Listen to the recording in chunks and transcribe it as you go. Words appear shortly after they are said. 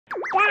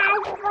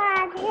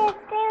Dad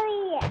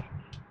History.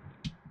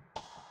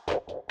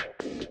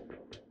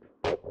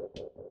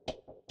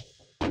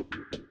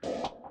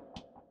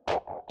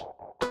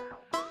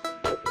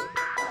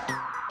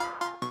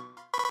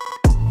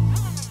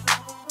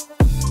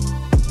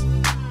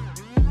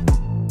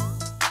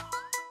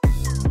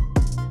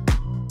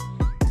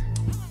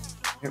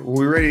 Are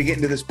we ready to get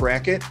into this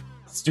bracket?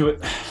 Let's do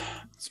it.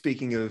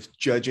 Speaking of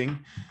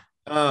judging,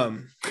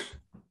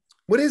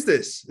 what is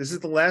this? This is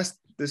the last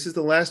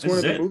one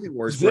of the Movie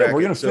Wars bracket.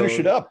 We're gonna finish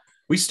it up.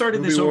 We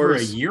started this over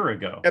a year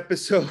ago.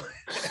 Episode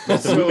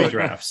With the movie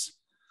drafts.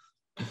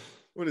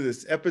 What is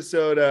this?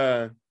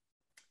 Episode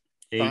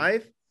 8.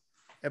 5?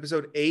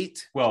 Episode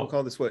 8. Well, we'll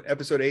call this what?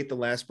 Episode 8, the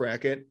last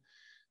bracket.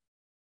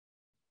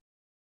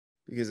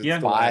 Because it's Yeah.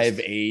 the last. 5,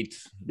 8.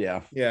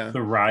 Yeah. Yeah.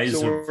 The rise So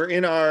of we're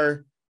in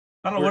our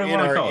I don't know what I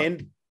want to call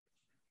it.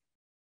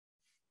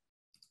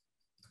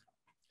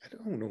 I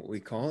don't know what we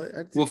call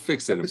it. We'll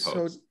fix it in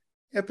post.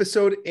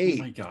 Episode 8.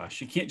 Oh my gosh,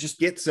 you can't just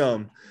Get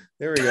some.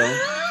 There we go.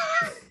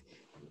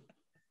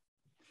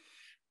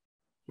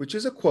 Which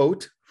is a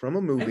quote from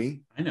a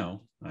movie. I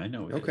know. It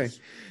Okay. is.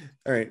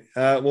 All right.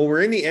 Well,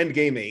 we're in the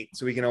Endgame 8,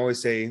 so we can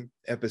always say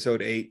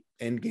episode 8,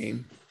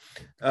 Endgame.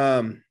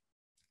 So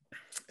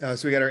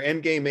we got our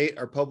Endgame 8,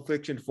 our Pulp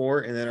Fiction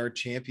 4, and then our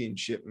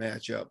championship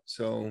matchup.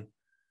 So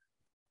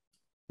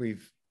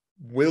we've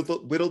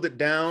whittled it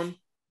down,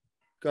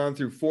 gone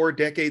through 4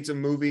 decades of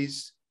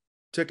movies,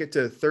 took it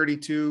to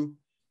 32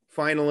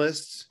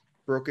 finalists,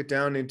 broke it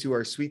down into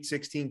our Sweet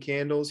 16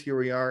 candles. Here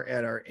we are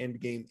at our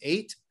Endgame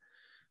 8.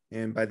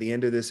 And by the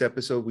end of this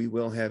episode, we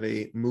will have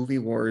a Movie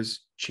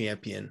Wars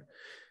champion.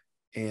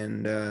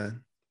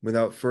 And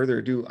without further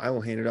ado, I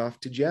will hand it off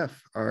to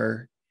Jeff,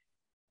 our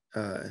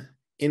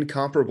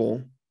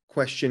incomparable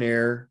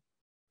questionnaire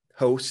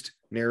host,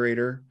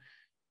 narrator.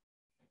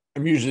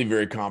 I'm usually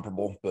very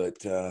comparable,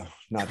 but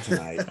not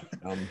tonight.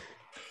 All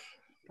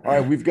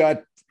right, we've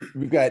got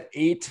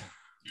 8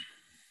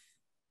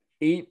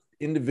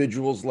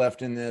 individuals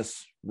left in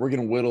this. We're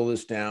gonna whittle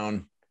this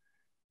down.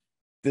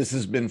 This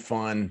has been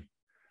fun.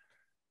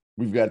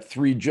 We've got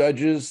 3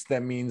 judges.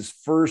 That means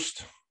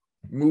first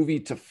movie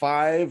to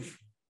 5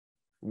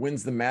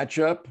 wins the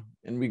matchup,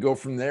 and we go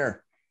from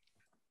there.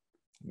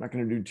 I'm not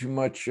going to do too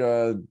much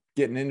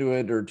getting into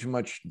it or too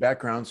much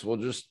background, so we'll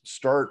just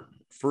start.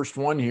 First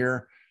one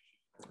here.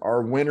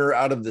 Our winner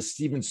out of the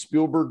Steven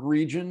Spielberg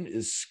region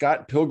is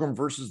Scott Pilgrim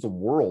versus the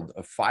World,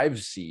 a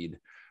 5 seed,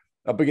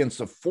 up against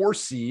a 4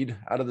 seed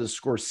out of the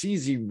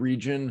Scorsese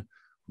region,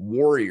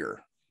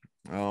 Warrior.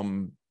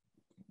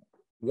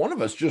 One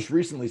of us just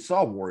recently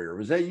saw Warrior.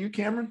 Was that you,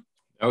 Cameron?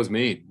 That was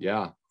me.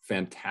 Yeah.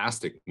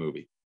 Fantastic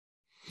movie.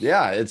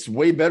 Yeah, it's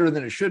way better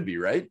than it should be,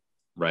 right?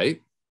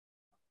 Right.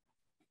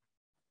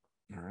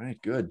 All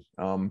right, good.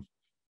 All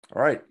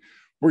right.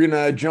 We're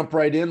gonna jump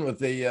right in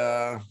with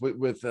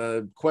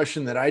a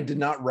question that I did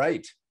not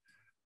write.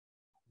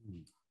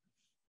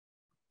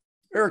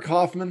 Eric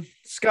Hoffman,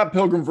 Scott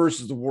Pilgrim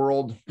versus the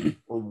World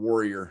or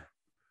Warrior?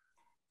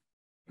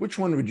 Which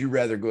one would you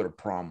rather go to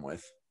prom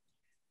with?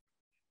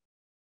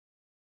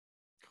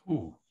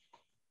 Ooh.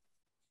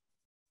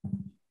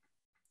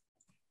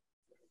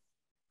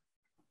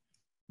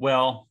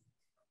 Well,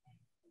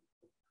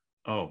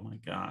 oh my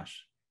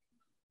gosh.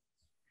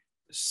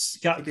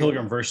 Scott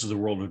Pilgrim versus the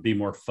World would be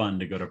more fun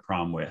to go to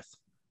prom with.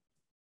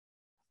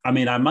 I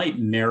mean, I might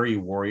marry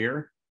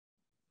Warrior,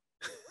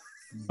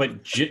 but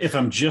if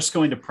I'm just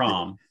going to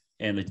prom,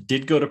 and I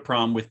did go to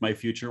prom with my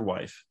future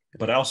wife,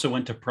 but I also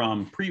went to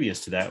prom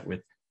previous to that with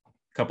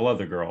a couple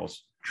other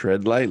girls.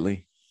 Tread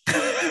lightly.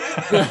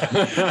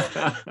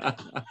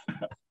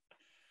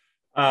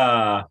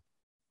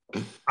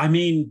 I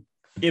mean,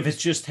 if it's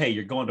just, hey,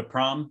 you're going to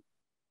prom,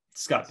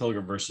 Scott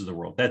Pilgrim versus the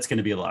World, that's going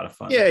to be a lot of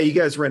fun. Yeah, you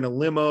guys rent a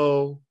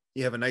limo.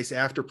 You have a nice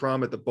after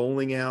prom at the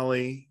bowling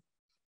alley.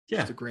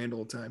 Yeah, it's a grand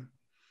old time.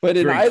 But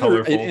in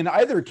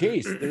either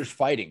case, there's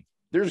fighting.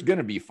 There's going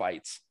to be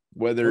fights,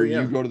 whether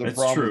you go to the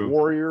prom with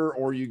Warrior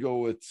or you go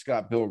with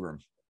Scott Pilgrim.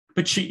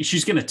 But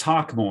she's going to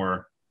talk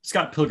more.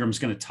 Scott Pilgrim's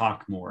going to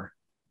talk more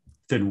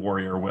than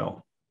Warrior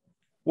will.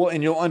 Well,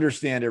 and you'll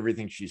understand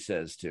everything she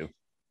says too.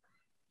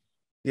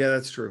 Yeah,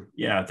 that's true.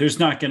 Yeah, there's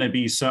not going to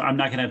be I'm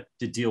not going to have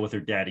to deal with her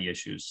daddy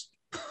issues.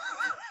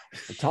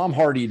 Tom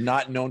Hardy,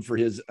 not known for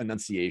his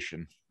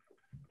enunciation.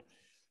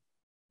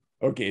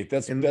 Okay,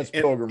 that's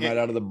Pilgrim right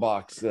out of the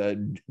box.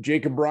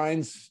 Jacob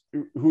Brines,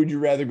 who would you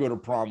rather go to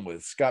prom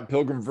with? Scott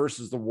Pilgrim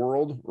versus the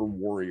World or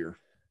Warrior?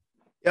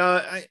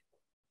 I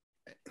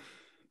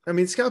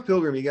mean, Scott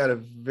Pilgrim, you got a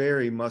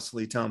very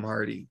muscly Tom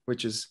Hardy,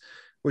 which is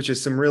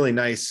some really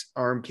nice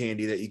arm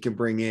candy that you can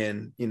bring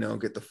in,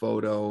 get the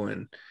photo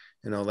and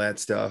all that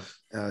stuff.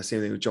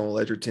 Same thing with Joel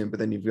Edgerton, but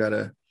then you've got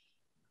a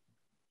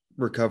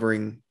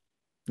recovering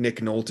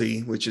Nick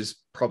Nolte, which is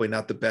probably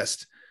not the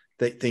best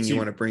thing you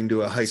want to bring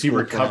to a high school. Is he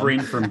recovering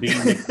from being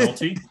Nick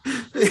Nolte?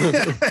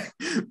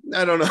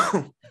 I don't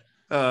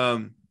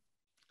know.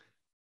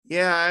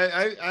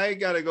 Yeah, I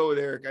got to go with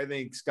Eric. I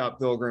think Scott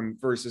Pilgrim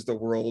versus the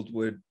World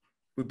would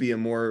be a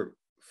more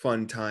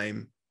fun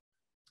time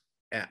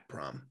at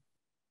prom.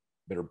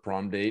 Better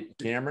prom date.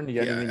 Cameron, you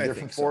got Yeah, anything I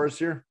different think for so. us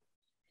here?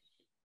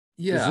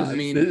 Yeah,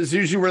 this is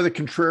usually where the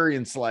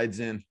contrarian slides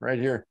in, right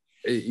here.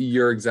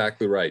 you're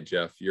exactly right,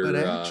 Jeff. But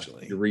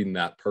actually, You're reading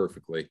that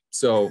perfectly.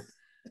 So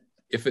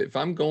if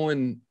I'm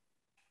going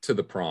to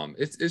the prom,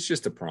 it's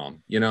just a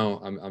prom. You know,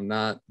 I'm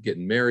not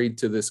getting married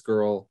to this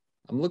girl.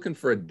 I'm looking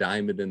for a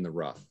diamond in the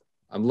rough.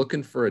 I'm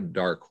looking for a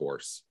dark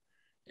horse.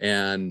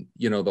 And,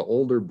 you know, the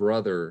older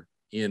brother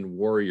in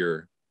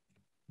Warrior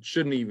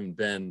shouldn't even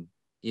been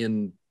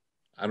in,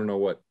 I don't know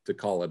what to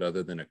call it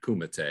other than a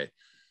kumite,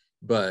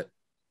 but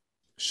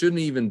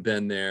shouldn't even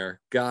been there,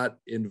 got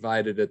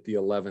invited at the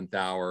 11th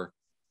hour.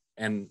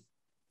 And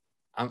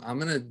I'm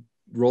going to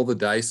roll the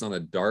dice on a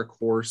dark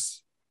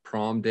horse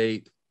prom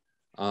date.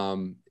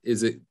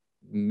 Is it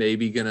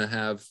maybe going to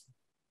have,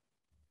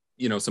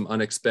 you know, some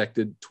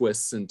unexpected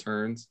twists and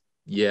turns?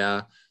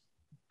 Yeah.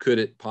 Could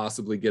it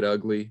possibly get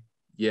ugly?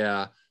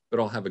 Yeah.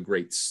 But I'll have a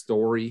great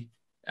story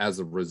as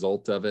a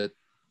result of it.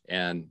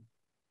 And,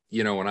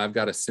 you know, when I've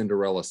got a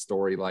Cinderella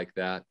story like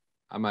that,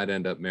 I might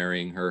end up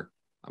marrying her.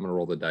 I'm going to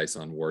roll the dice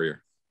on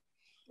Warrior.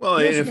 well,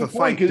 Yeah, and that's if a a good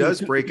point, fight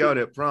does break out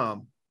at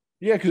prom,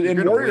 Yeah, because You're in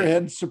gonna Warrior win.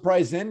 had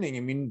surprise ending. I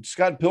mean,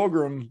 Scott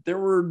Pilgrim, there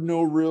were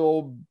no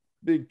real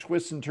big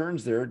twists and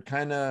turns there.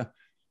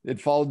 It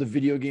followed the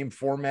video game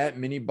format,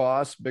 mini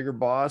boss, bigger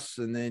boss,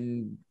 and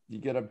then you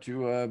get up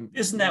to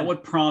Isn't that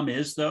what prom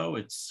is, though?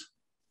 It's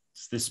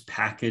this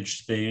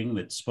packaged thing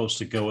that's supposed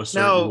to go a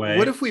certain now, way.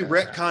 what if we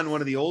retcon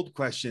one of the old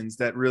questions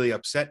that really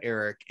upset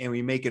Eric and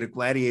we make it a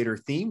gladiator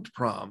themed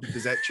prom?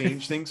 Does that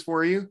change things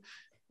for you?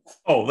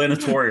 Oh, then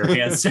it's Warrior,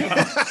 hands down.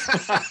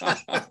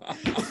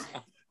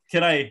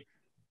 Can I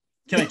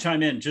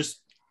chime in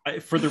just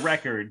for the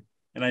record?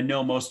 And I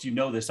know most of you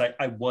know this.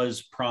 I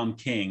was prom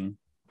king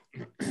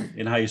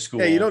in high school.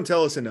 Hey, you don't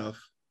tell us enough.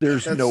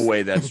 there's no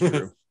way that's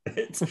true.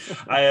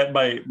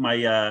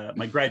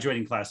 My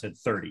graduating class had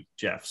 30,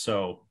 Jeff.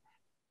 So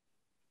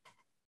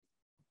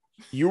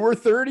You were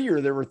 30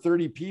 or there were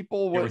 30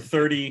 people? there were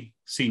 30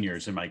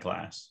 seniors in my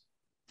class,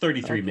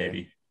 33 Okay.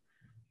 maybe.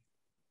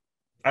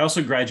 I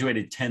also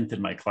graduated 10th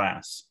in my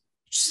class,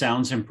 which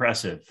sounds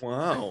impressive.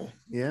 Wow.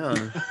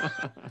 Yeah.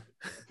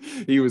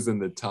 He was in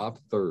the top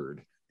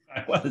third.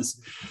 I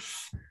was.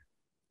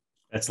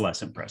 That's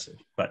less impressive,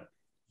 but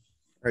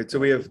All right. So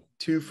we have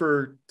 2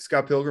 for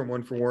Scott Pilgrim,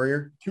 1 for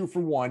Warrior. 2 for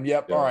 1.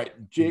 Yep. Yeah. All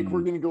right, Jake, Mhm.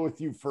 we're going to go with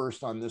you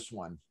first on this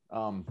one.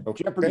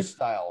 Okay. Jeopardy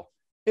style.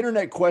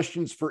 Internet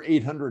questions for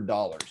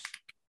 $800.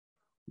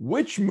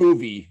 Which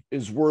movie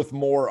is worth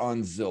more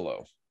on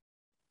Zillow?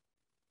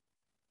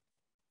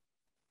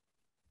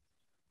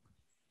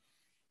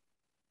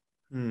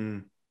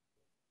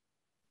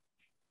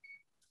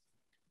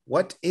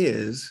 What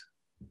is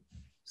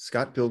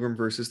Scott Pilgrim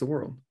versus the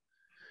World?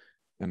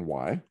 And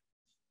why?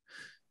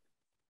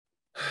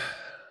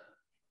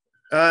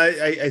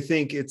 I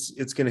think it's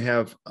going to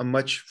have a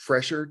much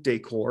fresher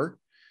decor.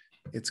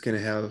 It's going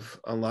to have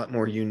a lot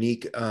more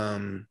unique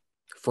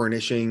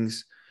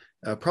furnishings.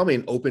 Probably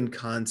an open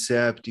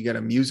concept. You got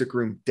a music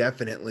room,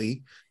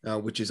 definitely,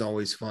 which is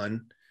always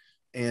fun.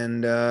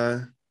 And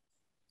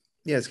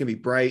yeah, it's going to be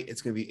bright.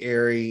 It's going to be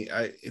airy.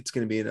 It's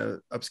going to be in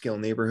an upscale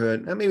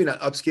neighborhood. Maybe not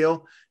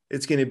upscale.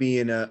 It's going to be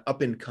in an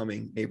up and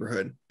coming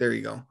neighborhood. There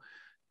you go.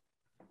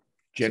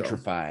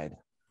 Gentrified. So,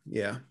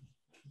 yeah.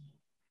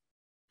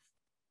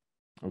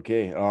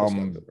 Okay.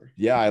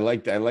 Yeah, I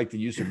like the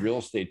use of real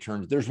estate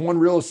terms. There's one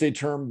real estate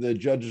term the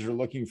judges are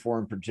looking for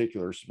in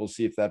particular. So we'll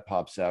see if that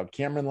pops out.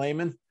 Cameron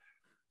Lehman.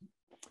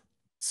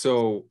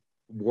 So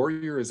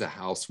Warrior is a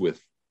house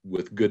with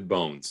good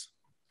bones.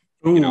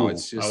 ooh, You know,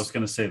 it's just I was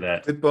going to say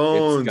that. Good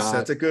bones. got-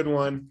 That's a good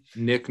one.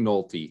 Nick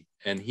Nolte,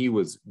 and he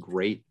was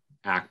great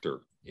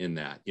actor in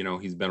that. You know,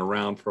 he's been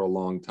around for a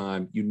long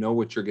time. You know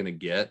what you're going to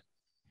get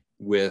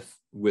with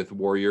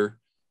Warrior.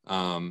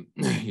 You're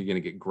going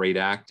to get great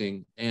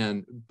acting.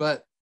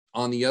 But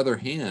on the other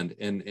hand,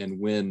 and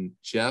when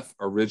Jeff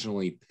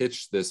originally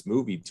pitched this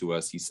movie to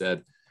us, he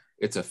said,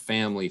 it's a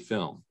family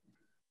film.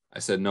 I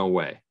said, no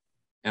way.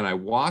 And I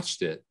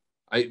watched it.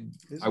 I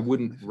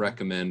wouldn't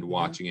recommend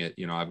watching it.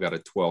 You know, I've got a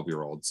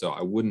 12-year-old, so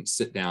I wouldn't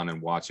sit down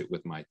and watch it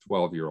with my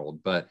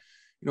 12-year-old. But,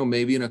 you know,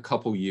 maybe in a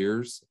couple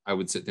years, I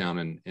would sit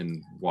down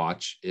and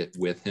watch it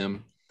with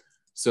him.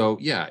 So,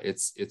 yeah,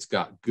 it's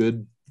got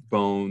good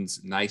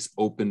bones, nice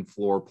open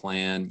floor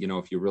plan. You know,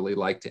 if you really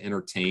like to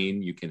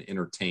entertain, you can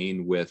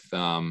entertain with,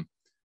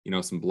 you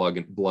know, some blood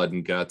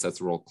and guts.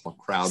 That's a real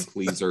crowd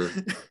pleaser.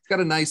 It's got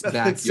a nice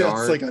backyard.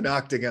 Sounds like an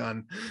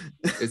octagon.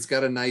 It's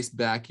got a nice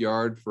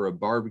backyard for a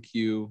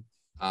barbecue.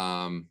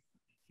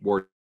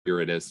 Warrior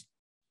it is.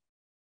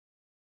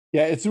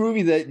 Yeah, it's a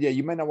movie that, yeah,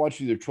 you might not watch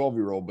with your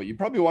 12-year-old, but you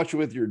probably watch it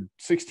with your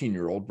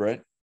 16-year-old,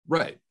 right?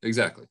 Right.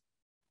 Exactly.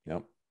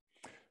 Yep.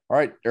 All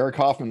right, Eric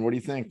Hoffman, what do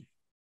you think?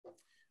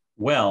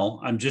 Well,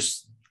 I'm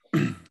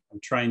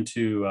trying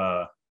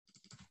to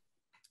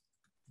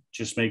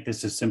just make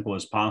this as simple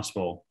as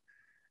possible.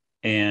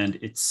 And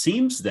it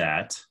seems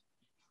that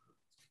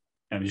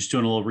I'm just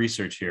doing a little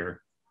research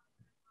here.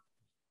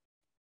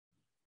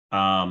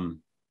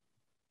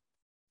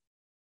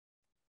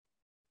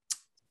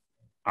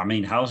 I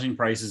mean, housing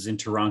prices in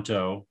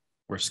Toronto,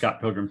 where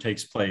Scott Pilgrim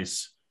takes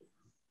place,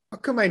 How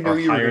come I knew are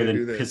you were higher going to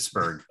do than this?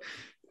 Pittsburgh.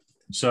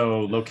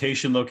 So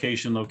location.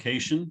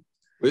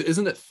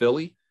 Isn't it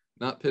Philly,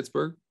 not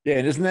Pittsburgh? Yeah,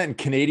 and isn't that in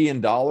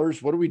Canadian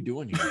dollars? What are we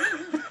doing here?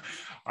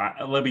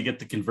 Let me get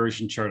the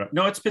conversion chart up.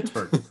 No, it's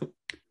Pittsburgh.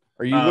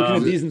 Are you looking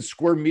at these in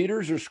square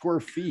meters or square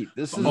feet?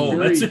 This is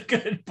That's a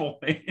good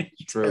point.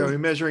 Are we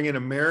measuring in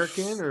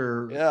American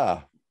or?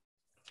 Yeah.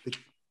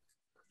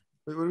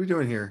 Wait, what are we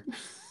doing here?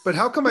 But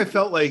how come I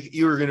felt like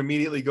you were going to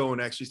immediately go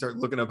and actually start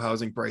looking up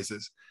housing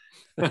prices?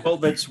 Well,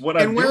 that's what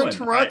I'm And doing. we're in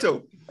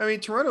Toronto. I mean,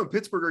 Toronto and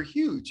Pittsburgh are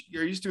huge.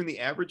 Are you just doing the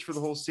average for the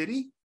whole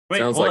city? Wait,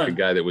 Sounds hold like on. a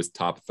guy that was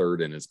top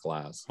third in his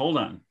class. Hold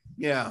on.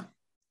 Yeah.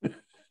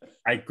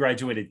 I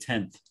graduated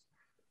 10th.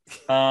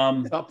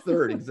 Top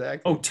third,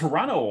 exactly. Oh,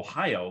 Toronto,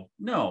 Ohio.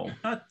 No,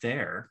 not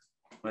there.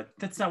 But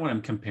that's not what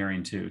I'm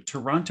comparing to.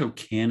 Toronto,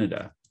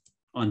 Canada,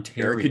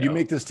 Ontario. Eric, could you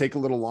make this take a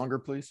little longer,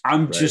 please?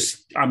 I'm going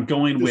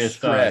Just with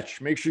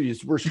stretch. Make sure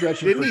we're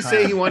stretching. Didn't for he time.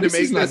 say he wanted to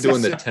make He's not this doing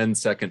as the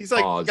 10-second He's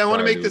like, pause. I want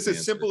to prior make this his as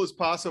answer. simple as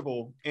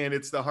possible, and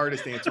it's the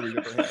hardest answer we've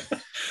ever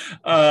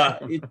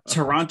had.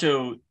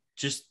 Toronto,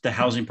 just the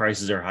housing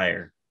prices are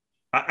higher.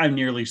 I'm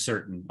nearly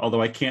certain,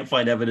 although I can't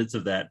find evidence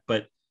of that.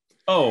 But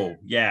oh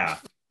yeah,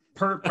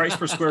 price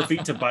per square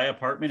feet to buy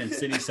apartment in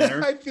city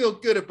center. I feel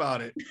good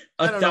about it.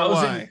 I don't know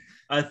why.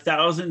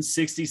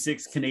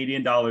 1,066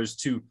 Canadian dollars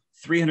to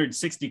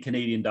 360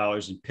 Canadian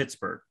dollars in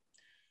Pittsburgh.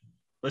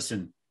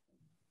 Listen,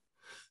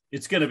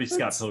 it's going to be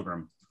Scott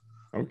Pilgrim.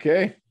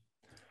 Okay.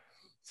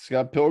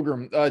 Scott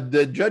Pilgrim.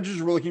 The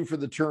judges were looking for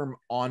the term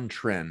on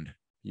trend.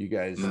 You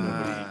guys,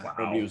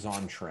 nobody was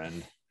on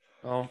trend.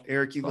 Oh,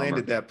 Eric, you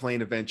landed that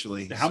plane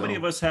eventually. How many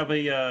of us have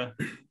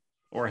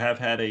or have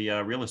had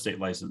a real estate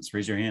license?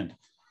 Raise your hand.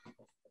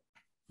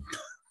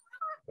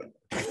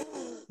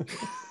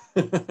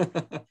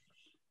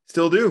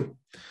 Still do.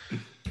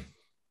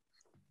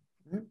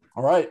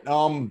 All right.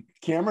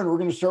 Cameron, we're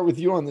going to start with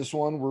you on this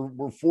one.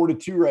 We're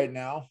 4-2 right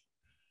now.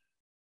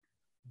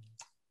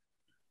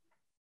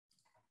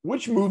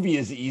 Which movie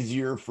is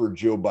easier for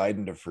Joe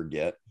Biden to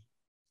forget?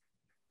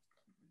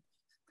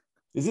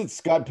 Is it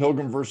Scott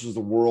Pilgrim versus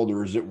the World,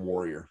 or is it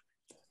Warrior?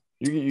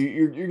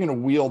 You're going to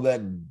wheel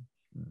that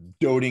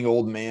doting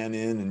old man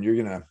in, and you're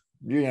going to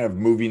have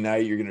movie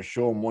night. You're going to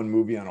show him one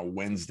movie on a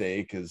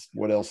Wednesday because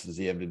what else does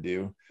he have to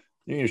do?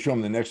 You're going to show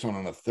him the next one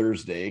on a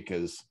Thursday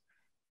because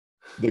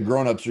the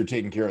grown-ups are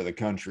taking care of the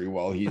country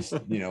while he's,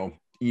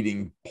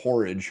 eating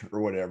porridge or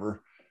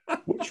whatever.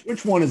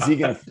 Which one is he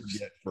going to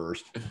forget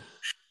first?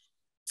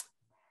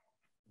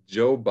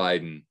 Joe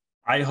Biden.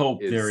 I hope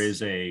there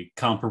is a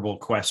comparable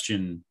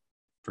question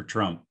for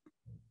Trump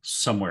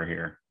somewhere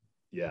here.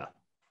 Yeah,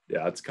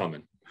 it's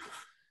coming.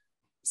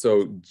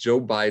 So Joe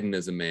Biden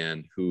is a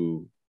man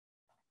who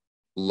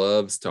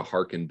loves to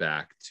hearken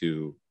back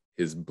to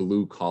his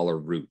blue collar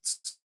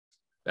roots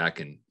back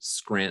in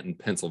Scranton,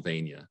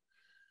 Pennsylvania,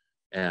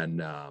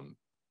 and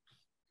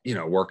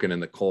working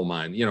in the coal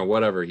mine,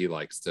 whatever he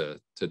likes to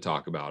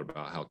talk about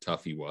how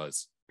tough he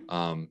was.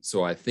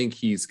 So I think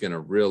he's going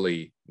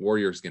to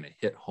Warrior's going to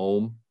hit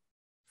home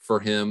for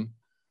him.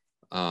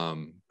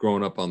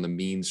 Growing up on the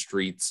mean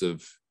streets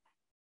of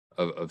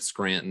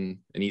Scranton,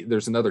 and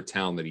there's another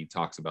town that he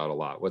talks about a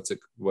lot.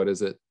 What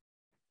is it?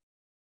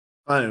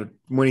 I don't know,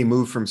 when he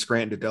moved from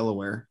Scranton to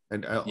Delaware,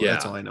 and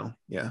that's all I know.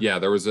 Yeah.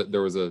 There was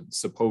a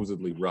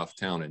supposedly rough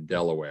town in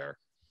Delaware,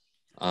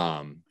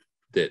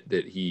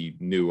 that he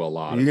knew a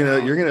lot.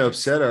 You're gonna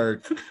upset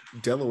our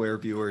Delaware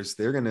viewers.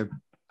 They're gonna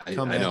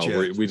come at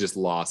you. We just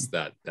lost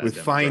that with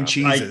fine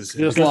cheeses.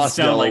 Just lost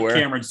sound Delaware. like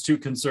Cameron's too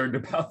concerned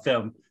about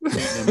them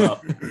beating him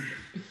up.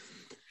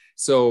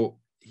 So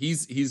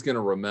he's going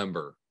to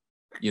remember,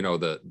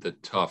 the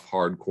tough,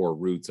 hardcore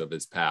roots of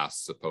his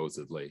past,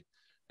 supposedly,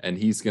 and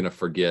he's going to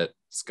forget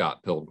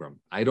Scott Pilgrim.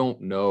 I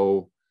don't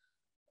know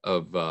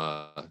of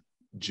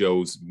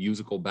Joe's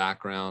musical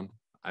background.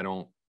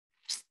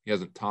 He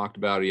hasn't talked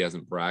about it. He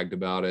hasn't bragged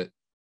about it.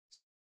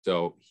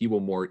 So he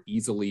will more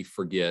easily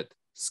forget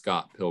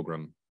Scott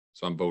Pilgrim.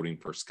 So I'm voting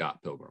for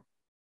Scott Pilgrim.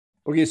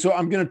 Okay, so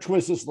I'm going to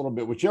twist this a little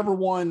bit. Whichever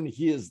one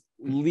he's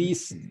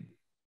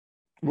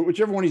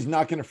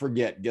not going to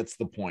forget gets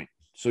the point.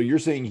 So you're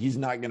saying he's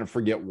not going to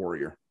forget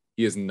Warrior.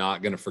 He is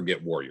not going to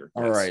forget Warrior.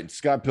 All right,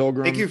 Scott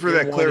Pilgrim. Thank you for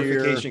that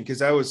clarification,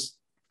 because I was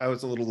a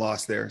little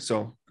lost there.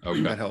 So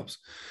that helps.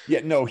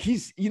 Yeah, no,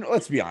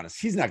 let's be honest.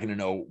 He's not going to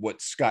know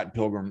what Scott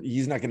Pilgrim,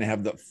 he's not going to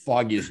have the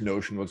foggiest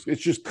notion.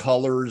 It's just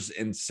colors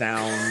and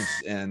sounds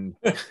and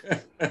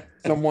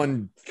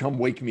someone come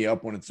wake me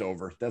up when it's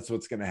over. That's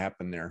what's going to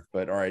happen there.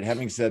 But all right,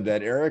 having said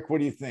that, Eric, what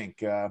do you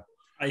think?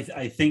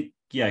 I think,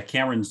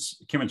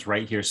 Cameron's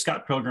right here.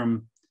 Scott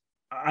Pilgrim,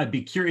 I'd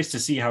be curious to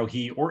see how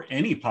he or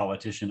any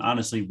politician,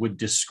 honestly, would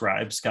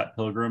describe Scott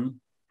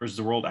Pilgrim versus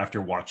the World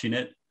after watching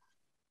it.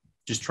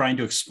 Just trying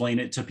to explain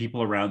it to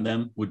people around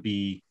them would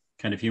be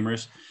kind of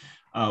humorous.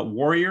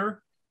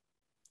 Warrior,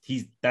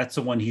 that's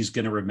the one he's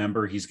going to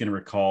remember. He's going to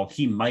recall.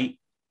 He might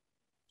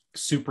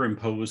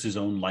superimpose his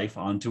own life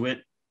onto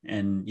it.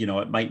 And,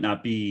 it might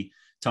not be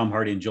Tom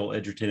Hardy and Joel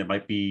Edgerton, it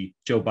might be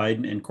Joe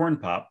Biden and Corn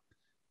Pop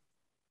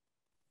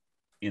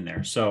in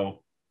there.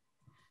 So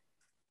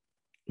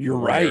you're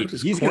right. What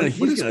is He's corn- gonna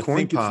what is corn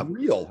think pop? it's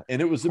real,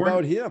 and it was Corn-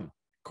 about him.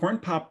 Corn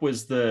Pop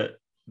was the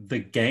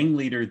gang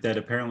leader that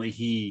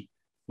apparently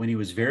when he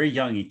was very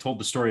young, he told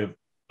the story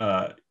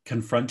of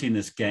confronting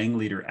this gang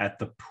leader at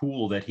the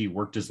pool that he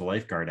worked as a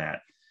lifeguard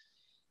at.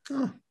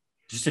 Oh.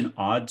 Just an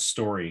odd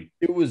story.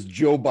 It was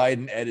Joe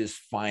Biden at his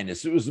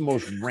finest. It was the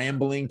most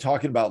rambling,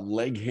 talking about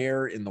leg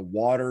hair in the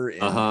water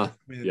and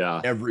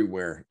Yeah.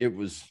 everywhere. It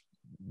was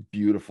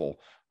beautiful.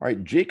 All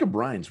right, Jacob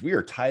Rhines, we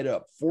are tied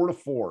up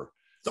 4-4.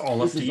 It's all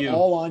This up to is you.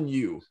 all on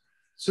you.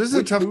 So this is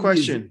a tough movie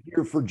is question.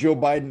 here for Joe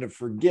Biden to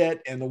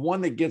forget, and the one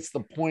that gets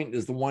the point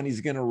is the one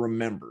he's going to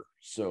remember.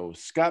 So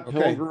Scott Okay.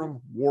 Pilgrim,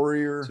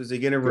 Warrior. So is he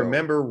going to Go.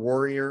 remember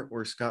Warrior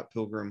or Scott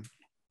Pilgrim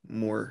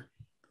more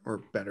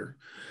or better?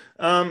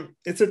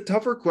 It's a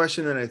tougher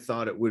question than I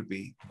thought it would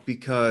be,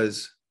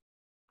 because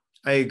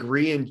I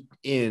agree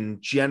in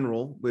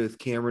general with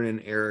Cameron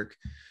and Eric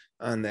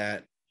on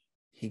that.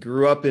 He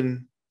grew up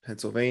in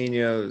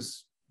Pennsylvania. It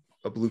was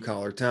a blue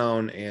collar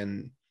town,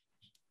 and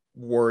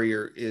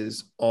Warrior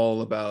is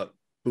all about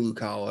blue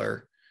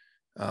collar,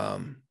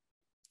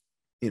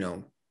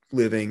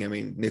 living. I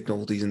mean, Nick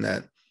Nolte's in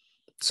that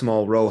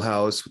small row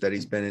house that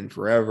he's been in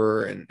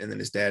forever. And then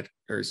his dad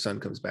or his son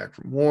comes back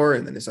from war.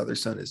 And then his other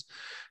son is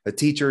a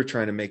teacher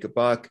trying to make a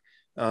buck.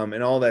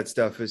 And all that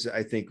stuff is,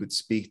 I think, would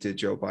speak to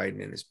Joe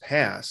Biden in his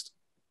past.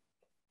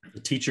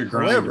 The teacher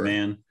grind, However,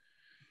 man.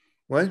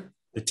 What?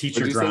 The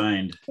teacher What'd you say?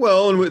 grind.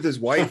 Well, and with his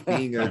wife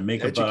being an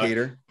Make a buck.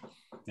 educator,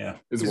 Yeah.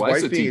 His his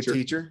wife's wife a being teacher. a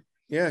teacher,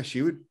 yeah,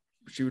 she would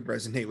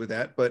resonate with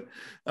that. But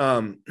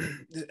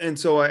and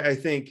so I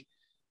think,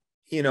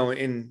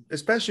 and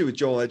especially with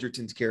Joel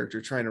Edgerton's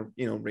character trying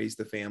to raise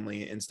the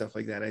family and stuff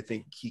like that, I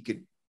think he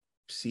could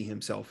see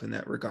himself in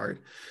that regard.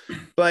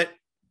 But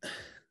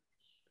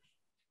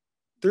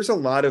there's a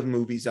lot of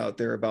movies out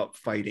there about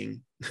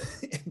fighting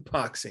and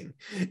boxing,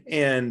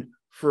 and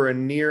for a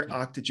near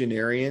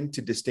octogenarian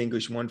to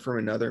distinguish one from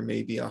another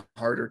may be a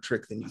harder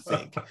trick than you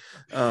think.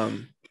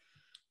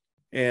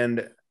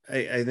 And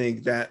I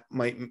think that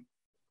might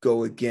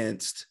go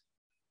against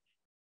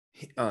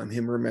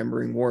him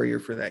remembering Warrior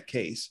for that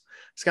case.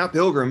 Scott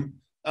Pilgrim,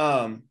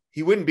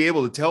 he wouldn't be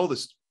able to tell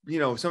this,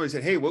 if somebody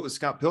said, hey, what was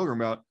Scott Pilgrim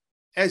about?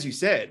 As you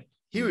said,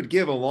 he would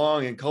give a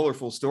long and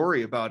colorful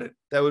story about it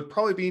that would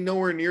probably be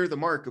nowhere near the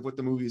mark of what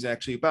the movie is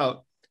actually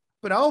about.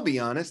 But I'll be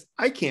honest,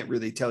 I can't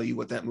really tell you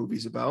what that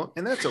movie's about,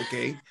 and that's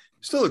okay.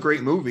 Still a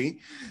great movie.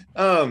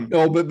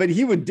 No, but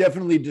he would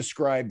definitely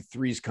describe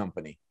Three's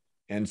Company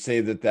and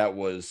say that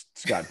was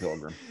Scott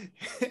Pilgrim.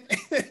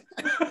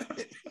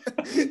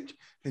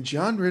 And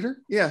John Ritter,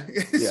 yeah.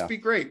 Be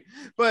great.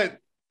 But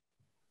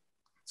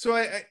so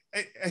I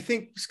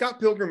think Scott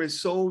Pilgrim is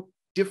so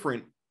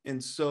different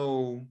and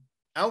so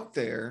out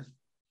there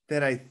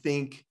that I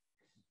think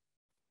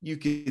you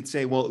could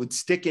say, well, it would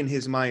stick in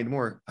his mind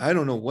more. I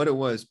don't know what it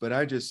was, but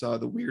I just saw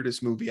the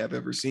weirdest movie I've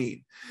ever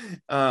seen.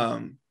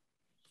 So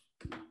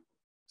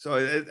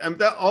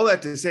all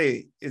that to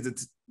say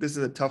is this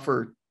is a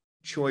tougher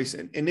choice.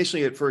 And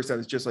initially at first I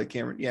was just like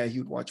Cameron. Yeah, he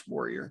would watch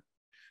Warrior,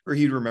 or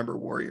he'd remember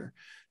Warrior.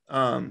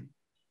 I'm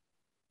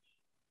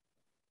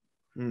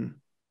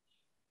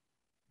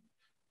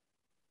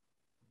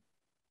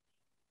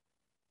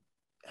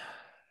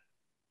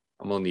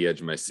on the edge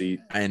of my seat.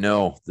 I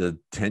know the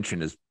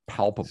tension is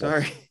palpable.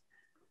 Sorry.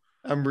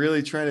 I'm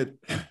really trying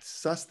to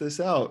suss this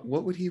out.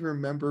 What would he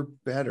remember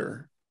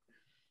better?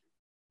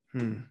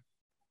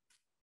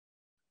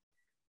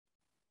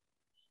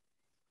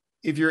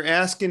 If you're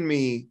asking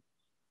me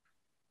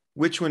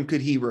which one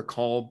could he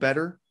recall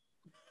better,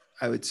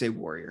 I would say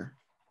Warrior.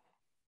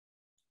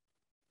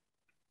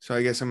 So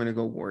I guess I'm going to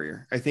go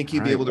Warrior. I think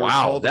he'd be able to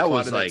recall the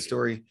plot of that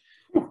story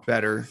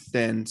better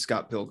than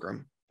Scott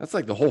Pilgrim. That's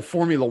like the whole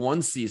Formula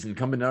One season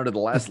coming down to the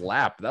last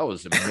lap. That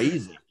was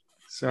amazing.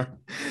 So,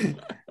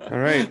 all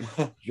right.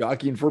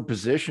 Jockeying for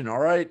position. All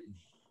right.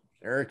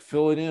 Eric,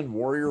 fill it in.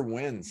 Warrior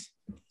wins.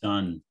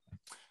 Done.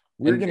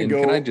 We're going to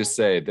go. Can I just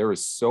say, there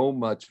is so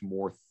much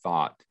more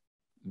thought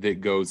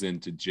that goes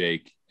into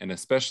Jake and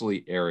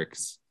especially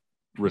Eric's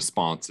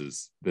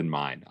responses than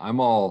mine. I'm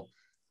all,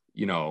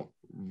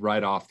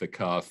 right off the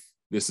cuff.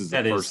 This is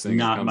the first thing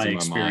that comes my in my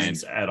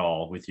experience mind at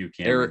all with you,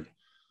 Cameron.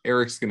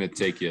 Eric's going to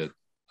take you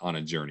on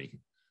a journey.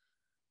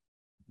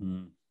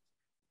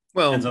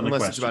 Well,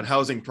 unless it's about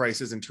housing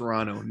prices in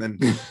Toronto, and then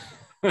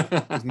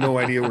there's no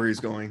idea where he's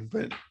going.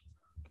 But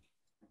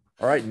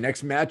all right,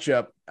 next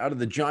matchup out of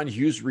the John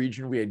Hughes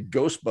region, we had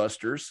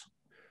Ghostbusters,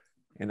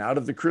 and out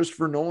of the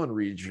Christopher Nolan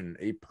region,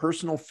 a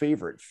personal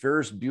favorite,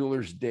 Ferris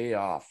Bueller's Day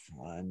Off.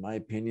 In my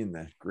opinion,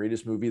 the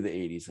greatest movie of the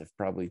 '80s. I've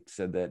probably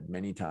said that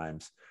many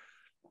times.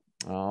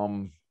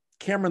 Cameron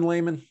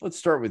Lehman, let's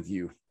start with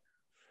you.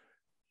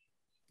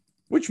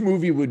 Which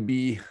movie would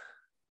be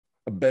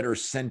a better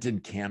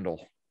scented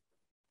candle?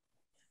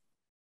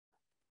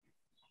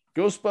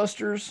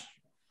 Ghostbusters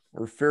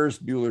or Ferris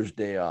Bueller's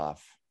Day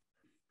Off?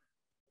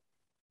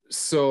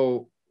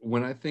 So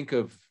when I think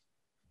of,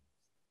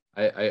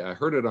 I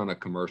heard it on a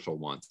commercial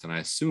once, and I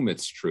assume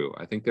it's true.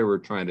 I think they were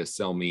trying to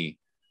sell me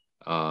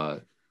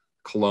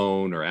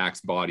cologne or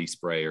Axe body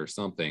spray or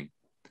something.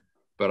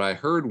 But I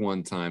heard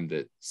one time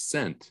that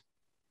scent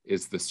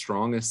is the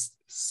strongest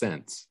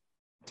sense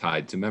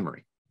tied to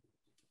memory.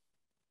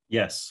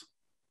 Yes.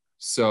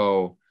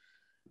 So,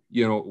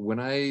 you know, when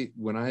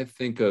I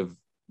think of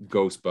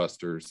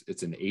Ghostbusters,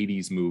 it's an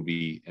 80s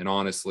movie. And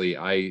honestly,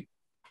 I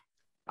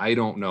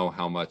don't know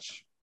how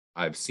much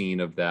I've seen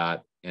of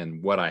that.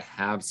 And what I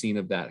have seen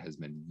of that has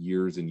been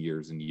years and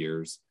years and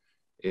years.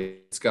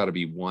 It's got to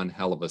be one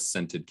hell of a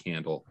scented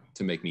candle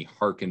to make me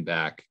hearken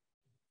back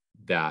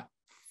that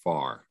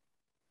far.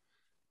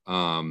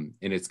 And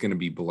it's going to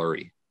be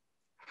blurry.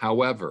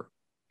 However,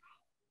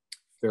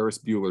 Ferris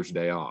Bueller's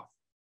Day Off,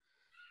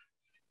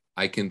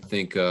 I can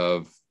think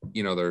of,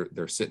 you know,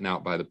 they're sitting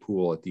out by the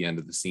pool at the end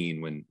of the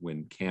scene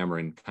when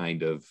Cameron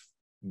kind of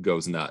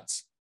goes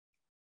nuts.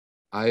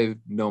 I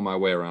know my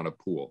way around a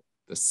pool.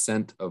 The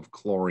scent of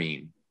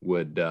chlorine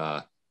would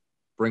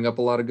bring up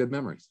a lot of good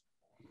memories.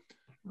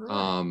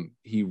 Right.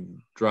 He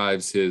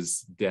drives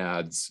his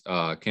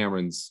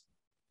Cameron's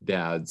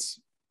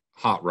dad's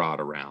hot rod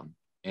around,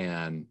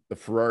 and the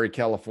Ferrari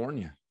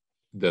California.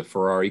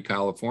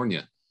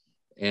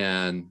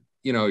 And,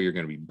 you know, you're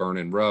going to be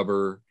burning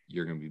rubber.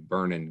 You're going to be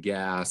burning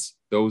gas.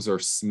 Those are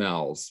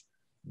smells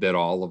that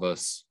all of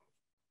us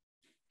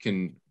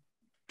can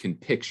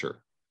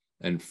picture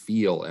and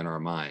feel in our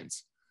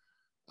minds.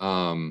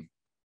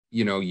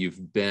 You know,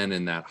 you've been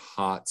in that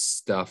hot,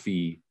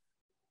 stuffy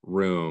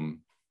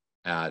room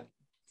at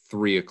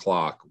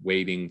 3:00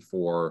 waiting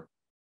for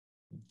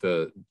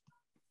the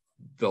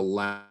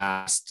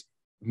last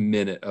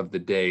minute of the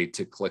day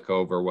to click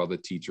over while the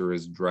teacher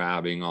is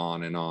drabbing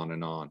on and on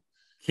and on.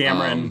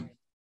 Cameron,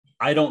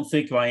 I don't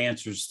think my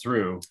answer's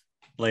through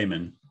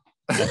layman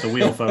at the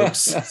wheel,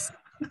 folks.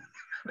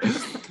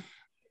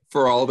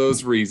 For all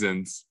those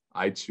reasons,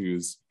 I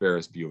choose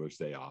Ferris Bueller's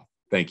Day Off.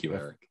 Thank you,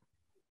 Eric.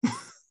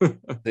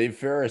 Dave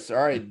Ferris. All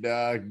right,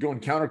 going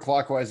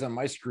counterclockwise on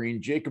my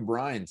screen, Jacob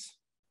Rhines.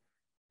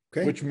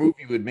 Okay. Which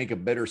movie would make a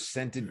better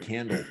scented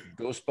candle,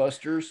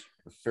 Ghostbusters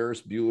or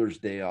Ferris Bueller's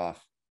Day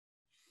Off?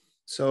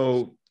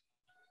 So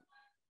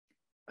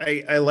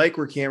I like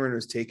where Cameron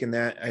was taking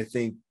that. I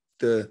think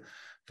the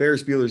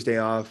Ferris Bueller's Day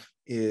Off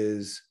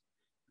is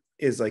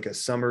like a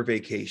summer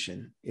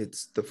vacation.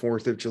 It's the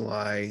 4th of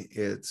July.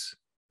 It's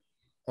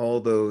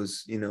all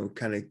those, you know,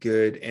 kind of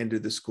good end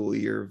of the school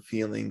year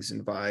feelings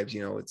and vibes.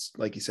 You know, it's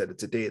like you said,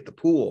 it's a day at the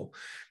pool.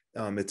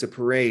 It's a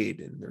parade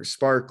and there's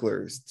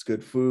sparklers. It's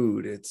good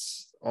food.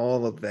 It's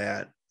all of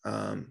that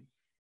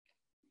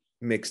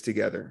mixed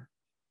together.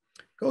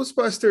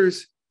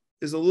 Ghostbusters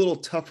is a little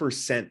tougher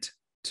scent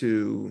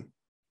to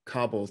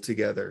cobble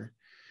together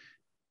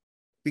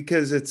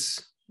because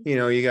it's, you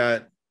know, you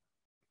got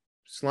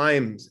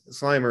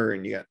slimer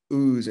and you got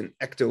ooze and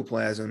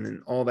ectoplasm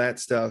and all that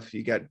stuff.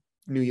 You got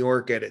New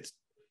York at its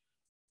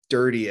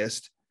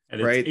dirtiest,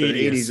 right?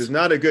 The 80s is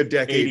not a good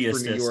decade for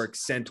New York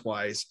scent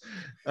wise.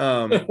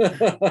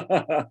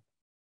 I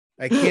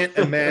can't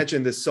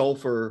imagine the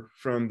sulfur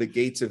from the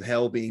gates of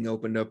hell being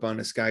opened up on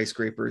a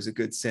skyscraper is a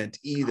good scent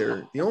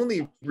either. The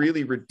only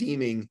really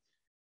redeeming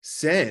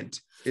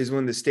scent is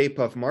when the Stay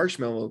Puft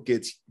marshmallow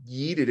gets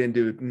yeeted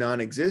into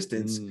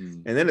non-existence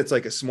and then it's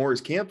like a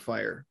s'mores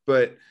campfire.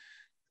 But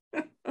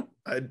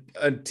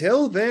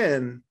until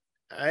then,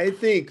 I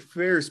think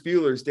Ferris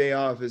Bueller's Day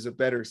Off is a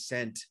better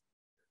scent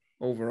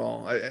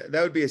overall.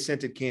 That would be a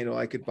scented candle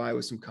I could buy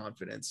with some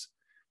confidence.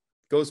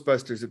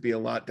 Ghostbusters would be a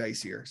lot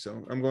dicier.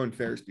 So I'm going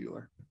Ferris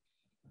Bueller.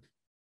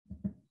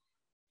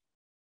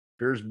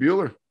 Ferris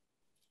Bueller.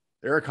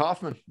 Eric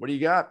Hoffman, what do you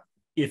got?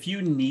 If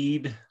you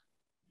need,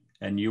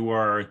 and you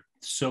are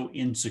so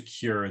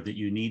insecure that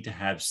you need to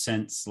have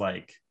scents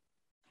like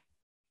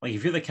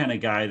if you're the kind of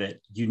guy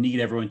that you need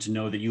everyone to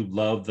know that you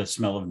love the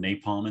smell of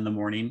napalm in the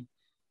morning,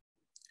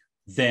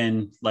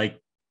 then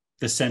like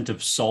the scent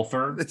of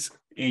sulfur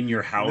in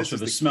your house or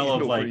the smell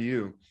of like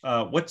you.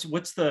 What's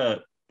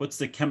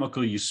the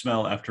chemical you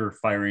smell after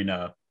firing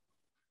a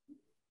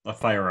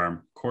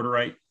firearm?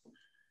 Cordite?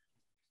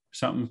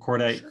 Something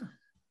cordite.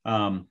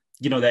 Sure.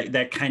 You know,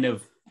 that kind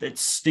of, that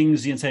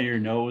stings the inside of your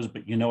nose,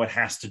 but you know it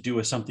has to do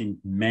with something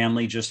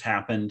manly just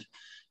happened.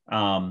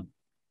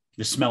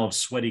 The smell of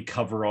sweaty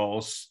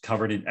coveralls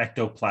covered in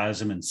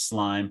ectoplasm and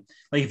slime.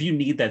 Like if you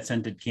need that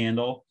scented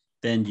candle,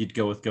 then you'd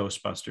go with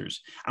Ghostbusters.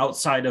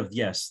 Outside of,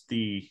 yes,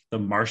 the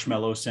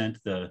marshmallow scent,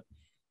 the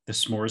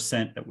s'mores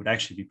scent, that would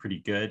actually be pretty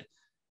good.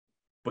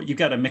 But you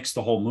got to mix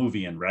the whole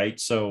movie in, right?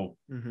 So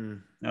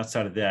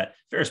outside of that,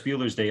 Ferris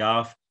Bueller's Day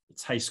Off,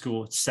 it's high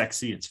school, it's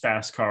sexy, it's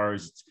fast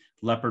cars, it's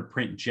leopard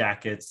print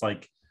jackets,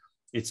 like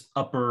it's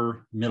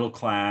upper middle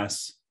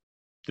class.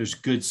 There's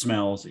good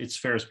smells. It's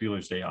Ferris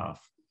Bueller's Day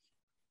Off.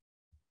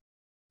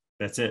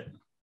 That's it.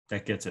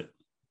 That gets it.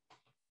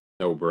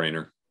 No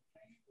brainer.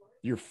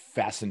 You're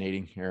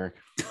fascinating, Eric.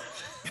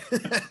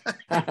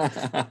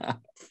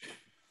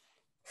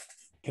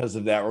 Because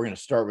of that, we're going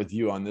to start with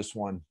you on this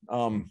one.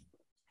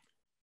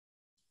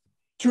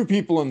 Two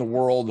people in the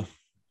world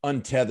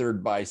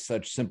untethered by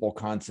such simple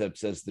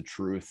concepts as the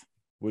truth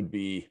would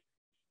be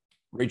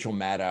Rachel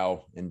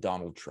Maddow and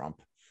Donald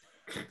Trump.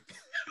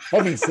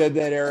 Having said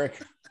that,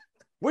 Eric,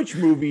 which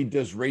movie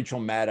does Rachel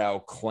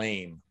Maddow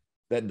claim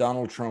that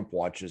Donald Trump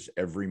watches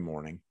every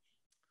morning?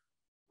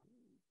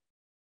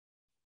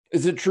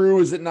 Is it true?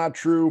 Is it not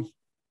true?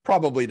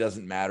 Probably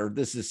doesn't matter.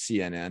 This is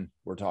CNN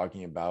we're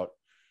talking about.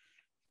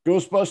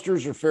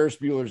 Ghostbusters or Ferris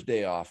Bueller's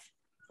Day Off?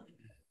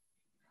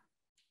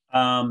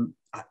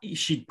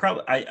 She'd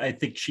probably, I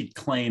think she'd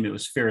claim it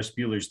was Ferris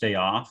Bueller's Day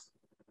Off,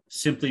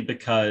 simply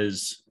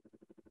because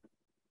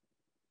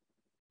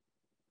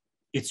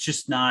it's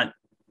just not,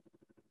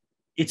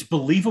 it's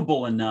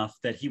believable enough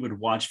that he would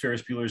watch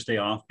Ferris Bueller's Day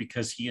Off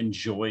because he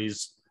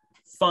enjoys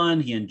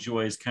fun. He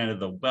enjoys kind of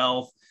the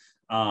wealth.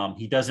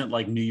 He doesn't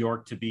like New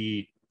York to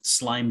be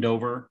slimed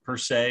over per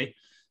se,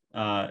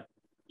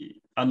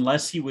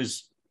 unless he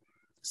was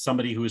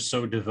somebody who was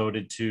so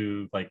devoted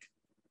to like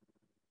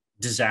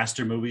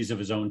disaster movies of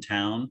his own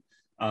town.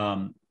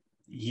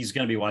 He's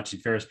going to be watching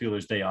Ferris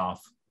Bueller's Day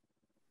Off.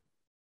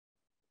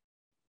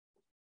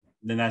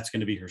 Then that's going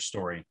to be her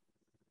story.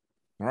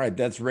 All right,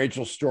 that's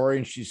Rachel's story,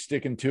 and she's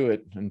sticking to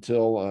it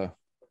until a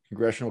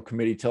congressional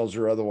committee tells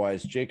her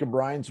otherwise. Jacob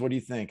Rhines, what do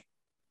you think?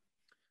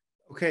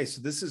 Okay,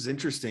 so this is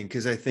interesting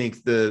because I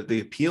think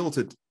the appeal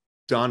to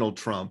Donald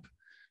Trump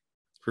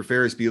for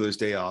Ferris Bueller's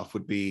Day Off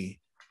would be,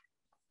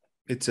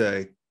 it's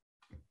a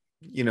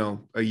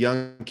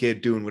young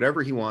kid doing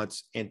whatever he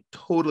wants and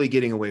totally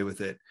getting away with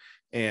it.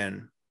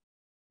 And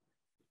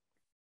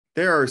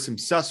there are some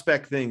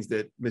suspect things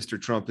that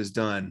Mr. Trump has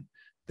done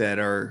that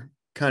are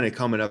kind of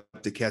coming up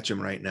to catch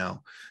him right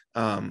now.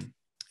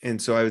 And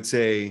so I would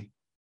say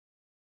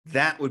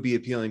that would be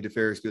appealing to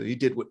Ferris Bueller. He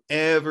did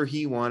whatever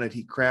he wanted.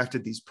 He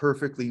crafted these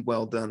perfectly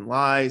well done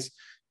lies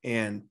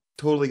and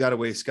totally got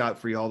away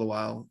scot-free, all the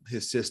while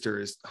his sister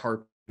is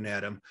harping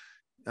at him,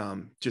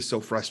 just so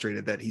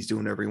frustrated that he's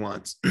doing whatever he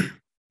wants.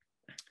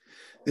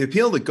 The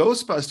appeal to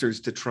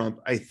Ghostbusters to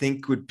Trump, I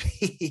think, would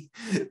be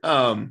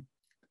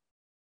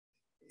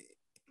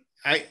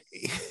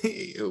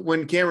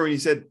when you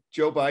said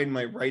Joe Biden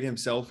might write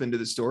himself into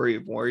the story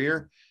of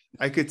Warrior,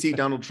 I could see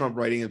Donald Trump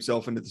writing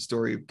himself into the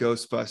story of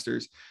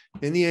Ghostbusters.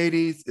 In the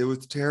 80s, it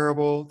was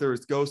terrible. There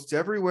was ghosts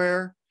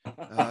everywhere.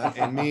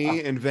 And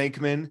me and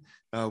Venkman,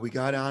 we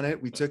got on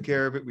it. We took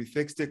care of it. We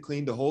fixed it,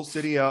 cleaned the whole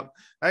city up.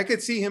 I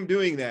could see him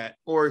doing that,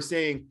 or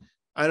saying,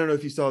 I don't know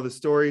if you saw the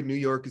story. New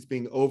York is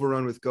being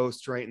overrun with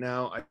ghosts right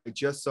now. I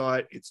just saw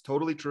it. It's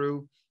totally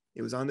true.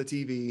 It was on the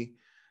TV.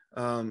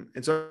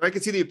 And so I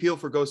could see the appeal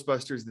for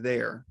Ghostbusters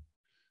there.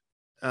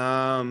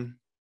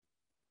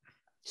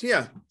 So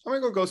yeah, I'm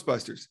going to go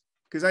Ghostbusters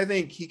because I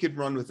think he could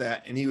run with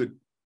that and he would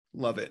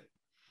love it.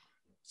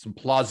 Some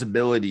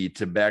plausibility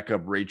to back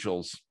up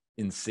Rachel's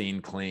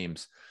insane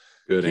claims.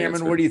 Good Cameron,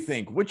 answer. what do you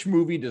think? Which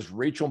movie does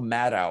Rachel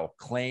Maddow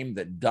claim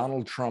that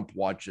Donald Trump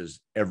watches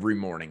every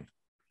morning?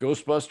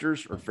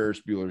 Ghostbusters or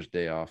Ferris Bueller's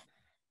Day Off?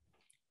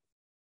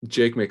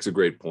 Jake makes a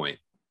great point.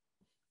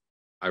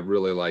 I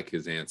really like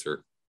his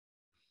answer.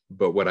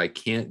 But what I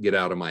can't get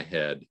out of my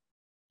head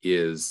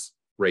is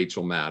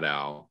Rachel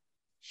Maddow.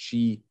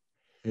 She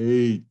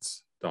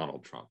hates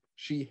Donald Trump.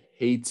 She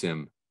hates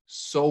him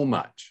so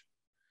much.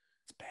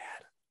 It's bad.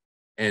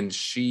 And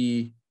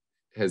she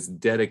has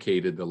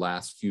dedicated the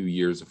last few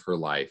years of her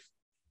life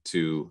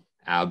to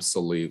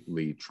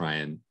absolutely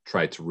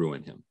try to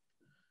ruin him.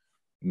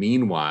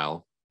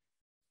 Meanwhile,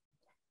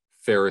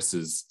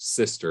 Ferris's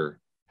sister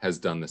has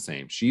done the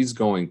same. She's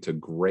going to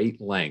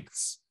great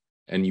lengths,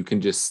 and you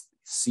can just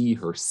see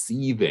her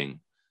seething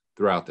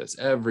throughout this.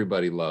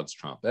 Everybody loves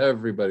Trump.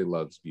 Everybody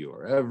loves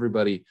Bueller.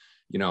 Everybody,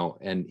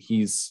 and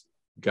he's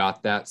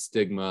got that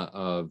stigma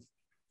of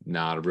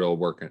not a real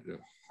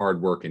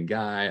hard-working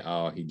guy.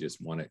 Oh, he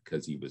just won it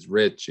because he was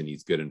rich and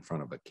he's good in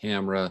front of a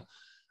camera.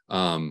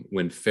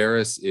 When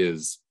Ferris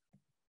is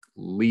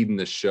leading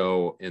the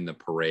show in the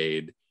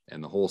parade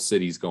and the whole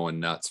city's going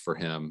nuts for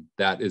him,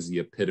 that is the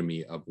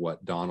epitome of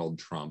what Donald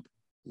Trump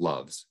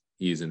loves.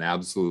 He's an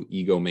absolute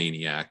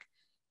egomaniac,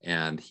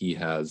 and he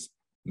has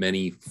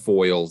many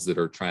foils that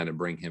are trying to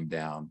bring him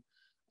down.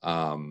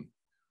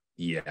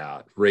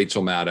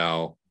 Rachel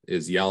Maddow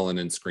is yelling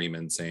and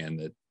screaming, saying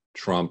that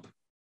Trump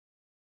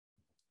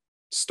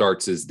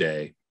starts his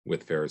day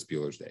with Ferris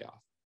Bueller's Day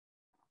Off.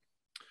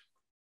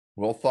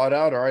 Well thought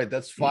out. All right,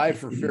 that's 5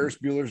 for Ferris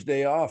Bueller's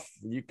Day Off.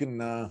 You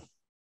can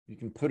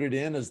put it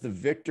in as the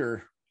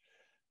victor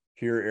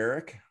here,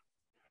 Eric.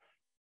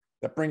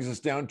 That brings us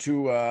down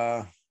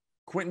to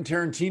Quentin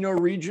Tarantino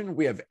region.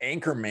 We have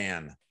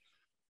Anchorman,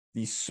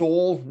 the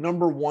sole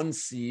 #1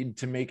 seed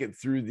to make it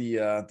through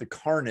the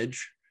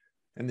carnage.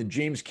 And the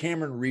James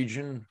Cameron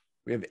region,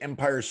 we have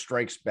Empire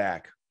Strikes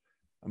Back,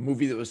 a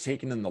movie that was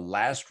taken in the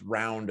last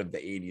round of the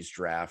 80s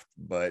draft,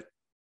 but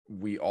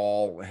we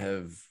all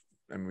have,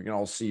 and we can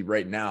all see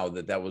right now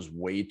that was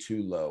way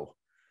too low.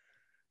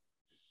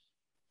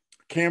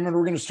 Cameron,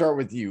 we're going to start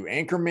with you.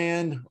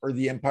 Anchorman or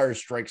The Empire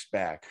Strikes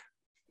Back?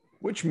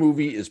 Which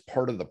movie is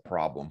part of the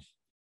problem?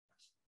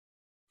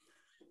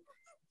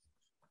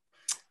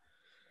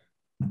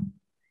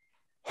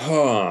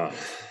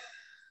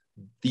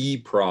 The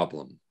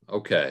problem.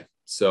 Okay.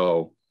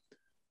 So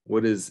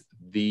what is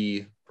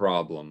the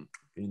problem?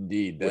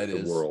 Indeed, with that the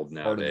is world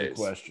part of the nowadays?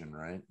 question,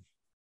 right?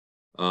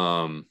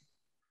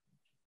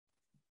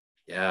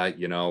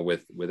 Yeah,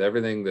 with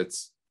everything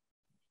that's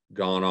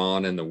gone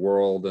on in the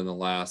world in the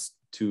last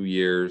 2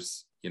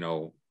 years,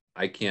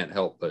 I can't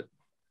help but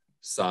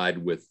side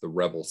with the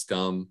rebel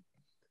scum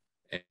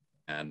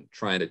and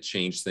trying to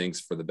change things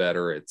for the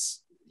better.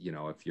 It's,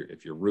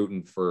 if you're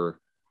rooting for,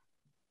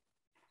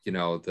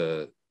 if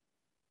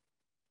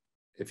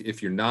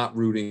you're not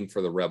rooting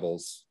for the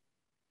rebels,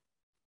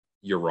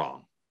 you're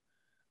wrong.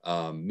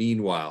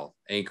 Meanwhile,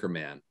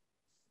 Anchorman,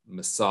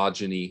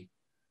 misogyny,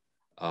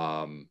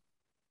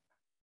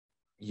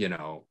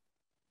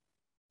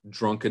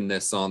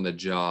 drunkenness on the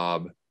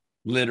job,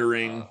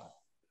 Littering.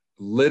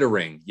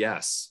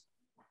 Yes.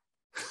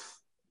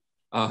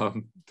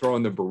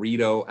 Throwing the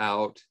burrito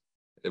out.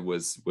 It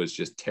was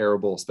just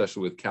terrible,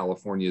 especially with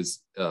California's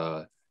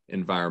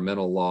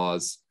environmental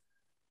laws.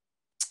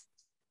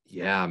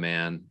 Yeah,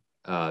 man.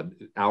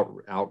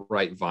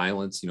 Outright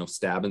violence,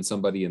 stabbing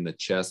somebody in the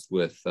chest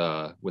with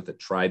a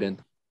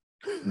trident.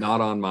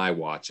 Not on my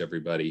watch,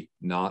 everybody.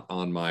 Not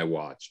on my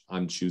watch.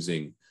 I'm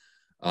choosing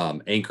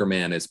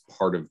Anchorman as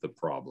part of the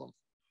problem.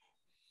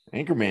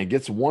 Anchorman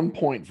gets 1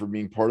 point for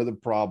being part of the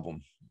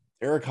problem.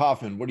 Eric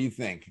Hoffman, what do you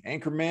think?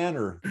 Anchorman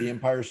or The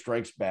Empire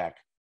Strikes Back?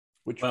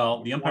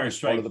 The Empire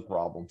part of the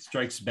problem?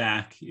 Strikes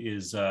Back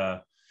is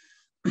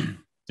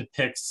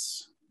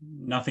depicts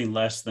nothing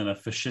less than a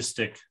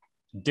fascistic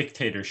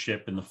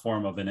dictatorship in the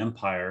form of an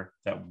empire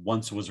that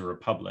once was a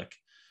republic.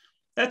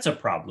 That's a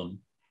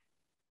problem.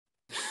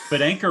 But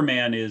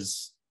Anchorman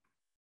is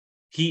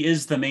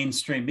the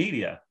mainstream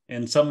media,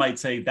 and some might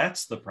say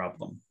that's the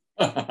problem.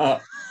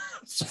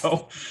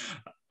 So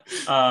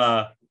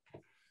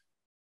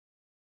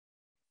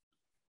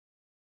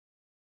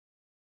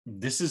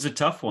this is a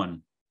tough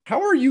one.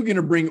 How are you going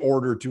to bring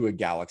order to a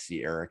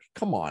galaxy, Eric?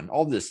 Come on,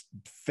 all this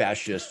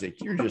fascistic.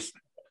 You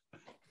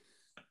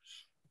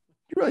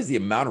realize the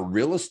amount of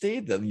real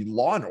estate, the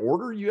law and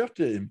order you have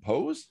to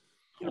impose?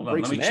 Hold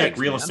on, let me check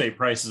real estate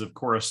prices of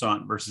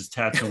Coruscant versus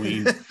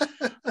Tatooine.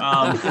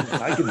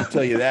 I can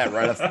tell you that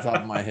right off the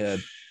top of my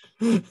head.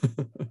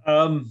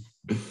 I'm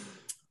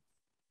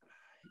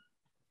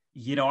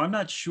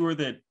not sure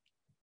that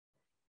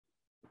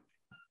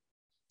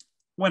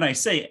when I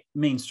say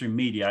mainstream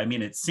media, I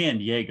mean it's San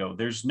Diego.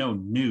 There's no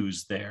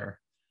news there.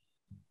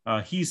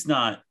 He's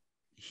not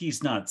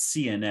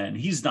CNN.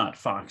 He's not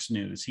Fox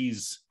News.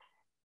 He's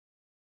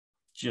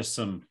just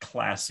some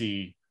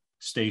classy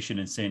station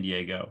in San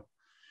Diego.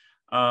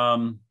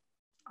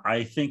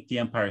 I think The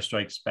Empire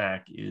Strikes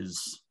Back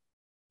is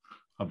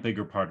a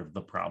bigger part of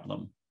the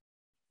problem.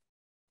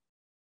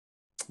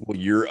 Well,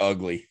 you're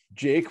ugly.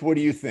 Jake, what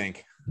do you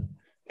think?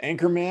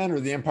 Anchorman or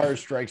The Empire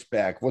Strikes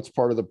Back? What's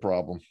part of the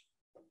problem?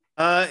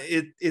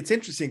 It's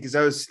interesting because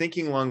I was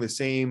thinking along the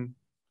same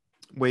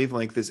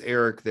wavelength as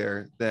Eric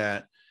there,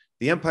 that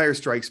The Empire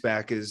Strikes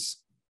Back is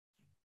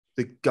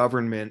the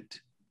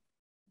government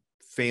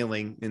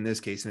failing, in this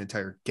case, an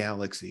entire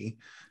galaxy,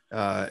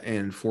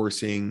 and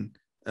forcing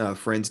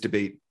friends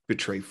to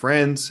betray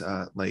friends,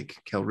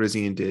 like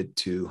Calrissian did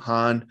to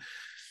Han.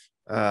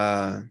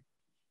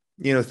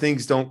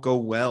 Things don't go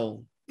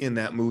well in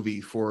that movie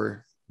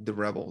for the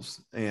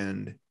rebels,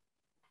 and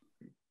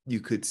you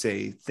could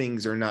say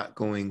things are not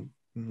going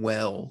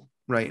well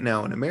right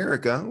now in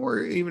America or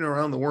even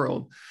around the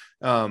world,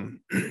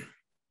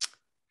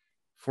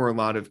 for a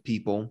lot of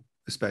people,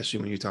 especially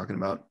when you're talking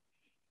about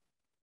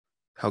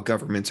how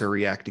governments are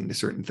reacting to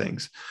certain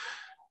things.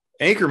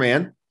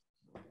 Anchorman,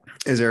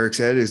 as Eric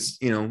said, is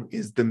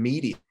the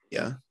media.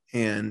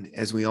 And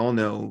as we all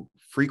know,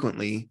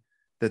 frequently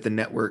that the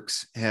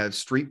networks have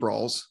street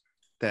brawls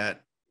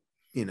that,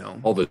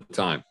 all the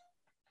time.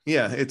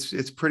 Yeah,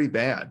 it's pretty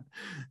bad.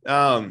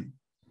 But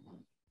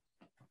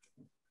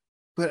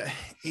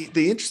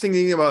the interesting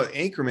thing about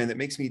Anchorman that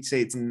makes me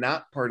say it's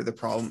not part of the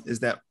problem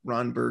is that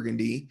Ron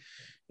Burgundy,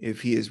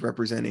 if he is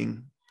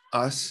representing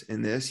us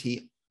in this,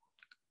 he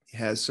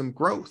has some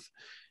growth,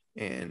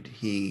 and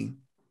he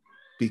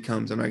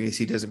becomes, I'm not going to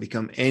say he doesn't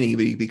become any,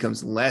 but he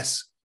becomes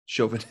less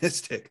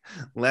chauvinistic,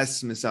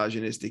 less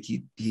misogynistic.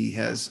 He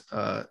has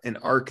an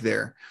arc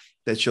there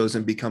that shows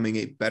him becoming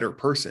a better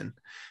person.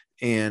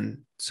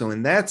 And so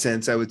in that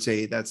sense, I would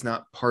say that's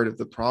not part of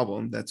the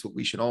problem. That's what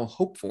we should all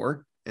hope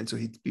for. And so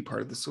he'd be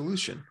part of the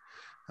solution.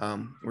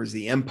 Whereas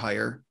the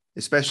Empire,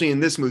 especially in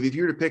this movie, if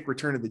you were to pick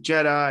Return of the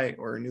Jedi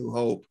or A New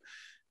Hope,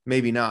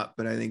 maybe not.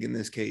 But I think in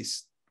this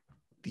case,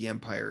 the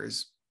Empire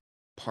is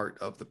part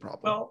of the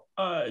problem. Well,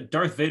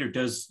 Darth Vader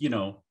does,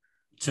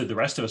 to the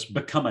rest of us,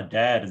 become a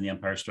dad in The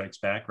Empire Strikes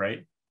Back,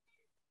 right?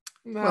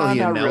 No, well, he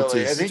not announces.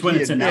 really. I think when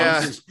he it's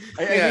announces. announced.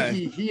 I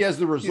think he has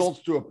the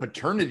results to a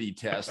paternity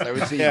test. I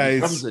would say he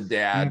becomes a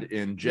dad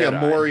in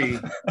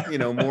Jedi.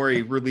 Yeah,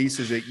 Maury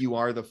releases it. You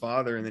are the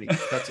father, and then he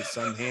cuts his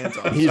son's hands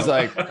off. He's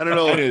like, I don't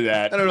know. I knew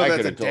that. I don't know if that's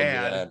a could've told you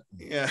dad. that.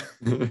 Yeah.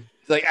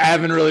 It's like, I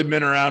haven't really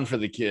been around for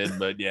the kid,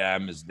 but yeah,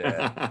 I'm his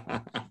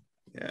dad.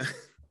 Yeah.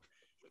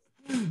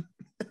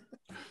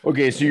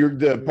 Okay, so you're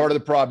the part of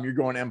the problem. You're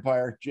going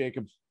Empire,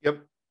 Jacob.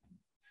 Yep.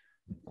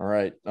 All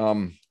right.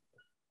 In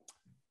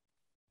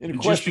a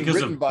Just question because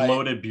written of by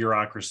bloated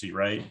bureaucracy,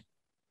 right?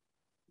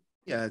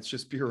 Yeah, it's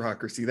just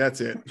bureaucracy. That's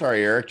it.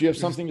 Sorry, Eric. Do you have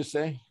something to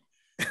say?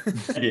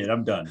 I did.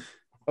 I'm done.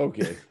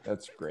 Okay,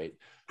 that's great.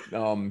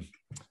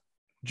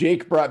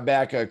 Jake brought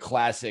back a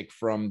classic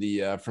from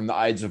the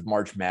Ides of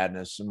March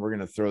Madness, and we're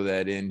gonna throw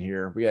that in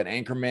here. We got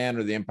Anchorman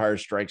or The Empire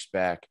Strikes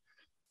Back.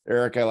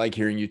 Eric, I like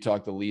hearing you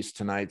talk the least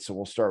tonight, so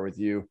we'll start with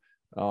you.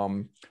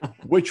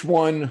 Which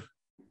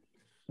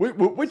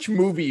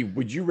movie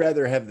would you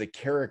rather have the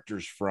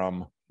characters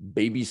from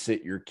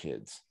babysit your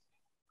kids?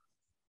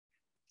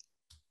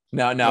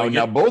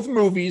 Now, both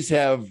movies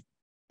have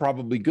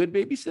probably good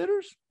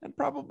babysitters and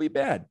probably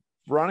bad.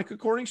 Veronica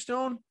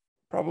Corningstone,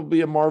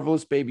 probably a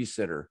marvelous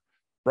babysitter.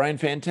 Brian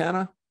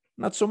Fantana,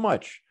 not so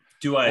much.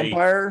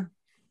 Empire,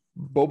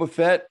 Boba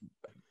Fett,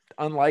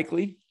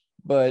 unlikely.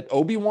 But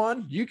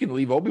Obi-Wan, you can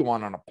leave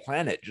Obi-Wan on a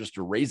planet just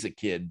to raise a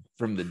kid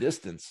from the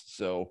distance.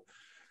 So,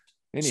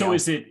 anyhow. So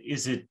is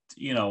it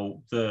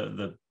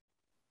the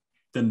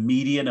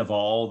median of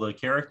all the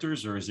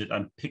characters, or is it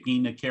I'm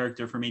picking a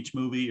character from each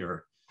movie?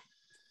 Or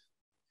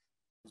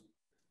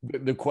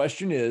the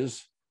question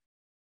is,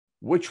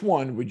 which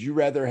one would you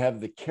rather have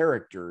the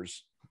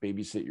characters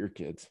babysit your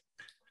kids?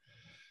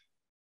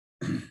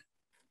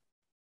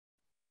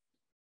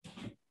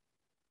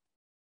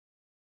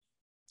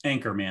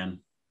 Anchorman.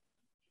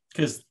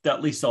 Because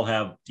at least they'll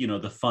have,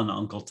 the fun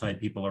uncle type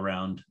people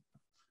around.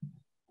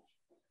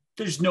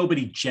 There's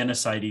nobody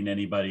genociding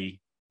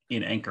anybody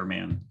in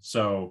Anchorman.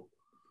 So,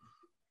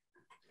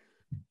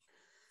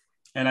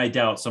 and I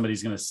doubt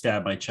somebody's going to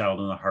stab my child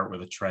in the heart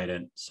with a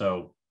trident.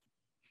 So,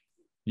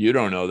 you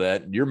don't know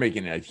that. You're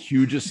making a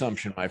huge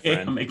assumption, my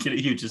friend. I'm making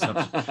a huge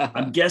assumption.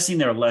 I'm guessing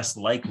they're less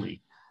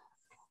likely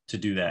to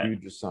do that.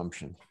 Huge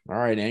assumption. All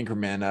right,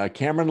 Anchorman.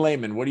 Cameron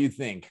Lehman, what do you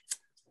think?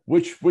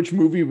 Which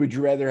movie would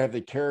you rather have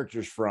the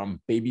characters from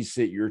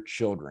babysit your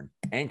children?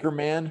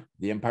 Anchorman,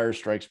 The Empire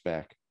Strikes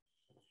Back.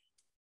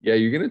 Yeah,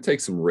 you're going to take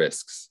some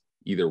risks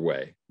either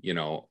way.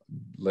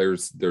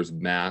 There's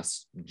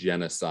mass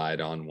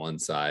genocide on one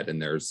side,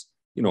 and there's,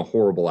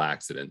 horrible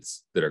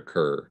accidents that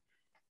occur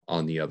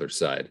on the other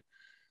side.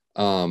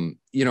 I'm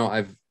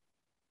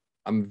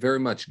very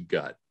much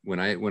gut. When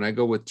I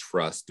go with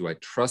trust, do I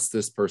trust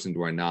this person?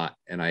 Do I not?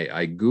 And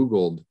I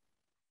Googled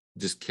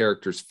just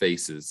characters'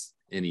 faces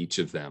in each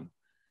of them.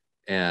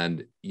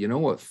 And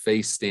what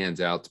face stands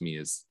out to me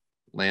is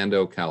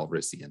Lando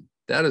Calrissian.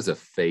 That is a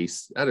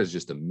face. That is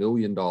just $1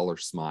 million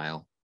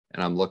smile.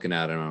 And I'm looking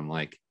at it and I'm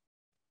like,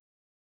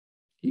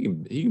 he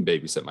can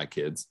babysit my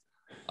kids.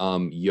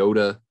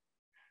 Yoda,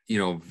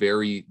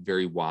 very,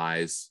 very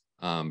wise.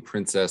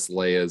 Princess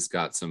Leia's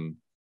got some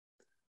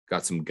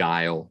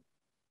guile.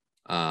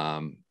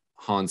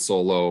 Han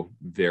Solo,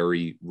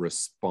 very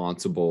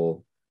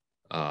responsible,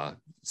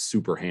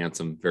 super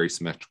handsome, very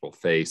symmetrical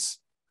face.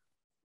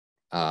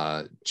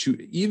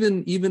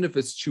 Even if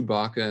it's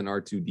Chewbacca and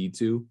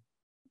R2-D2,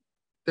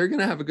 they're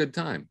gonna have a good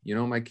time.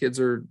 My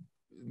kids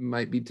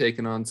might be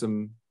taking on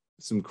some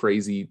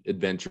crazy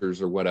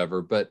adventures or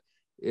whatever, but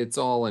it's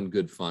all in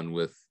good fun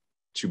with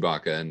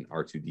Chewbacca and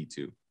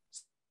R2-D2.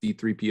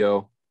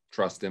 C-3PO,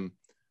 trust him.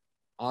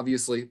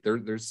 Obviously,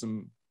 there's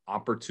some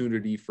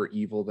opportunity for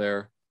evil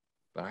there,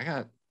 but I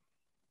got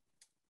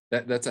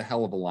that's a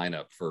hell of a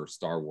lineup for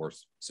Star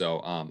Wars. So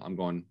I'm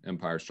going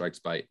Empire Strikes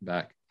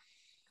Back.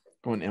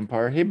 Going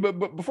Empire. Hey,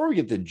 but before we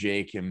get to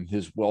Jake and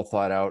his well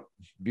thought out,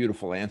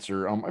 beautiful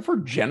answer, I've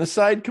heard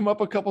genocide come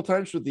up a couple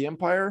times with the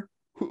Empire.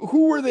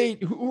 Who were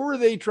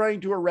they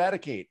trying to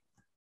eradicate?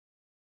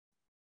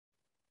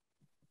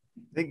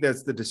 I think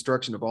that's the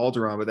destruction of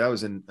Alderaan, but that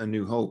was in A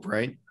New Hope,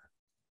 right?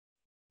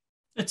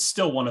 It's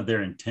still one of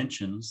their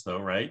intentions,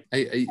 though, right?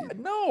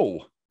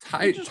 No.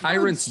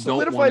 Tyrants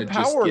don't want to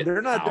power. Just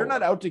they're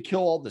not out to kill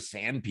all the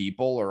sand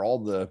people or all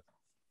the.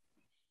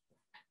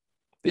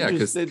 They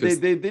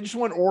just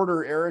want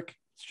order, Eric.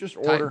 It's just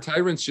order.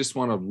 Tyrants just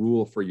want to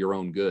rule for your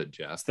own good,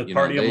 Jess. The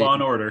party of law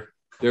and order.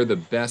 They're the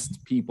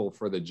best people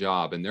for the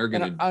job, and they're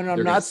going to.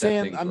 I'm not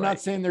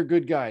saying they're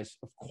good guys.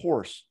 Of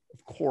course,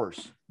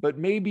 but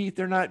maybe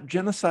they're not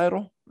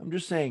genocidal. I'm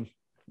just saying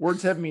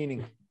words have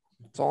meaning.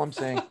 That's all I'm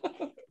saying.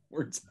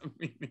 Words have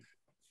meaning.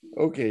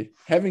 Okay.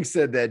 Having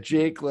said that,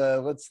 Jake,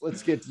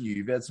 let's get to you.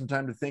 You've had some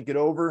time to think it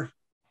over.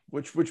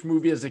 Which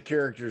movie has the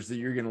characters that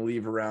you're going to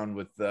leave around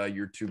with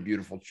your two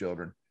beautiful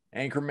children?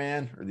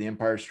 Anchorman or The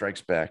Empire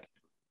Strikes Back?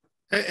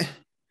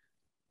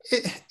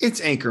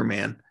 It's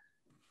Anchorman.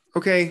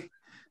 Okay.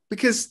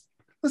 Because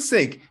let's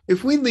think,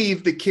 if we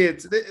leave the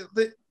kids,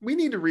 we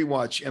need to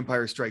rewatch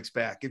Empire Strikes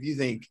Back. If you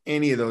think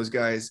any of those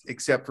guys,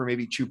 except for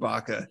maybe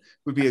Chewbacca,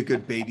 would be a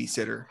good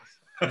babysitter.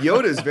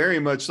 Yoda is very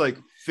much like,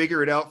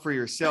 figure it out for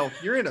yourself.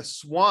 You're in a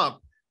swamp.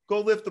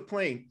 Go lift the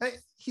plane. Hey,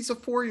 he's a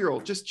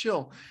 4-year-old. Just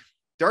chill.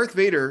 Darth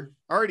Vader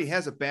already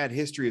has a bad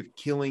history of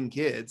killing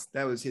kids.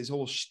 That was his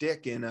whole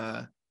shtick in,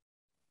 what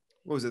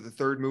was it, the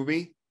third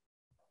movie?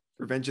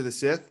 Revenge of the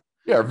Sith?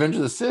 Yeah, Revenge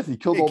of the Sith. He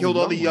killed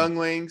all the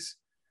younglings.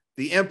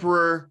 The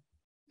Emperor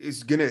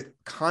is going to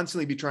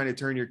constantly be trying to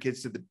turn your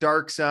kids to the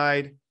dark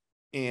side.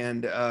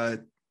 And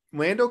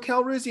Lando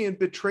Calrissian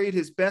betrayed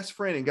his best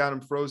friend and got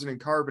him frozen in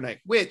carbonite,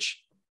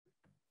 which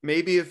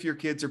maybe if your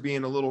kids are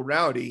being a little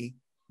rowdy,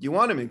 you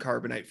want them in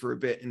carbonite for a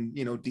bit and,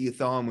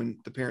 de-thaw them when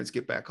the parents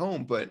get back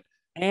home.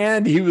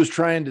 And he was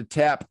trying to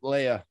tap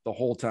Leia the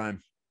whole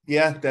time.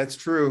 Yeah, that's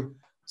true.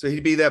 So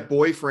he'd be that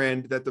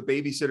boyfriend that the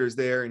babysitter's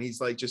there and he's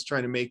like just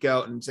trying to make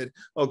out and said,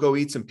 "Oh, go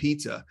eat some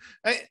pizza."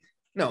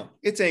 No,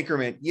 it's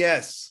Anchorman.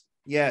 Yes,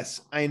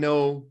 I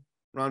know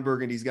Ron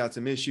Burgundy's got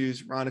some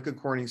issues. Veronica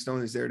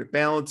Corningstone is there to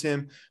balance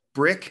him.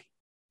 Brick,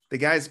 the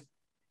guy's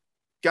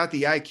got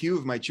the IQ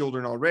of my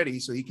children already,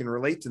 so he can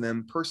relate to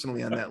them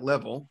personally on that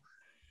level.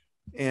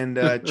 And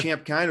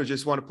Champ Kino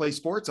just want to play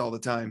sports all the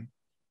time.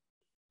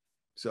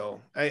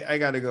 So I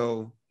gotta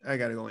go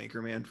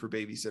Anchorman for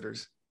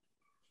babysitters.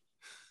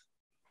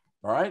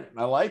 All right,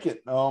 I like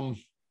it.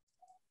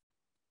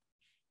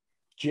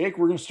 Jake,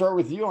 we're gonna start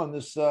with you on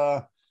this.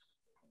 We're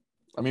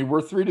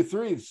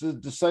 3-3. It's a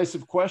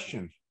decisive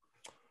question.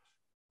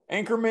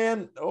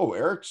 Anchorman. Oh,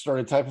 Eric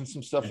started typing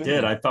some stuff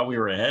in. I thought we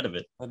were ahead of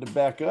it. Had to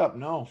back up.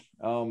 No.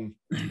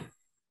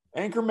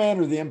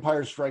 Anchorman or The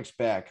Empire Strikes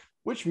Back?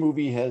 Which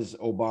movie has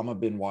Obama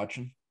been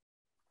watching?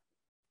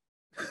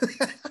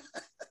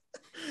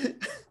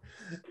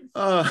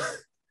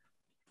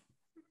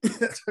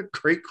 That's a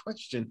great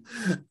question.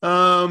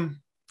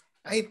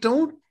 I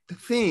don't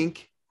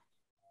think,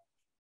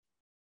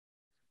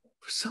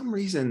 for some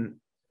reason,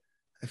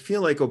 I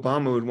feel like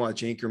Obama would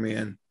watch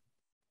Anchorman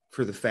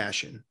for the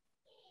fashion.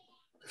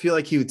 I feel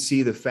like he would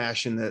see the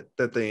fashion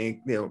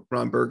that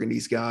Ron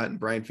Burgundy's got and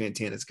Brian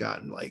Fantana's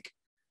got and like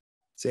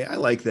say, I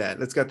like that.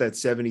 That's got that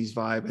 70s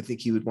vibe. I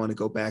think he would want to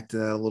go back to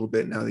that a little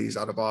bit now that he's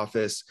out of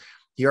office.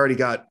 He already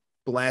got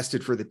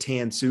blasted for the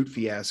tan suit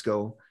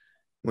fiasco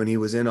when he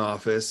was in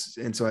office.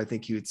 And so I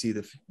think he would see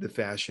the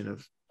fashion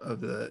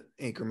of the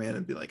Anchorman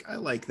and be like, I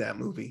like that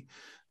movie.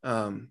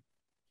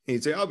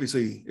 He'd say,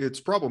 obviously it's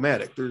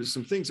problematic. There's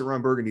some things that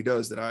Ron Burgundy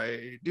does that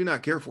I do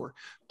not care for,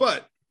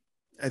 but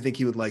I think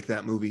he would like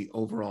that movie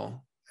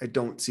overall. I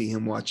don't see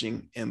him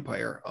watching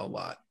Empire a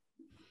lot.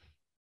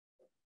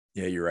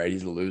 Yeah, you're right.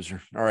 He's a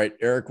loser. All right,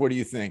 Eric, what do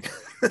you think?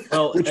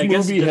 Well, which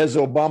movie has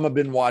Obama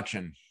been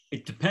watching?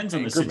 It depends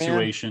on the Anchorman?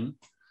 situation.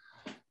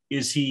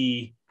 Is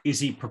he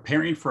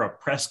preparing for a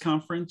press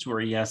conference where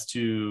he has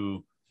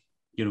to,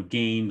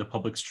 gain the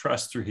public's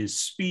trust through his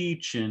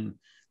speech and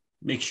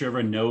make sure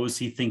everyone knows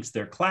he thinks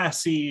they're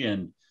classy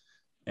and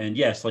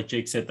yes, like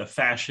Jake said, the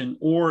fashion,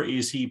 or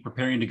is he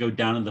preparing to go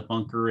down in the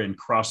bunker and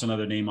cross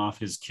another name off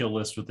his kill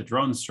list with the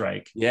drone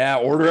strike? Yeah,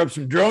 order up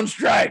some drone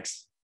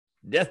strikes.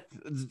 Death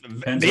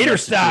Vader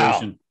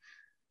style.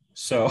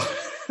 So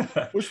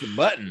push the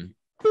button.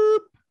 Boop.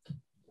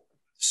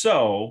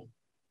 So,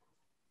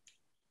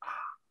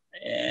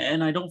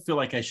 and I don't feel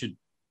like I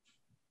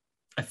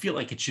feel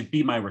like it should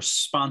be my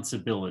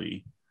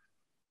responsibility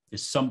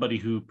as somebody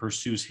who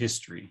pursues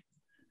history,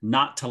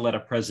 not to let a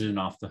president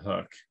off the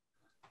hook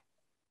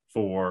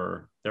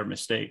for their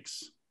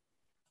mistakes.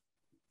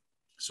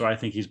 So I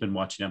think he's been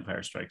watching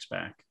Empire Strikes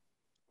Back.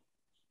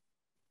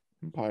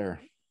 Empire.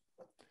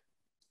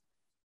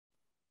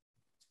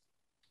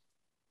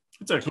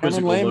 It's a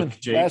quizzical look,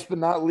 Jake. Last but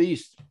not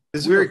least.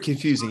 It's a very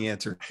confusing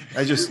answer.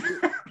 I just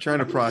trying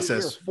to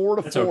process.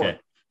 4-4 okay.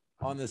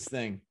 On this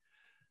thing.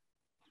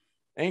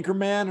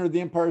 Anchorman or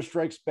The Empire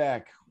Strikes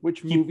Back?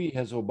 Which movie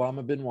has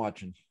Obama been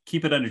watching?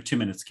 Keep it under 2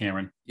 minutes,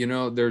 Cameron.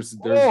 There's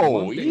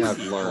one thing I've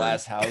learned.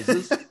 Glass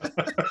houses.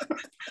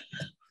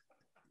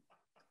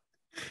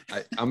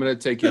 I'm going to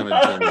take you on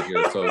a journey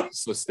here,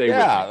 so stay with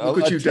me. Look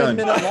what you've done.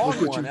 Look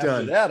what you've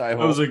done. That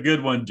was a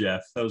good one,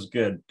 Jeff. That was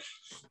good.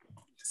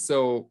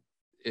 So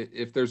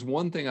if there's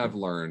one thing I've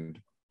learned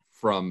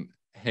from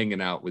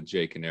hanging out with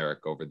Jake and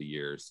Eric over the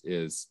years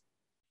is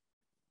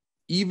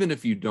even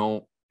if you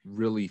don't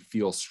really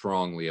feel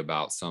strongly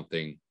about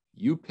something,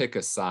 you pick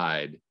a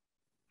side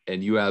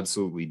and you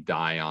absolutely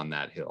die on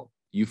that hill.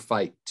 You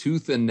fight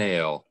tooth and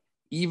nail,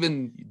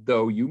 even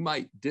though you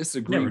might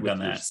disagree with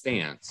your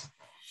stance.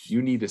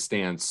 You need to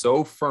stand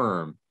so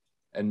firm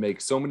and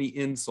make so many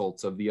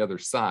insults of the other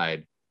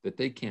side that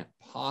they can't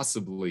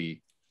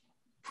possibly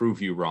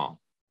prove you wrong.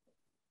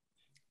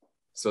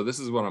 So this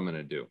is what I'm going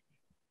to do.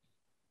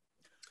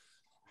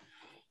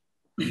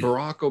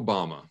 Barack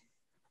Obama,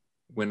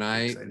 when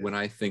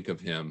I think of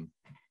him,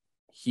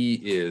 he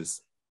is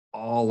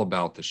all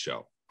about the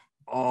show,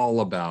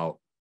 all about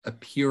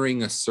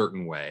appearing a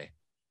certain way.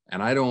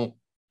 And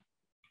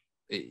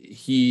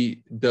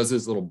he does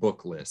his little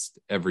book list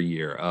every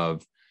year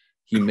of,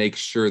 he makes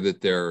sure that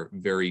they're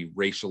very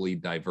racially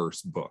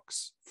diverse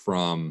books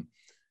from,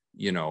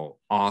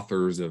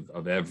 authors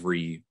of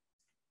every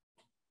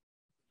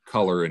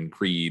color and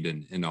creed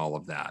and all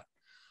of that.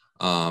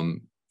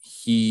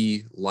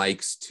 He's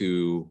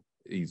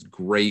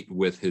great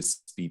with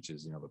his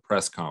speeches, the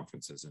press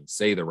conferences, and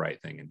say the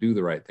right thing and do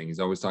the right thing. He's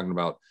always talking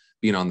about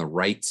being on the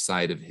right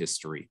side of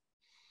history.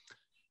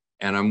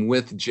 And I'm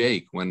with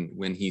Jake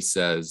when he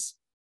says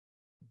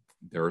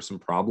there are some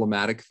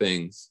problematic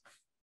things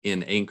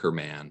in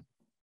Anchorman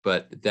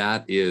but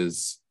that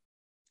is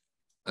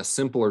a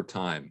simpler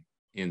time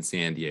in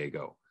San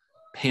Diego.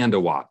 Panda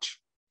Watch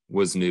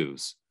was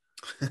news.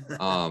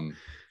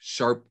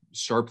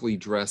 Sharply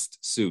dressed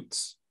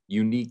suits,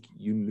 unique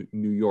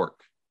New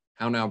York,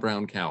 How Now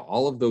Brown Cow,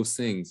 all of those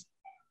things.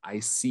 I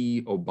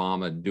see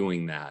Obama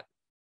doing that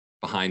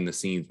behind the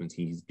scenes when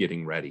he's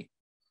getting ready.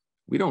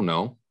 We don't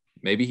know.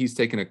 Maybe he's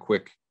taking a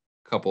quick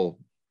couple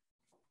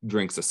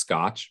drinks of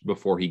scotch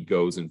before he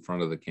goes in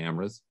front of the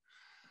cameras.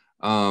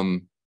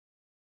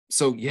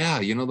 So yeah,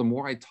 the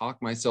more I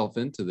talk myself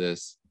into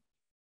this,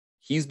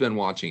 he's been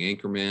watching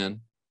Anchorman,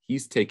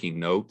 he's taking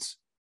notes,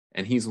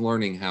 and he's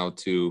learning how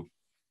to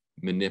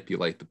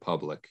manipulate the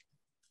public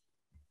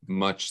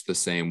much the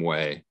same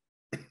way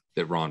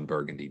that Ron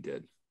Burgundy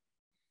did.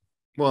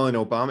 Well, in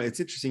Obama, it's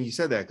interesting you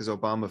said that, because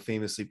Obama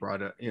famously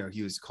brought up,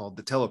 he was called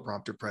the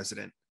teleprompter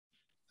president,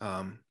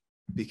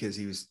 because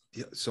he was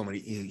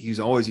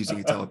always using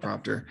a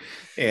teleprompter.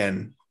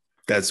 And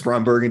that's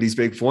Ron Burgundy's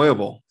big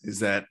foible, is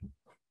that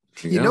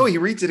he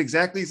reads it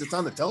exactly as it's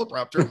on the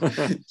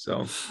teleprompter.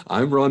 So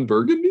I'm Ron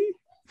Burgundy.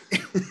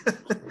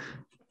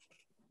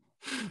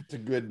 It's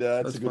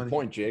a good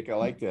point, Jake. I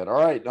like that. All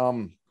right.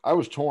 I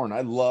was torn.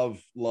 I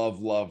love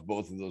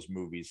both of those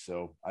movies.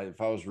 So if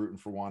I was rooting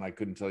for one, I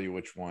couldn't tell you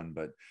which one,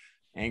 but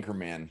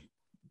Anchorman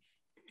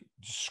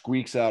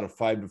squeaks out a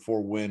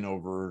 5-4 win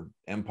over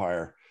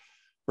Empire,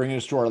 bringing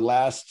us to our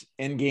last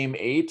Endgame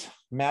 8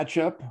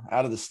 matchup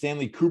out of the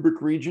Stanley Kubrick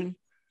region.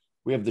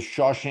 We have the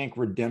Shawshank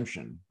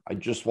Redemption. I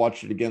just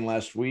watched it again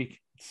last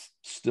week. It's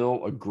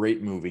still a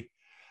great movie.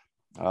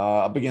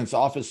 Up against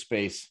Office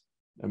Space,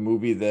 a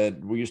movie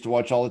that we used to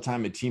watch all the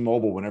time at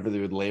T-Mobile. Whenever they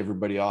would lay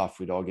everybody off,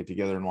 we'd all get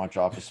together and watch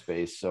Office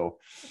Space. So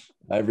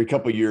every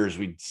couple of years,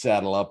 we'd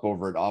saddle up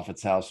over at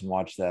Office House and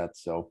watch that.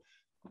 So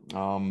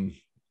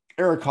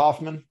Eric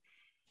Hoffman,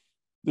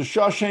 the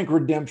Shawshank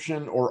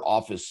Redemption or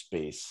Office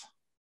Space,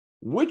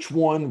 which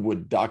one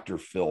would Dr.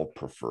 Phil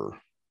prefer?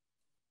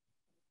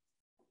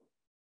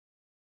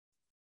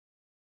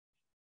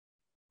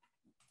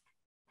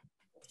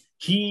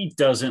 He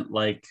doesn't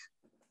like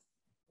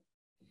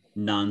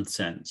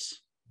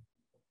nonsense.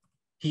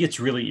 He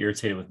gets really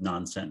irritated with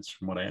nonsense,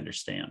 from what I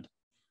understand.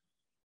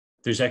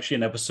 There's actually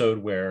an episode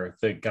where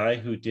the guy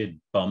who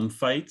did Bum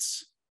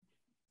Fights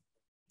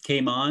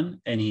came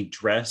on and he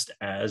dressed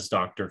as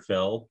Dr.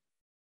 Phil,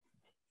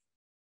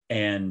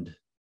 and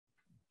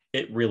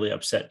it really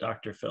upset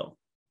Dr. Phil.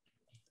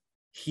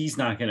 He's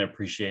not going to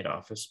appreciate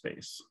Office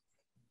Space.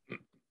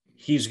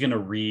 He's going to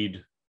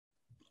read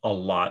a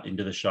lot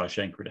into the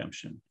Shawshank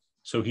Redemption.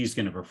 So he's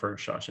going to prefer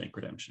Shawshank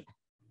Redemption.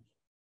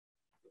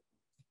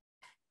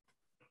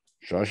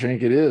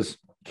 Shawshank it is.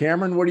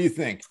 Cameron, what do you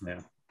think?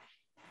 Yeah.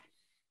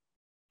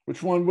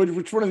 Which one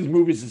of these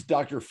movies is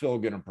Dr. Phil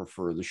going to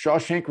prefer? The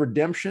Shawshank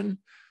Redemption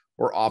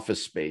or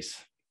Office Space?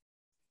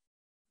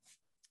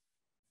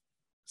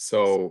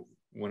 So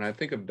when I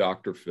think of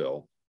Dr.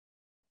 Phil,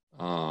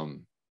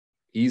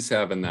 he's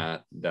having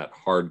that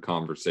hard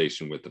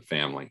conversation with the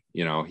family.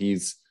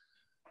 He's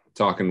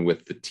talking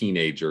with the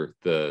teenager.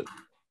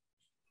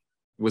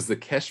 Was the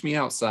Catch Me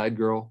Outside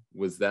girl?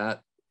 Was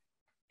that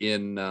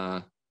in?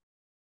 I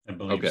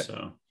believe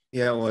so.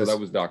 Yeah, it was. So that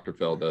was Dr.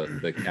 Phil,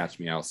 the Catch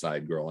Me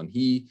Outside girl, and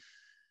he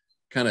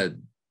kind of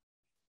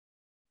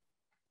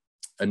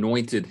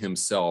anointed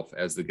himself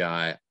as the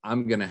guy.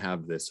 I'm going to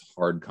have this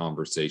hard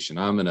conversation.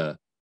 I'm going to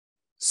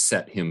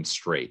set him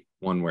straight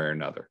one way or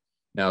another.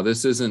 Now,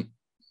 this isn't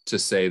to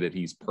say that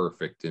he's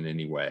perfect in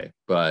any way,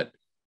 but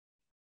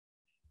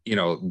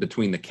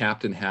between the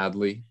Captain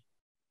Hadley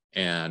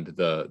and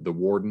the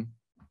warden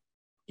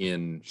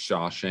in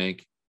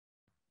Shawshank,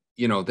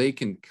 they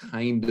can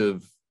kind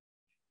of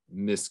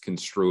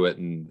misconstrue it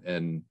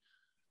and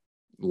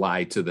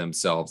lie to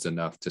themselves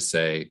enough to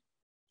say,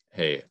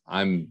 hey,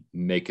 I'm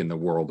making the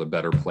world a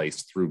better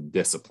place through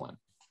discipline.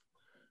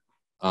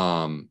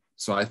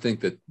 So I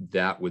think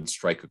that would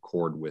strike a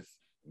chord with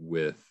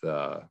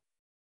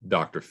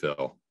Dr.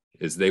 Phil,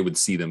 is they would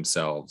see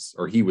themselves,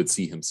 or he would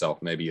see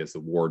himself maybe as the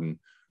warden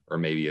or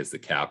maybe as the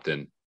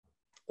captain.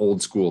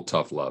 Old school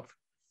tough love.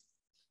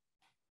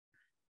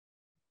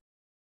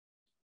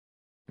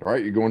 All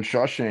right, you're going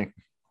Shawshank.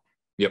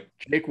 Yep.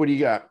 Jake, what do you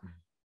got?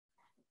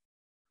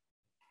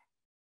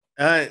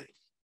 I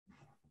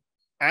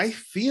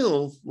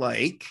feel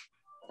like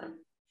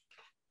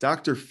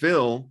Dr.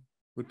 Phil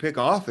would pick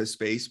Office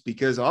Space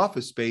because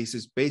Office Space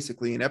is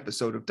basically an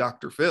episode of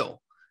Dr.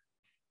 Phil.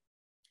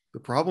 The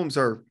problems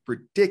are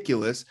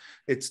ridiculous.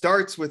 It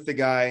starts with the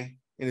guy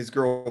and his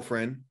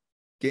girlfriend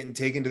getting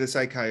taken to the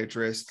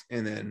psychiatrist,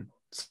 and then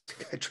the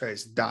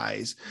psychiatrist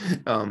dies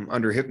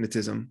under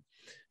hypnotism.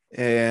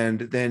 And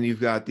then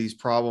you've got these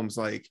problems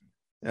like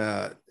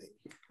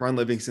Ron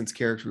Livingston's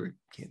character,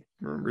 I can't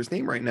remember his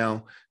name right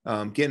now,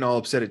 getting all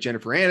upset at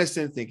Jennifer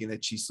Aniston, thinking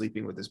that she's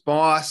sleeping with his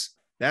boss.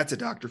 That's a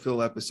Dr.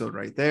 Phil episode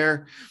right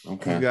there.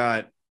 Okay. You've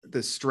got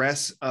the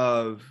stress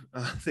of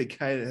the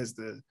guy that has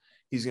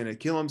he's going to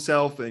kill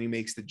himself, and he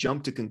makes the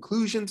jump to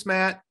conclusions,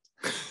 Matt.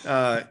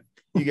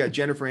 You got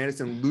Jennifer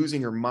Aniston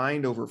losing her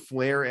mind over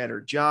Flair at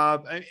her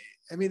job.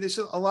 I mean, there's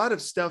a lot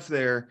of stuff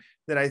there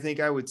that I think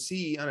I would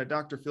see on a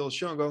Dr. Phil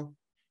show and go,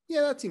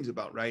 yeah, that seems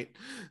about right.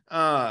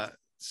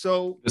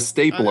 So The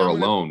stapler I'm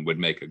gonna, alone would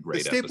make a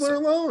great the stapler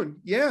episode. alone.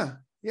 Yeah.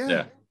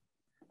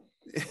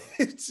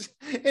 It's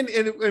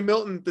and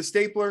Milton, the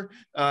stapler,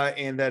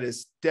 and that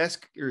his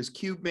desk or his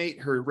cube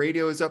mate, her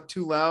radio is up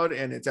too loud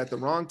and it's at the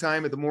wrong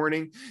time of the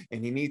morning,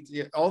 and he needs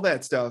all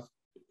that stuff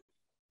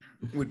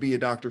would be a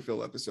Dr.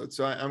 Phil episode.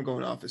 So I'm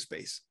going Office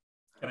Space.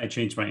 Can I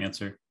change my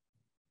answer?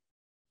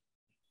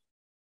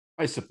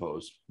 I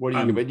suppose. What do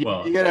you? But you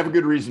got to have a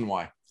good reason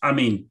why. I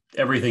mean,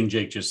 everything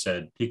Jake just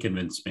said, he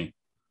convinced me.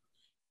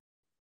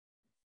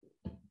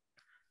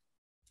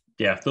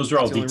 Yeah, those are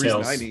all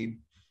details I need.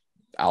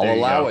 I'll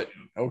allow it.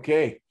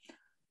 Okay.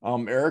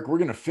 Eric, we're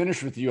going to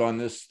finish with you on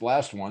this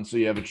last one, so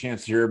you have a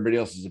chance to hear everybody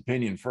else's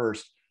opinion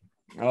first.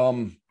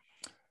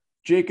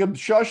 Jacob,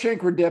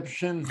 Shawshank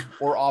Redemption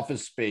or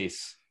Office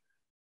Space?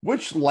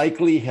 Which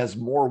likely has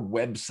more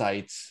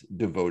websites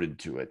devoted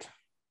to it?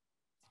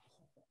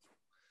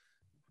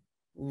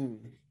 I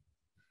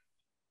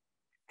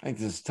think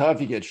this is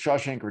tough. You get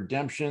Shawshank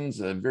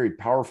Redemption's a very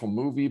powerful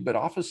movie, but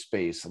Office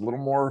Space, a little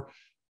more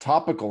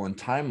topical and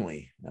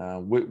timely.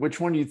 Which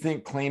one do you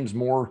think claims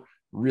more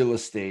real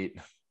estate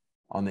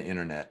on the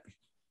internet?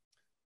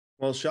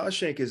 Well,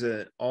 Shawshank is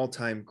an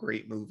all-time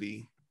great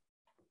movie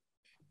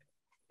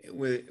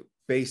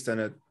based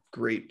on a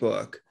great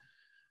book.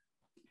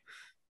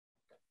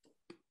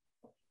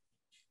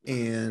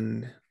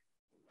 And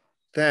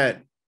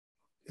that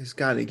has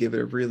got to give it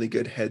a really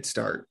good head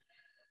start.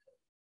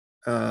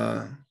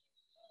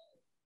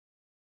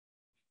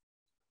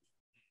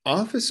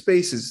 Office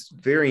Space is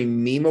very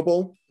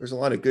memeable. There's a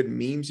lot of good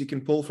memes you can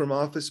pull from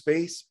Office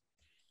Space.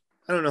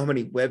 I don't know how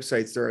many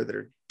websites there are that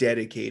are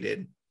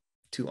dedicated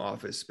to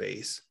Office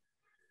Space.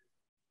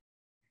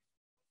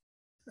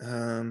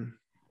 Surprised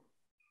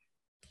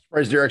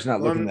Derek's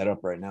not looking that up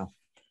right now.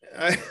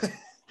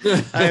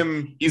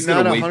 He's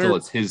going to wait till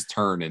it's his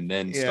turn and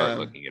then start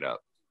looking it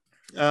up.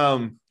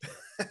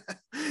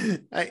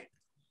 I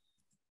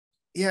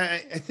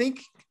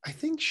think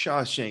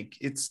Shawshank,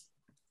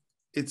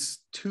 it's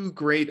too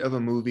great of a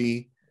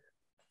movie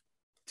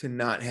to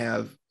not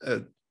have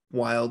a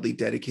wildly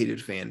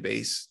dedicated fan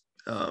base.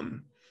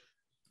 And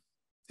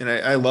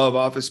I love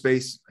Office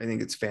Space. I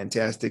think it's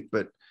fantastic,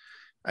 but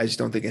I just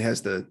don't think it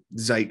has the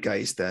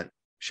zeitgeist that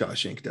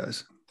Shawshank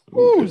does.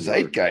 Ooh,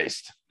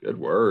 zeitgeist. Good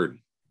word.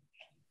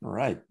 All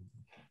right.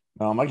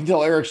 I can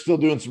tell Eric's still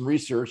doing some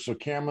research. So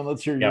Cameron,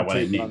 let's hear your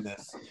take on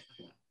this.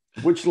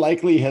 Which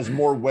likely has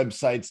more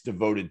websites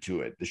devoted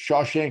to it, the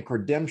Shawshank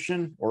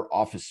Redemption or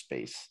Office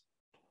Space?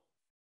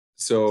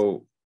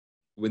 So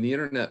when the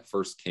internet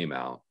first came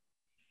out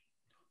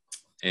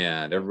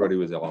and everybody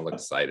was all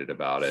excited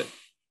about it,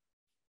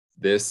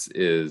 this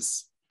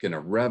is going to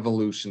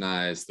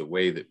revolutionize the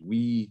way that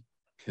we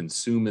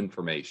consume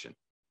information.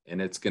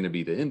 And it's going to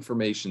be the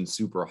information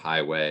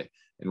superhighway.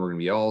 And we're going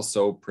to be all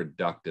so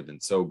productive and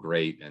so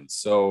great. And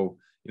so,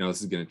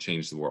 this is going to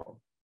change the world.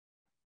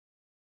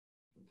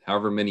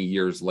 However many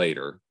years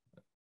later,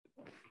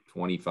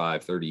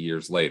 25, 30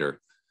 years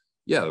later,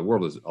 the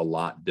world is a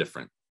lot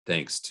different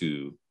thanks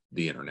to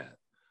the internet.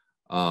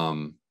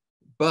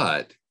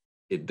 But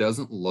it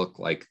doesn't look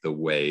like the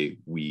way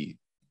we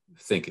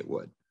think it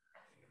would.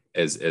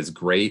 As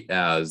great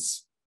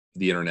as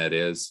the internet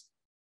is,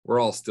 we're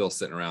all still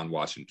sitting around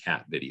watching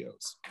cat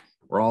videos.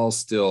 We're all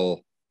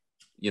still,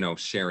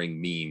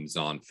 sharing memes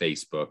on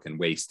Facebook and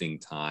wasting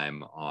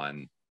time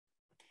on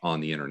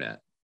the internet.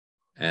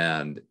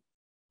 And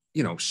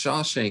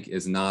Shawshank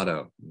is not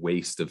a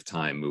waste of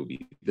time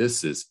movie.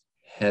 This is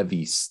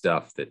heavy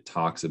stuff that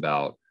talks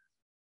about,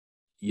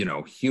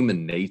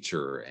 human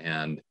nature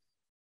and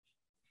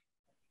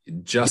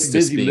justice get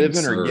busy being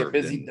living served, or get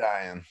busy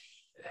dying.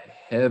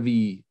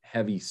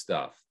 Heavy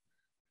stuff.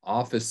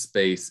 Office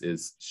Space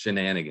is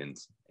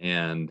shenanigans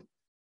and,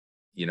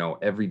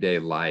 everyday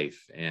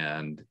life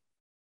and,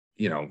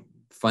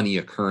 funny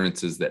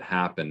occurrences that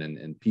happen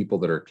and people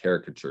that are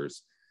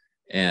caricatures.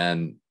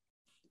 And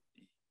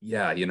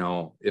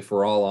if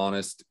we're all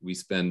honest, we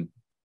spend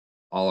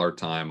all our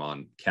time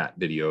on cat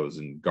videos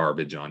and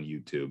garbage on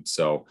YouTube.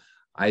 So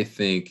I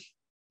think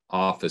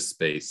Office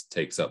Space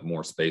takes up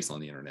more space on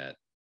the internet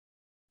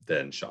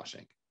than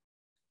Shawshank.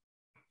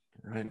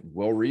 All right.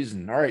 Well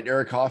reasoned. All right,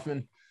 Eric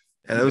Hoffman.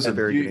 Yeah, that was a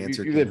very good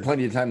answer. You've had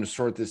plenty of time to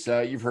sort this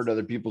out. You've heard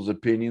other people's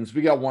opinions.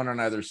 We got one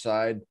on either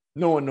side.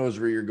 No one knows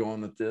where you're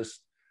going with this.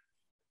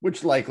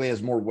 Which likely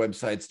has more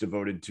websites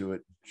devoted to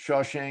it,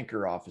 Shawshank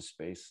or Office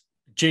Space?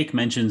 Jake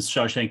mentions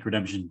Shawshank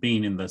Redemption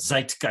being in the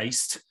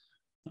zeitgeist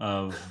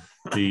of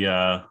the,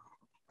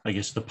 I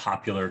guess, the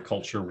popular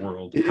culture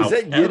world. Is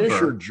that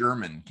Yiddish or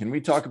German? Can we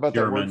talk about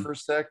that word for a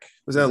sec?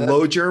 Was that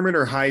Low German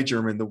or High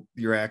German,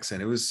 your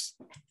accent? It was...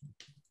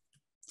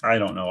 I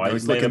don't know. I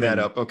was looking that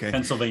up. Okay.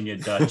 Pennsylvania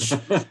Dutch.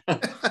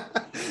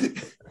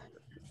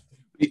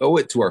 We owe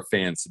it to our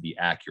fans to be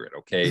accurate,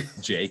 okay,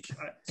 Jake?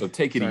 So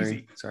take it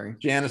easy. Sorry.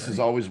 Janice is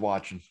always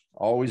watching,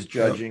 always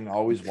judging,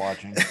 always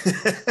watching.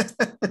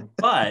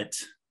 But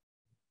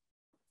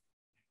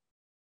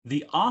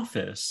The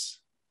Office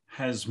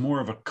has more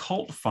of a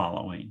cult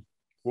following.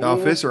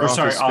 Office or Office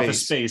Space?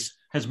 Office Space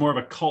has more of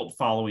a cult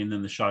following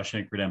than the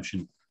Shawshank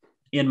Redemption,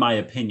 in my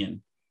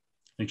opinion.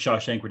 I think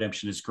Shawshank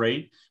Redemption is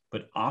great,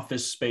 but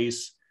Office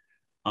Space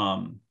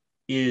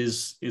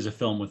is a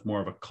film with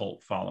more of a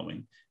cult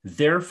following.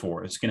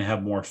 Therefore, it's going to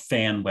have more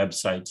fan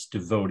websites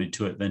devoted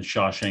to it than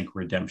Shawshank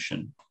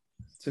Redemption.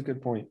 That's a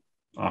good point.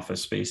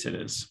 Office Space it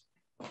is.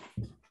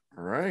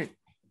 All right.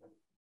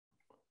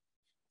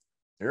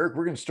 Eric,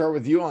 we're going to start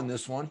with you on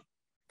this one.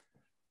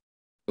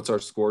 What's our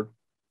score?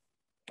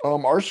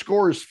 Our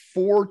score is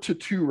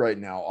 4-2 right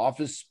now.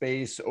 Office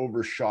Space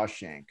over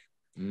Shawshank.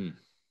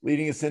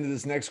 Leading us into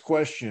this next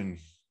question.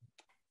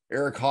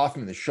 Eric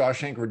Hoffman, the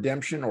Shawshank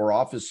Redemption or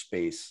Office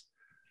Space?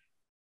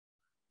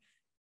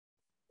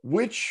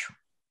 Which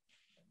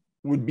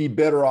would be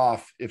better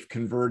off if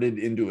converted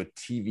into a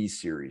TV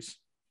series?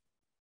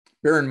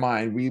 Bear in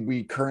mind,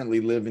 we currently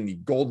live in the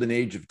golden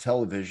age of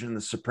television.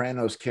 The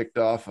Sopranos kicked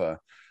off a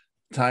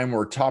time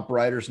where top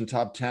writers and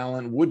top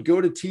talent would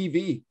go to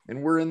TV,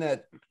 and we're in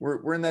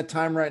that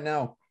time right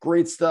now.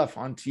 Great stuff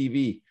on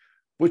TV.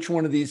 Which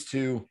one of these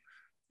two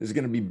is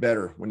going to be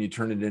better when you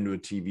turn it into a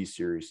TV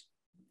series?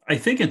 I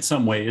think in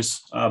some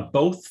ways,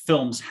 both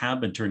films have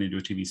been turned into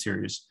a TV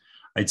series.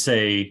 I'd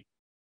say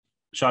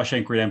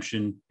Shawshank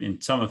Redemption, in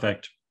some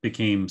effect,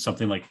 became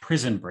something like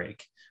Prison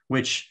Break,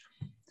 which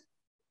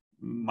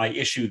my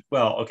issue,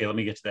 well, okay, let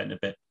me get to that in a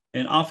bit.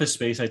 In Office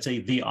Space, I'd say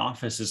The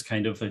Office is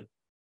kind of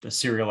a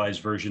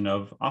serialized version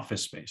of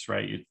Office Space,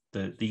 right?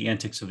 The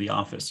antics of The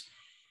Office.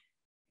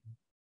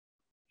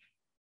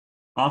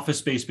 Office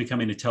Space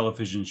becoming a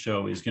television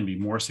show is going to be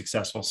more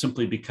successful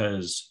simply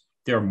because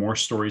there are more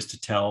stories to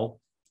tell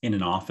in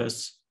an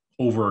office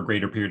over a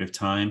greater period of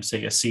time,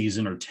 say a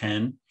season or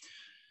 10.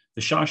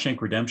 The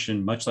Shawshank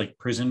Redemption, much like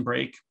Prison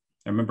Break,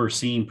 I remember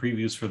seeing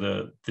previews for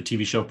the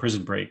TV show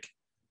Prison Break.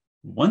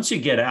 Once you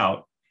get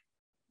out,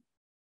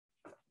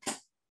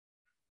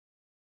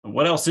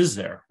 what else is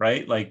there,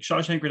 right? Like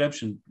Shawshank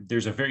Redemption,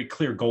 there's a very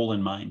clear goal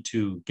in mind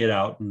to get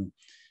out and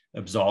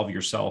absolve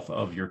yourself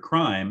of your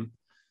crime.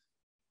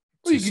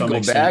 Well, you could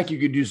go back. You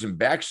could do some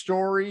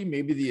backstory.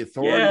 Maybe the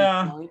authorities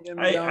find him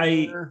down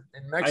there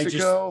in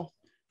Mexico.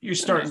 You're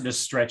starting to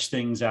stretch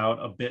things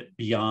out a bit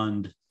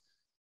beyond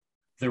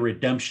the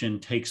redemption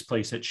takes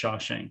place at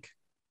Shawshank.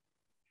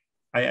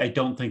 I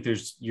don't think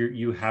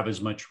you have as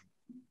much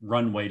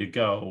runway to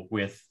go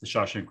with the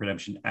Shawshank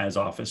Redemption as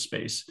Office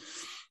Space.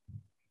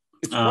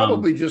 It's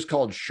probably just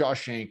called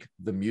Shawshank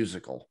the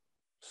Musical.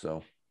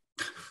 So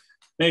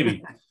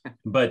maybe,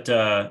 but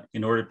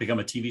in order to become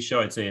a TV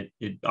show, I'd say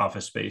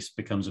Office Space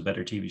becomes a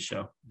better TV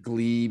show.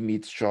 Glee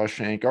meets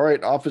Shawshank. All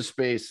right, Office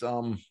Space.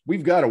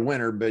 We've got a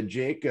winner, but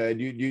Jake, do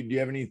you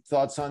have any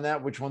thoughts on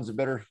that? Which one's a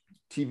better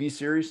TV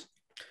series?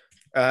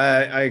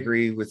 I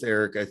agree with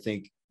Eric. I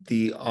think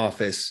The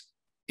Office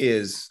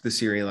is the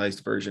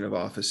serialized version of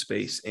Office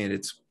Space, and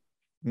it's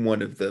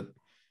one of the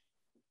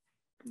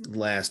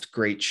last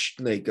great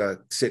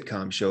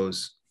sitcom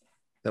shows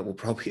that we'll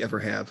probably ever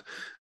have.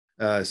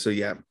 So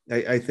yeah,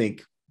 I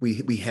think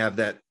we have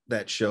that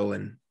show,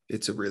 and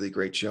it's a really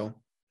great show.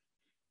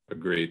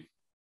 Agreed.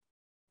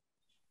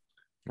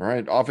 All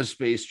right, Office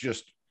Space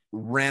just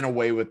ran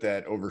away with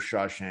that over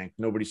Shawshank.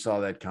 Nobody saw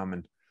that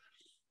coming.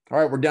 All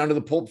right, we're down to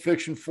the Pulp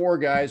Fiction 4,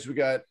 guys. We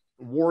got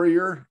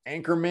Warrior,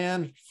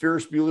 Anchorman,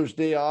 Ferris Bueller's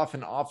Day Off,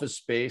 and Office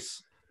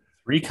Space.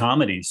 3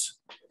 comedies.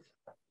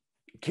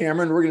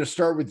 Cameron, we're going to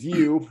start with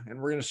you,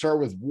 and we're going to start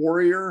with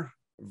Warrior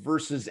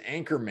versus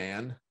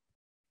Anchorman.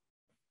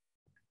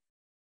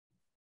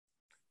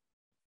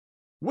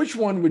 Which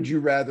one would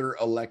you rather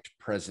elect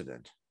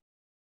president?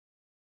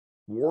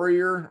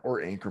 Warrior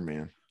or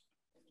Anchorman?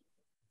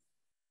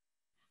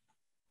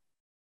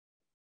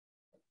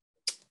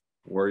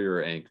 Warrior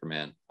or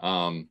Anchorman.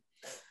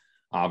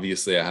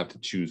 Obviously, I have to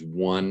choose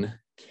one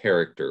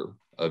character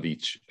of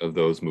each of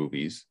those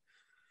movies.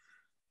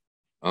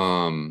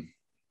 Gosh,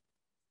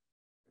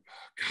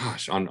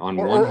 on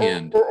one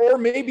hand, or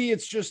maybe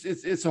it's just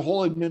it's a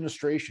whole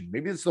administration.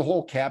 Maybe it's the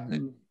whole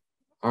cabinet.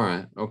 All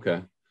right,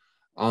 okay.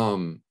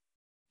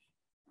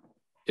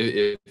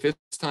 If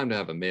it's time to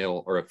have a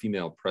male or a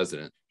female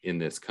president in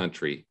this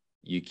country,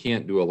 you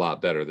can't do a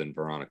lot better than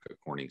Veronica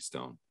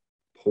Corningstone.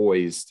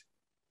 Poised.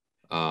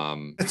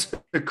 That's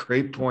a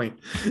great point.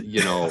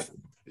 You know,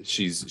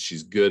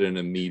 she's good in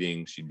a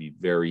meeting. She'd be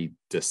very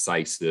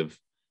decisive.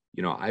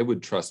 You know, I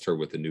would trust her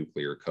with the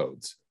nuclear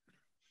codes.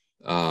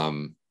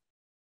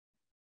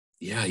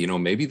 Yeah, you know,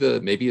 maybe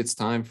it's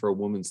time for a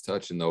woman's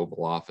touch in the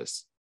Oval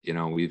Office. You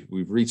know, we've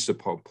reached a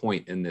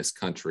point in this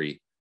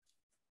country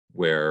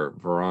where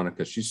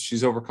Veronica,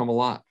 she's overcome a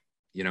lot.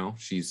 You know,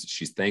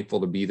 she's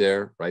thankful to be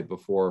there right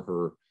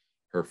before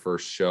her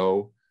first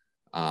show.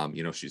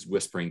 You know, she's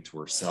whispering to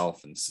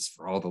herself, and this is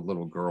for all the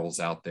little girls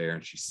out there,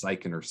 and she's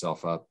psyching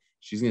herself up.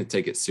 She's going to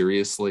take it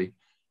seriously,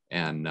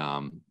 and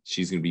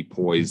she's going to be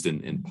poised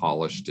and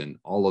polished and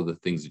all of the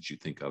things that you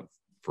think of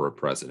for a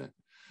president.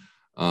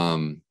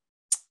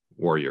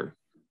 Warrior.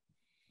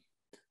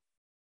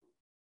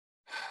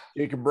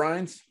 Jacob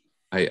Brines.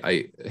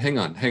 I hang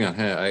on.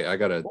 I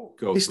gotta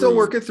go. He's still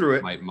working through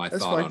it. My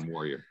That's thought fine. on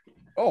Warrior.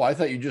 Oh, I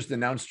thought you just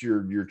announced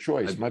your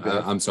choice. My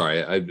bad. I'm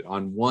sorry.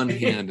 On one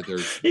hand,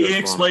 there's He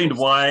explained Ron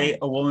why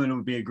a woman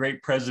would be a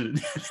great president.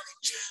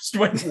 Just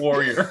went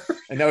Warrior.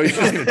 And now he's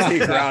just going to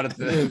take her out at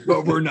the.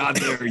 but we're not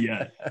there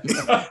yet.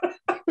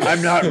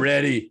 I'm not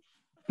ready.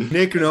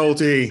 Nick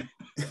Nolte.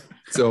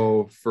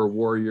 So for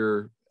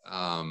Warrior,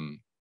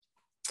 I'm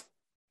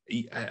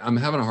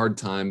having a hard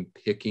time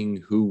picking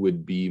who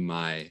would be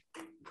my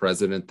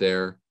president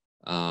there.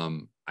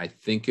 I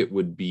think it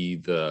would be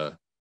the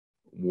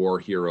war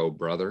hero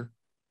brother.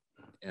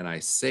 And I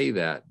say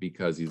that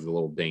because he's a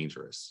little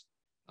dangerous.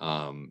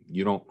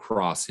 You don't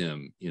cross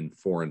him in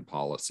foreign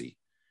policy.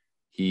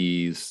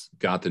 He's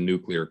got the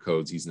nuclear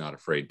codes. He's not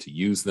afraid to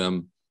use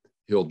them.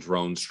 He'll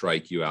drone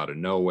strike you out of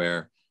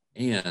nowhere.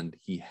 And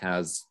he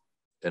has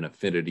an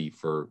affinity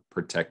for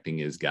protecting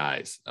his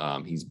guys.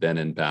 He's been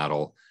in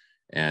battle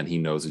and he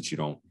knows that you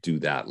don't do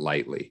that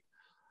lightly.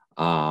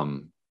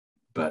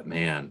 But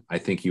man, I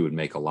think he would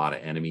make a lot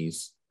of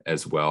enemies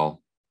as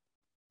well.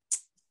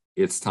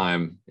 It's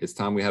time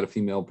we had a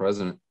female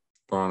president.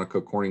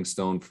 Veronica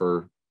Corningstone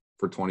for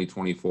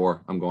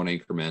 2024. I'm going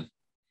Anchorman.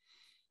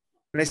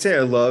 And I say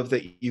I love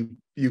that you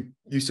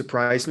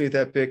surprised me with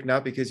that pick,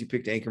 not because you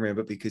picked Anchorman,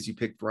 but because you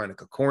picked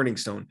Veronica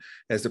Corningstone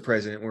as the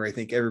president, where I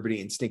think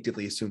everybody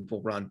instinctively assumed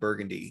Ron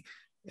Burgundy.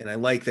 And I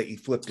like that you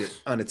flipped it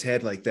on its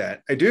head like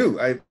that. I do,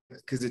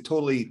 because it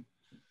totally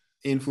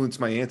influenced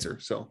my answer.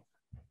 So,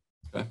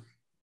 okay.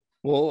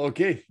 Well,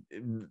 okay,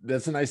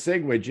 that's a nice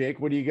segue, Jake.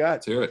 What do you got?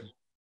 Let's hear it.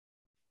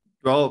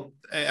 Well,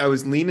 I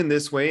was leaning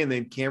this way, and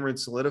then Cameron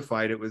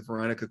solidified it with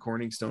Veronica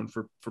Corningstone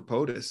for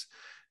POTUS.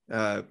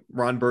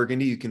 Ron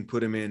Burgundy, you can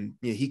put him in.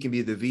 He can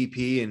be the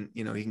VP, and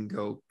he can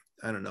go.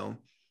 I don't know,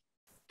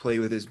 play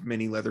with his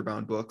many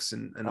leather-bound books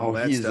and all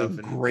that stuff. He's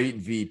a great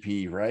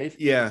VP, right?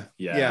 Yeah.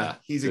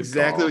 He's Good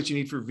exactly call. what you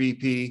need for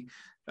VP.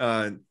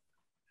 And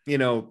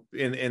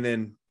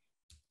then,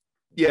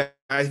 yeah,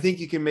 I think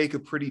you can make a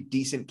pretty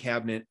decent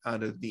cabinet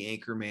out of the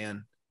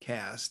Anchorman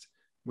cast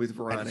with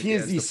Veronica. He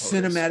is the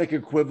cinematic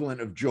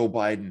equivalent of Joe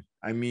Biden.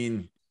 I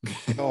mean,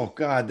 oh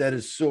God, that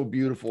is so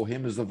beautiful.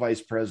 Him as the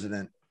vice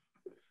president.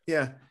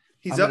 Yeah,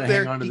 he's up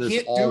there. He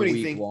can't do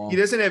anything. He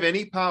doesn't have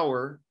any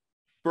power.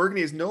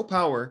 Burgundy has no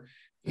power.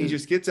 He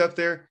just gets up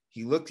there.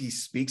 He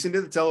speaks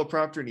into the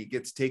teleprompter, and he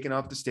gets taken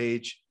off the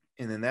stage,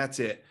 and then that's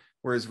it.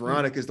 Whereas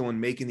Veronica is the one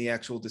making the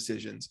actual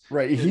decisions.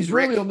 Right.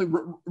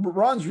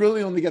 Ron's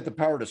really only got the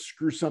power to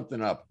screw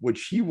something up,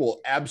 which he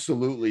will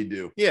absolutely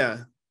do.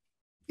 Yeah.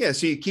 Yeah.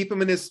 So you keep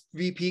him in his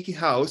VP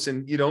house,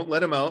 and you don't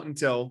let him out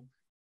until,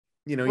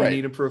 you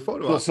need him for a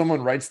photo. Well,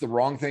 someone writes the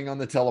wrong thing on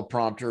the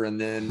teleprompter, and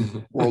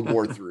then World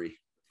War III.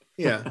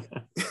 Yeah.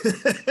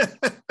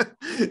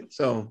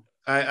 So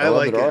I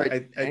like it. All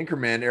right.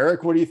 Anchorman.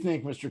 Eric, what do you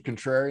think, Mr.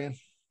 Contrarian?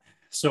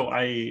 So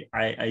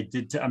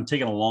I'm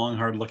taking a long,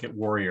 hard look at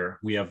Warrior.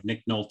 We have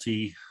Nick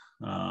Nolte,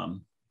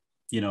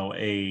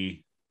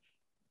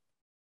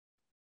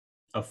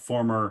 a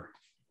former,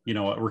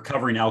 a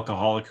recovering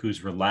alcoholic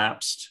who's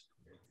relapsed.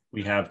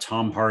 We have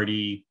Tom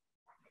Hardy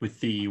with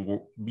the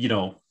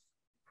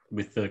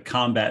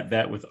combat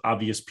vet with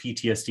obvious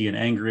PTSD and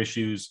anger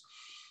issues.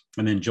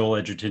 And then Joel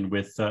Edgerton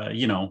with,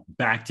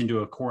 backed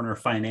into a corner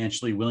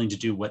financially, willing to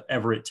do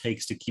whatever it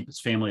takes to keep his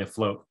family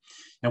afloat.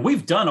 And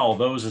we've done all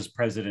those as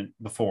president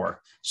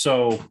before.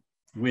 So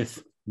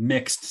with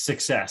mixed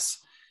success,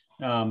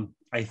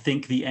 I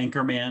think the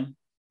Anchorman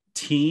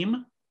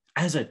team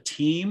as a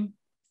team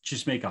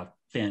just make a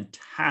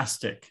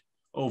fantastic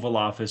Oval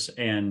Office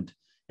and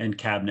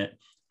cabinet.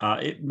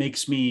 It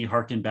makes me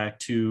hearken back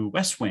to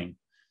West Wing.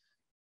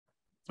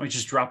 I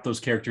just drop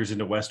those characters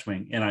into West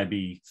Wing and I'd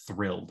be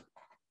thrilled.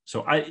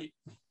 So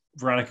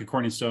Veronica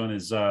Corningstone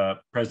is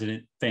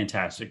president.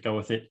 Fantastic. Go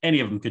with it.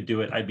 Any of them could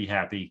do it. I'd be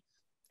happy.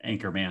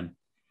 Anchorman.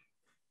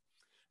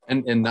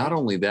 And not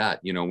only that,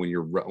 when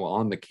you're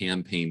on the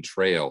campaign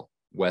trail,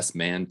 Wes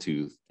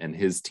Mantooth and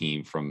his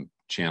team from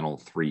Channel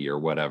 3 or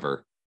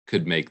whatever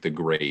could make the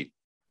great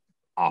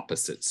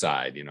opposite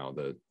side,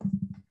 the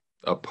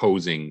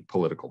opposing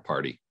political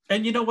party.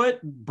 And you know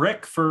what?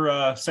 Brick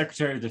for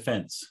Secretary of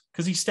Defense,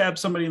 because he stabbed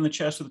somebody in the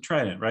chest with a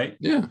trident, right?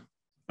 Yeah.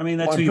 I mean,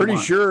 that's I'm pretty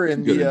sure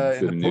in Good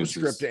the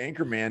postscript to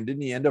Anchorman,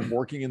 didn't he end up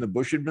working in the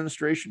Bush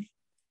administration?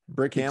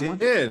 Brick Hamlin? He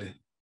did.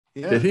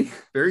 Yeah. Did he?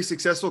 Very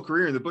successful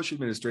career in the Bush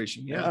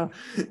administration. Yeah.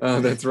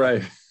 Oh, that's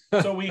right.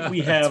 So we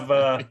have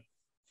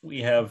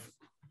yeah.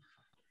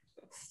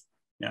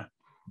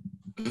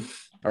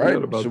 All right.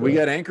 So we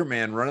got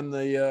Anchorman running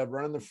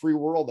the free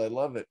world. I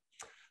love it.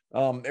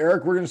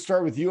 Eric, we're going to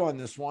start with you on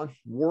this one.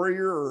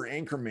 Warrior or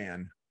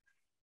Anchorman?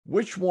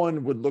 Which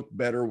one would look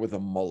better with a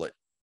mullet?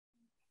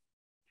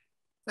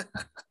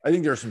 I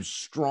think there are some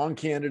strong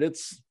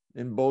candidates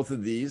in both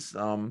of these.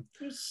 The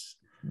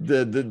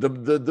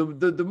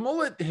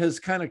mullet has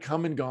kind of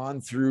come and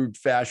gone through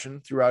fashion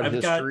throughout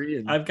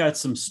history. I've got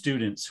some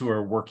students who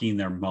are working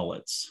their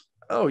mullets.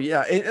 Oh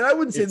yeah, and I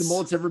wouldn't say the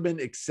mullet's ever been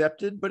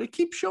accepted, but it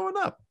keeps showing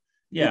up.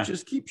 Yeah. It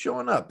just keeps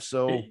showing up.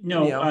 So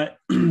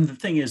the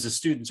thing is, the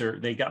students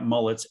they got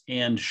mullets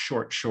and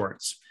short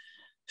shorts,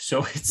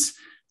 so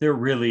they're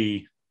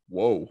really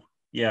whoa.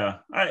 Yeah,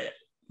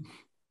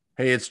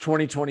 hey, it's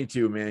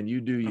 2022, man. You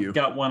do you. I've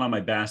got one on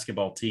my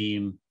basketball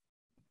team.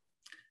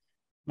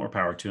 More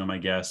power to him, I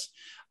guess.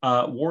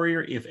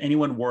 Warrior, if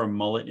anyone wore a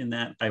mullet in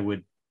that, I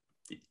would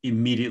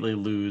immediately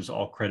lose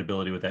all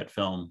credibility with that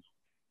film,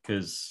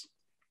 because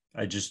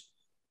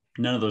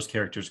none of those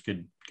characters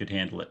could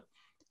handle it.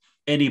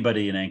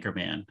 Anybody in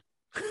Anchorman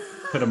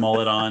put a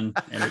mullet on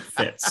and it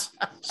fits.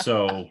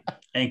 So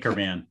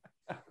Anchorman.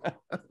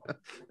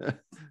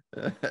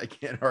 I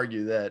can't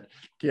argue that.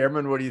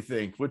 Cameron, what do you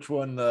think? Which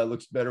one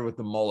looks better with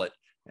the mullet,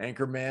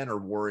 Anchorman or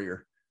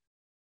Warrior?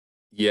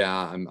 Yeah,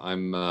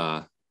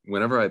 I'm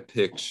whenever I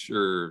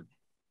picture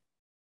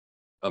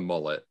a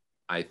mullet,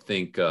 I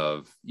think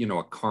of,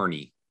 a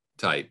Carney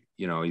type.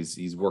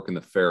 He's working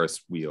the Ferris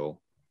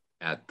wheel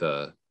at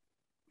the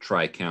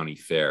Tri-County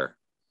Fair,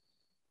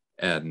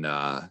 and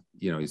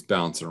he's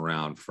bouncing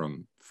around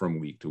from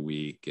week to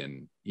week,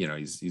 and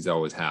he's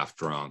always half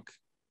drunk,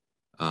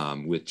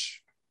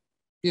 which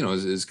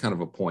is kind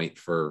of a point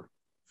for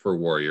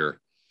Warrior.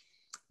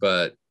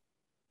 But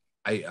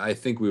I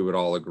think we would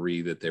all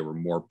agree that they were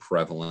more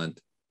prevalent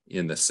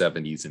in the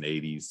 70s and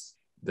 80s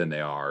than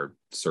they are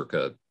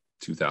circa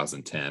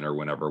 2010 or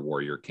whenever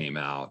Warrior came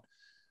out.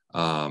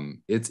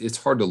 It's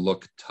hard to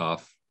look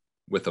tough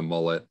with a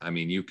mullet. I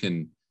mean, you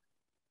can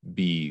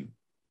be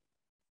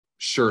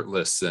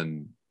shirtless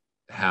and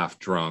half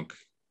drunk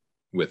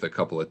with a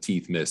couple of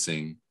teeth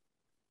missing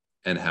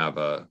and have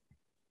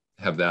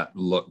that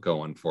look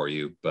going for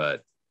you.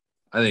 But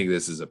I think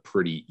this is a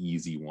pretty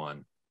easy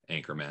one,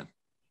 Anchorman.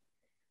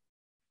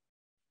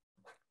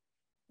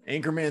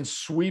 Anchorman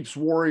sweeps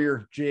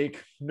Warrior,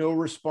 Jake. No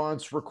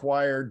response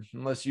required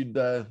unless you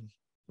had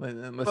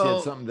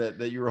something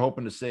that you were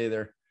hoping to say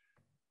there.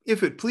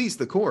 If it pleased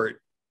the court,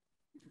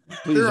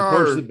 please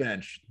approach the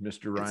bench,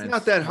 Mr. Ryan. It's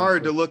not that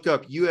hard to look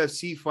up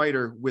UFC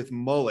fighter with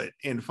mullet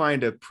and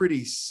find a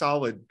pretty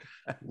solid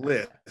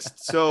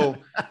list. So,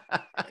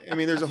 I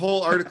mean, there's a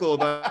whole article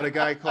about a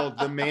guy called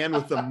the man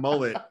with the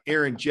mullet,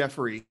 Aaron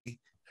Jeffrey.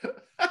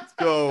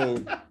 So,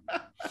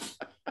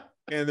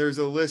 and there's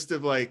a list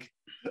of like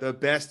the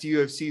best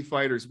UFC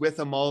fighters with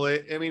a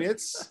mullet. I mean,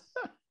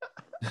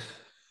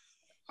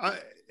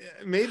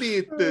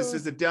 maybe this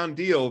is a down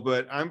deal,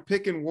 but I'm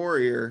picking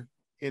Warrior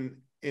in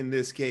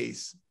this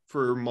case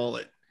for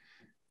mullet.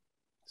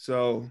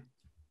 So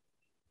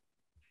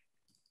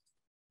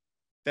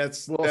that's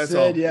said.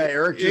 all. Yeah,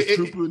 Eric just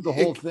poo-pooed the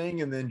whole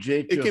thing, and then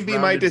Jake. It can be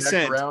my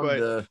dissent,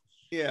 but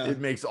yeah, it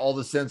makes all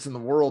the sense in the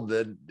world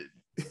that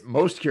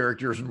most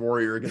characters in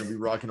Warrior are going to be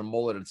rocking a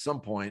mullet at some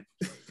point.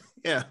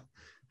 Yeah,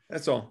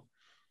 that's all.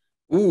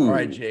 Ooh. All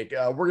right, Jake.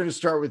 We're going to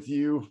start with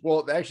you.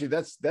 Well, actually,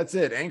 that's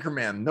it.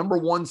 Anchorman, number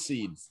 1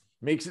 seed,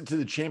 makes it to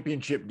the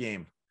championship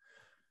game.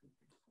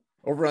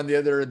 Over on the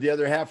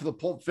other half of the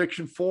Pulp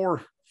Fiction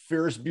 4,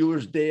 Ferris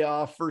Bueller's Day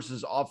Off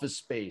versus Office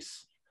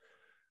Space.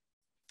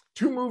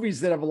 2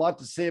 movies that have a lot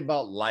to say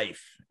about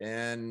life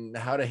and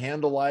how to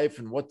handle life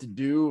and what to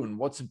do and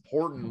what's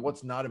important and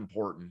what's not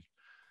important.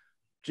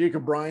 Jake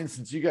O'Brien,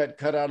 since you got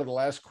cut out of the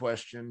last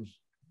question,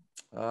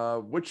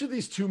 which of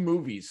these 2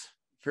 movies,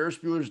 Ferris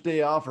Bueller's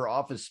Day Off or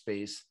Office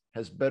Space,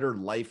 has better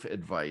life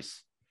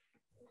advice?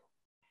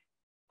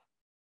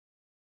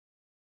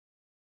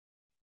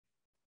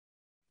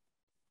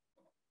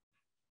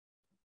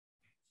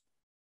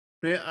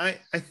 Yeah,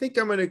 I think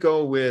I'm going to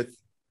go with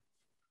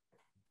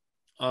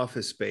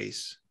Office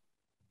Space,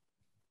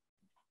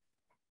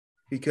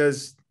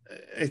 because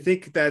I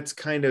think that's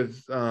kind of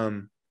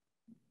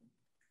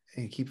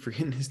I keep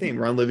forgetting his name,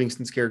 Ron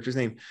Livingston's character's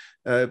name,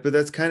 but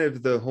that's kind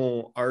of the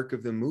whole arc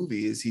of the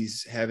movie, is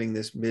he's having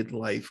this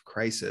midlife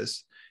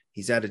crisis.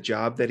 He's at a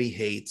job that he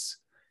hates.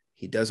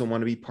 He doesn't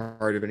want to be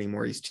part of it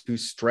anymore. He's too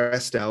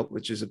stressed out,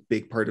 which is a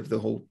big part of the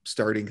whole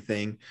starting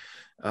thing.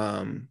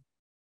 And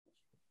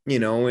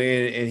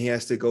he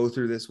has to go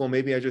through this. Well,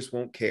 maybe I just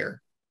won't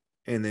care.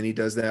 And then he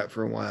does that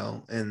for a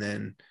while. And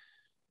then,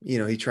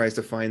 he tries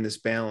to find this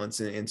balance,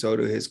 and so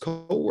do his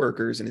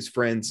coworkers and his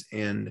friends.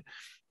 And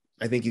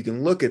I think you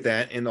can look at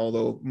that, and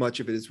although much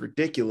of it is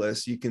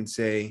ridiculous, you can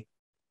say,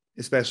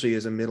 especially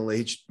as a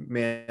middle-aged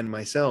man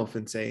myself,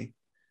 and say,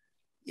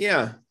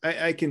 yeah,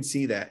 I can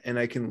see that, and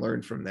I can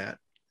learn from that.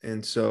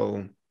 And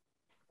so,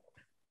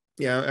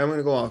 yeah, I'm going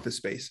to go Office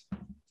Space.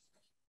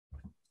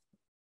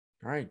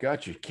 All right,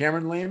 gotcha.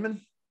 Cameron Lehman,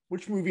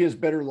 which movie has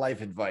better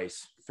life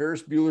advice?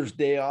 Ferris Bueller's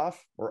Day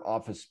Off or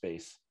Office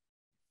Space?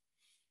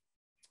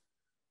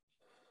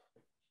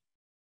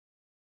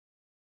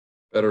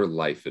 Better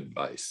life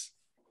advice.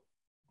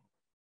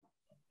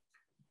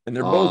 And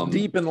they're both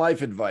deep in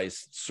life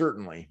advice,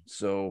 certainly.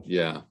 So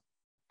yeah.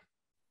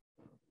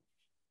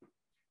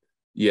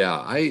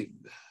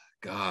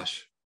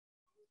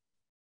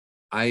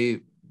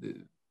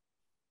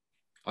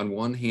 On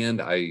one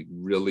hand, I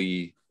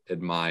really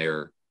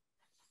admire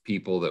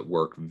people that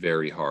work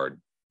very hard,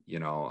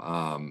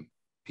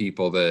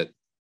 people that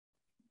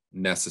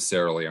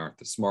necessarily aren't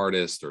the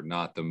smartest or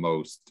not the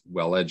most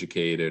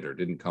well-educated or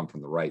didn't come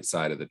from the right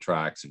side of the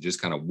tracks, and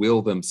just kind of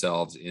will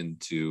themselves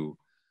into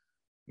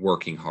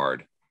working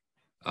hard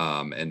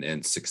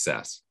and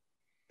success.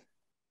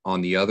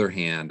 On the other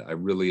hand, I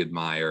really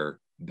admire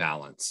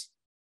balance.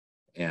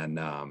 And,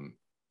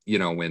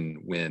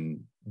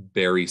 when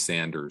Barry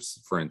Sanders,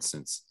 for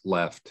instance,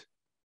 left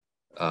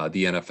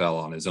the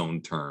NFL on his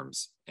own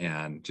terms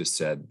and just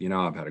said,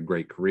 I've had a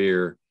great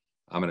career.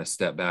 I'm going to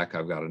step back.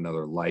 I've got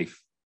another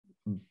life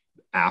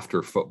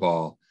after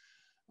football.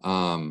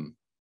 That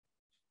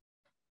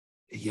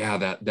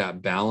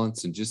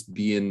balance and just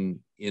being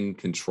in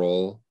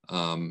control.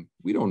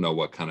 We don't know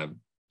what kind of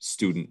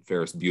student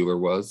Ferris Bueller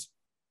was.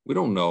 We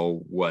don't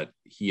know what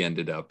he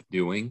ended up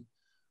doing.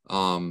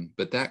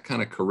 But that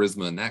kind of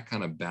charisma and that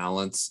kind of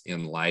balance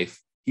in life,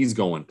 he's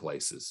going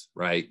places,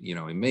 right? He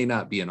may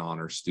not be an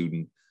honor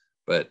student,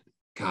 but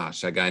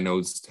gosh, that guy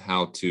knows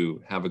how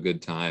to have a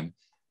good time.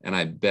 And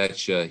I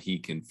betcha he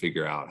can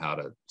figure out how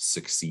to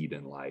succeed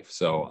in life.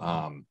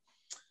 So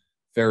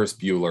Ferris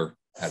Bueller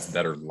has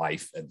better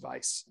life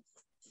advice.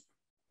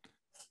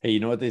 Hey, you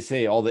know what they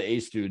say? All the A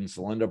students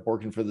will end up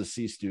working for the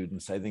C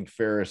students. I think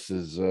Ferris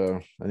is,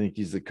 I think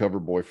he's the cover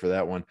boy for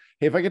that one.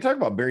 Hey, if I could talk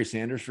about Barry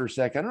Sanders for a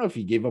sec, I don't know if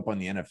he gave up on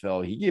the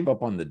NFL. He gave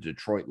up on the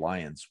Detroit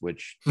Lions,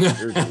 which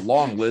there's a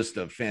long list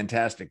of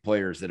fantastic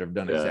players that have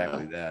done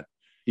exactly that.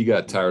 He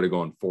got tired of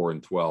going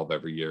 4-12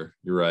 every year.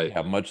 You're right.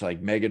 Yeah, much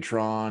like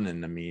Megatron.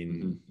 And I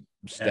mean,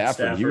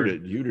 Stafford, he would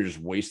have just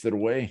wasted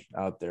away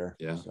out there.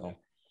 Yeah. So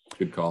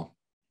good call.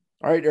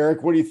 All right,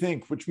 Eric, what do you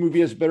think? Which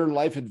movie has better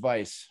life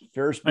advice?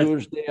 Ferris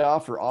Bueller's Day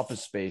Off or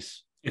Office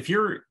Space? If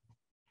you're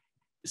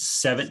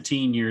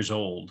 17 years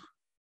old,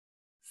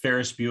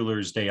 Ferris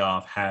Bueller's Day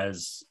Off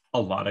has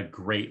a lot of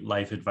great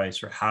life advice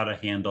for how to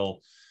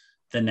handle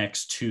the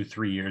next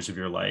 2-3 years of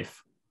your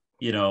life.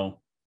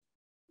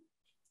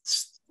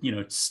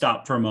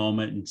 Stop for a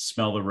moment and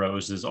smell the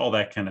roses, all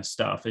that kind of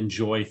stuff.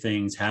 Enjoy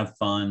things, have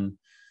fun.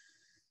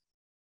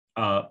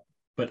 But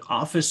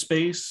Office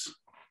Space,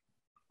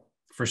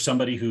 for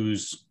somebody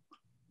who's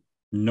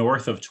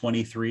north of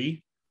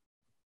 23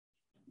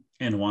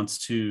 and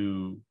wants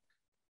to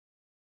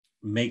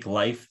make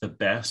life the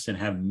best and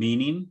have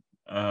meaning,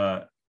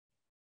 you're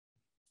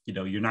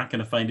not going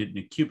to find it in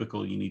a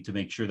cubicle. You need to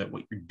make sure that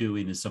what you're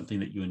doing is something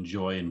that you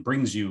enjoy and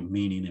brings you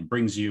meaning and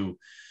brings you,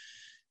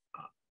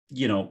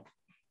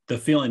 the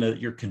feeling that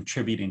you're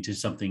contributing to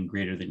something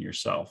greater than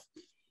yourself.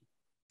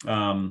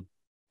 I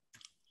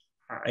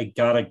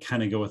gotta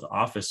kind of go with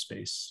Office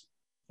Space.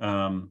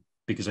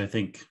 Because I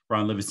think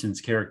Ron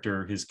Livingston's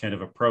character, his kind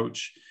of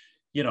approach,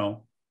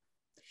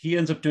 he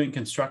ends up doing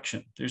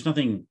construction. There's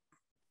nothing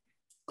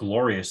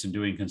glorious in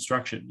doing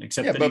construction,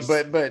 except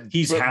that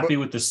he's happy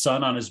with the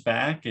sun on his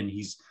back and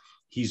he's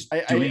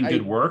doing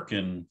good work.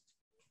 And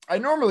I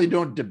normally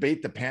don't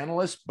debate the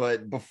panelists,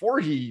 but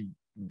before he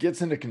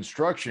gets into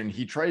construction,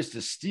 he tries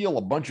to steal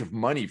a bunch of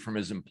money from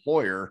his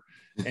employer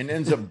and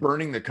ends up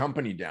burning the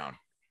company down.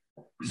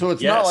 So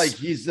it's not like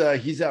he's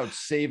out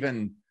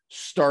saving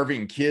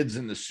starving kids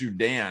in the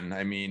Sudan.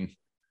 I mean,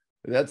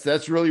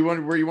 that's really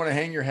where you want to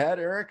hang your hat,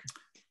 Eric.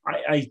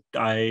 He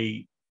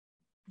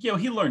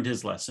learned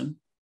his lesson.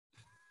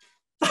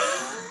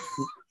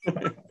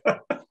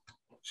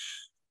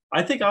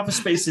 I think Office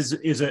Space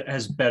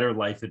has better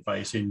life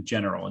advice in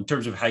general in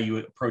terms of how you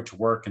approach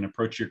work and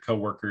approach your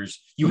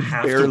coworkers. You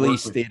have barely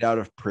stayed out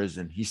of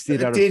prison. He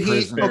stayed out of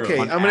prison. Okay,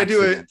 I'm going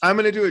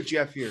to do it,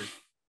 Jeff, here.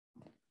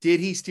 Did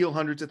he steal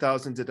hundreds of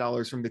thousands of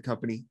dollars from the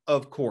company?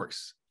 Of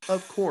course.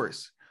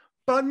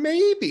 But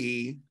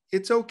maybe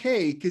it's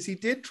okay because he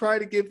did try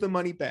to give the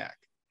money back.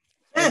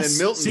 And then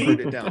Milton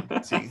put it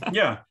down. See?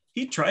 Yeah,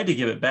 he tried to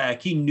give it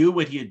back. He knew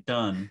what he had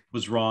done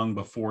was wrong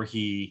before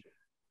he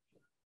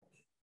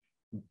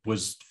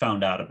was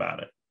found out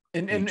about it.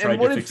 And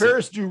what did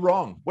Ferris do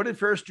wrong? What did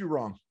Ferris do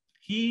wrong?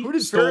 He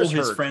stole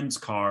his friend's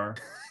car,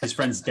 his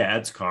friend's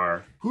dad's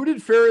car. Who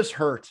did Ferris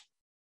hurt?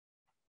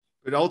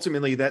 But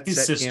ultimately, that his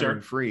set sister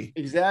Cameron free.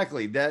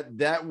 Exactly.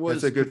 That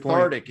was a good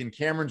cathartic in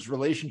Cameron's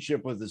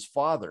relationship with his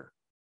father.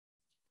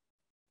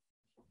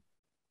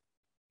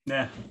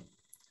 Yeah,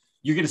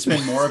 you're going to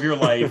spend more of your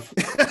life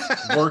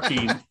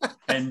working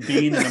and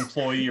being an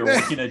employee or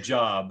working a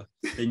job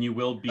than you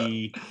will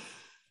be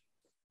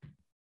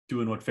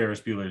doing what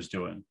Ferris Bueller is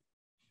doing.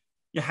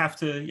 You have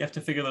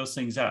to figure those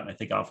things out. And I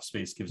think Office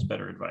Space gives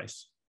better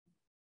advice.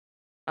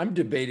 I'm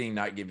debating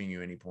not giving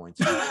you any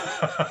points.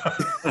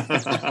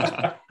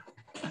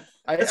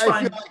 I feel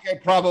like I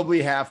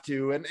probably have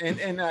to,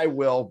 and I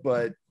will,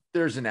 but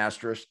there's an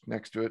asterisk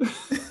next to it.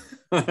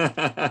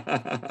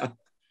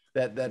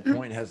 That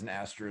point has an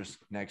asterisk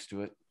next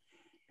to it.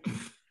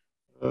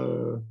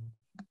 All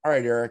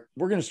right, Eric,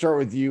 we're going to start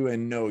with you,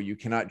 and no, you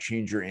cannot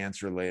change your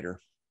answer later.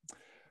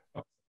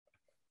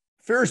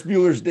 Ferris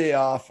Bueller's Day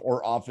Off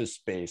or Office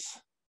Space?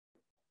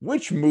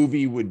 Which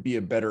movie would be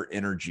a better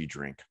energy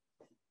drink?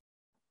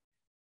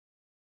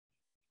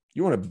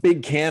 You want a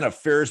big can of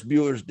Ferris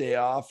Bueller's Day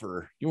Off,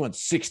 or you want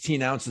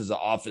 16 ounces of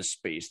Office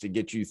Space to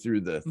get you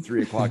through the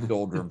 3 o'clock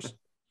doldrums?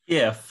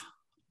 If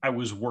I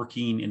was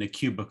working in a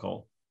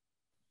cubicle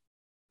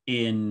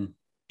in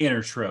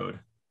Intertrode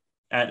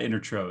at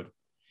Intertrode,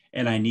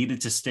 and I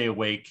needed to stay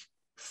awake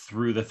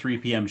through the 3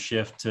 p.m.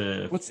 shift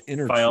to What's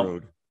file.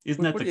 Intertrode?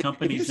 Isn't that the Have you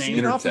company's seen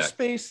name? Office Intertech.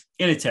 Space?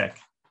 Initech.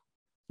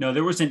 No,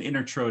 there was an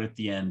Intertrode at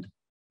the end.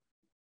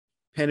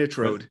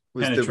 Penetrode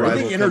was the Penetrode. I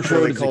rival think company.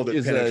 Intertrode They called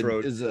it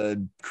Penetrode. is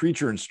a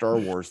creature in Star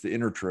Wars, the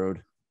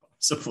Intertrode.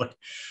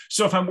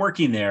 So if I'm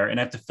working there and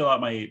I have to fill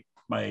out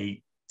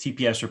my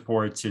TPS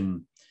reports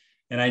and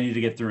I need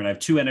to get through, and I have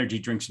 2 energy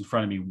drinks in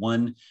front of me,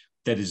 one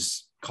that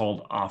is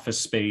called Office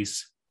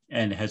Space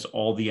and has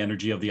all the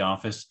energy of the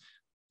office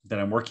that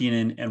I'm working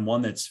in, and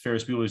one that's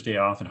Ferris Bueller's Day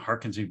Off and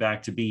harkens me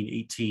back to being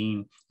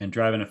 18 and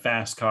driving a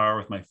fast car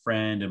with my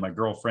friend and my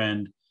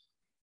girlfriend.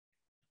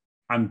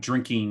 I'm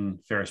drinking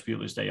Ferris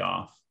Bueller's Day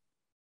Off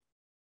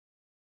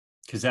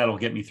because that'll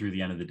get me through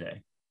the end of the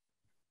day.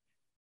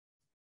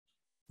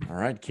 All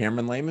right,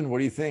 Cameron Lehman, what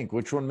do you think?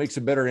 Which one makes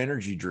a better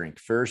energy drink,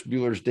 Ferris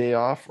Bueller's Day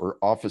Off or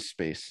Office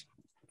Space?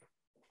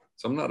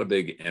 So I'm not a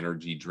big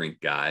energy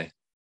drink guy.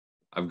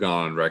 I've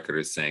gone on record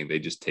as saying they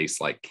just taste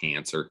like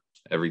cancer.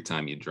 Every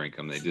time you drink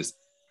them, they just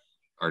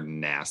are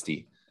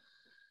nasty.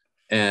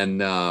 And,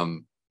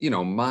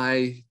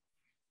 my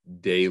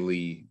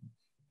daily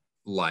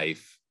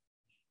life,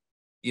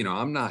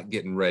 I'm not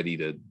getting ready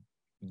to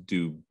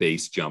do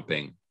base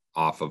jumping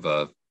off of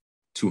a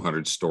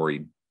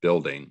 200-story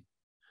building.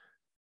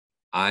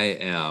 I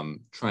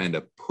am trying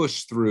to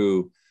push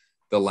through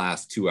the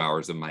last 2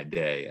 hours of my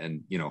day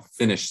and,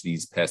 finish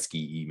these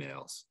pesky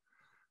emails.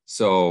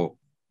 So,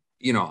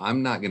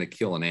 I'm not going to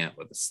kill an ant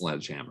with a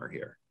sledgehammer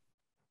here.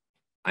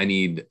 I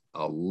need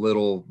a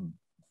little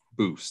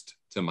boost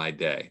to my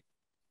day.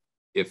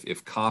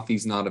 If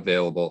coffee's not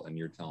available and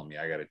you're telling me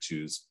I got to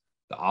choose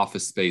the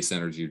Office Space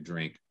energy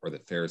drink or the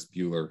Ferris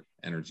Bueller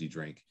energy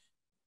drink,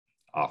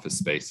 Office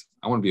Space.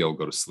 I want to be able to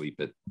go to sleep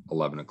at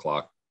 11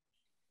 o'clock.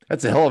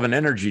 That's a hell of an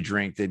energy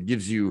drink that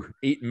gives you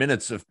 8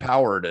 minutes of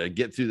power to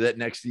get through that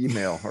next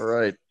email. All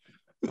right.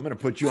 I'm going to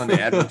put you on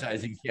the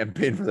advertising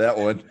campaign for that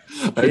one.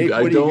 Jake,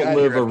 I don't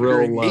live a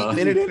real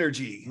 8-minute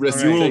energy.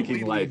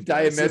 risk-taking life.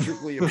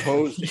 Diametrically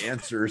opposed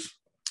answers.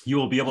 You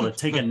will be able to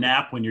take a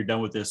nap when you're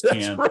done with this, That's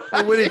Cam. right.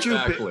 Well, what did you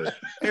Exactly. pick?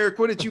 Eric,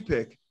 what did you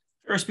pick?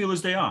 Ferris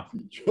Bueller's Day Off.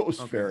 Joe's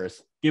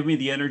Ferris. Give me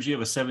the energy of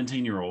a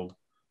 17-year-old.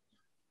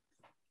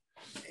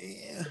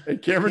 Yeah.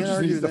 And Cameron Can't just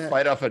argue needs to that.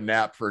 fight off a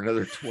nap for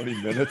another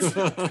 20 minutes.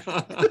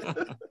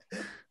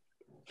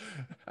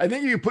 I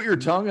think you put your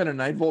tongue on a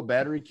 9-volt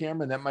battery,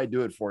 Cameron. That might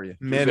do it for you.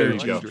 Men There are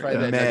you go. Try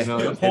that Meh. next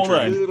time. Hold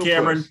on, Little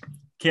Cameron. push.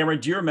 Cameron,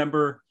 do you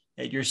remember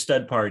at your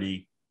stud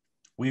party,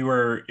 it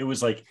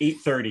was like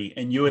 8:30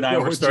 and you and I What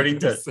were would you starting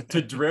say?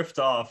 to drift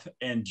off,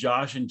 and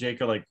Josh and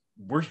Jake are like,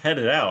 we're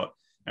headed out.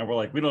 And we're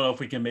like, we don't know if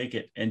we can make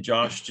it. And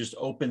Josh just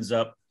opens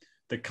up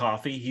the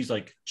coffee. He's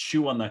like,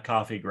 chew on the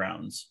coffee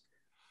grounds.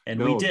 And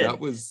No, we did.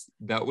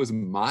 that was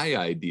my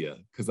idea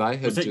because I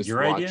had Was it just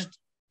your watched idea?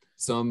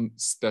 some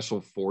special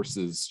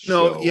forces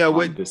No, show yeah, on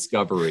what-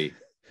 Discovery,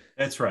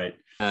 That's right.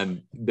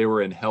 and they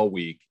were in Hell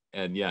Week,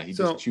 and yeah, he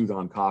So- just chewed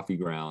on coffee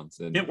grounds,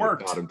 and It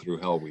worked. got him through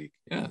Hell Week.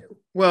 Yeah,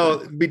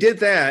 Well, we did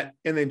that,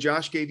 and then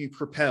Josh gave you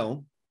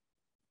Propel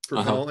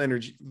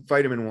energy,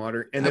 vitamin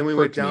water, and then That we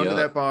went perked me down to up.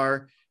 that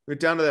bar. We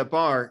went down to that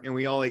bar, and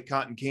we all ate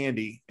cotton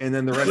candy, and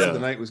then the rest of Yeah. the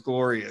night was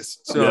glorious.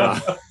 So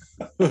yeah.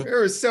 there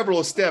were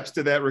several steps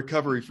to that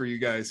recovery for you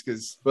guys,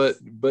 because But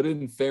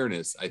in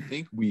fairness, I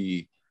think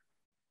we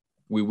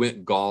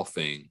went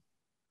golfing.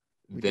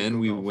 We did Then go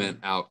we golfing. went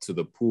out to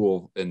the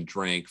pool and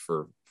drank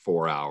for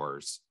 4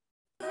 hours.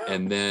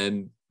 And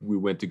then we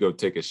went to go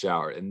take a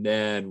shower. And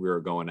then we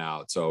were going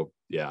out. So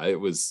yeah, it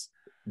was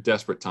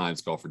desperate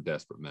times call for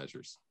desperate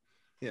measures.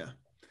 yeah.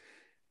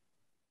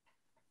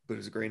 But it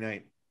was a great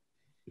night,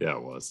 Yeah,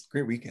 it was.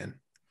 great weekend.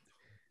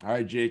 All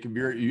right, Jacob,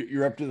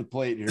 you're up to the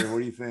plate here. What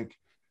do you think?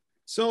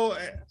 So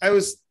I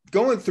was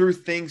going through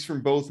things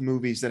from both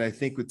movies that I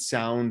think would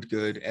sound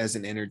good as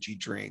an energy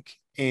drink.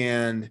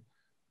 And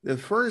the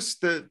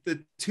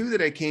two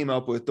that I came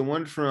up with, the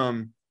one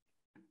from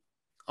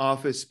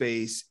Office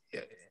Space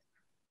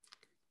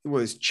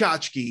was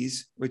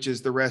Tchotchkes, which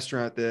is the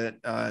restaurant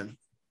that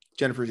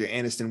Jennifer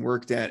Aniston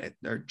worked at,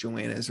 or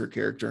Joanna is her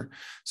character.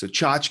 So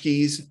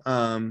Tchotchkes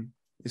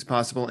is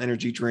possible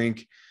energy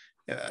drink.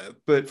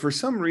 But for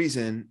some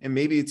reason, and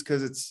maybe it's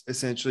because it's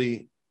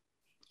essentially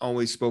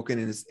always spoken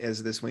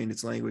as this way in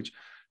its language,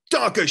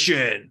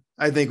 Dankeschön,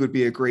 I think would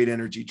be a great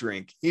energy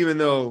drink, even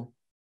though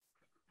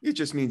it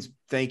just means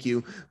thank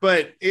you.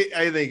 But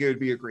I think it would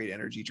be a great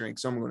energy drink.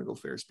 So I'm going to go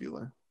Ferris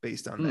Bueller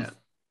based on that.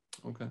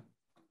 Okay.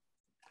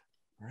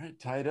 All right,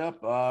 tied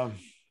up.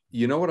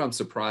 You know what I'm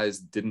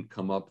surprised didn't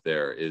come up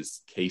there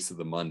is Case of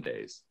the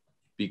Mondays,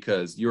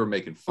 because you were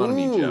making fun of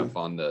me, Ooh. Jeff,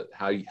 on the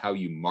how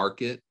you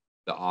market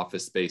the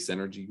Office Space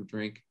energy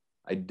drink.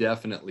 I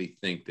definitely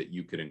think that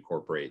you could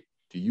incorporate.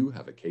 Do you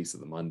have a Case of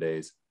the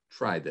Mondays?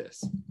 Try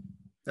this.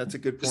 That's a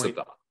good Just a point.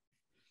 thought.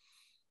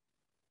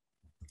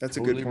 That's a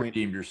Totally good point.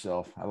 redeemed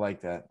yourself. I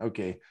like that.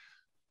 Okay,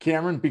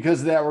 Cameron,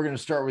 because of that, we're going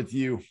to start with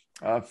you.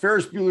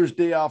 Ferris Bueller's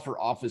Day Off or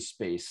Office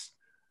Space?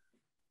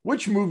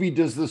 Which movie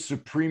does the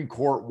Supreme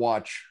Court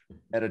watch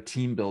at a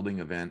team building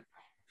event?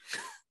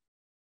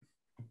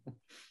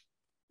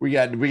 We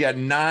got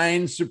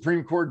 9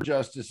 Supreme Court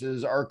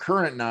justices. Our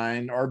current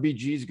 9,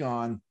 RBG's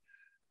gone.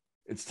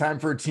 It's time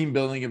for a team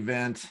building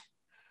event.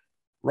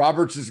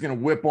 Roberts is going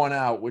to whip one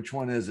out. Which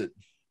one is it?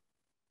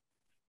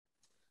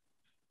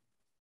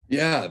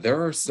 Yeah,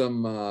 there are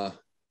some,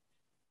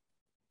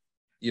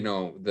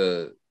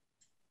 the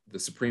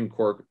Supreme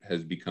Court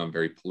has become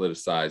very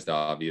politicized,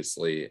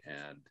 obviously,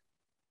 and,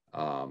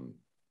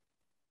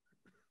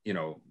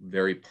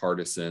 very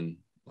partisan,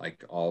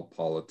 like all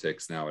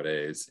politics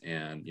nowadays.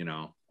 And,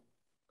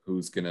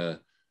 who's going to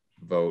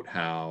vote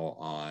how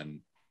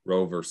on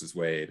Roe versus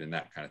Wade and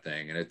that kind of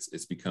thing. And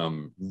it's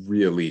become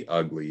really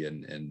ugly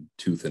and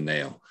tooth and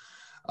nail.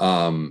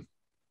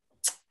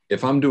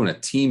 If I'm doing a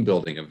team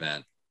building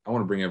event, I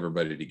want to bring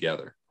everybody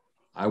together.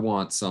 I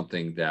want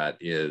something that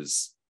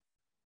is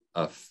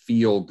a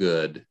feel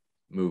good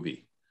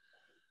movie.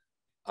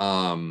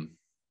 But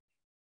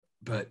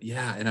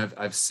yeah, and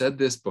I've said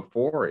this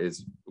before,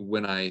 is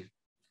when I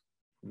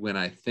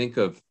think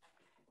of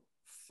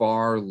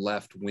far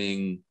left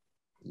wing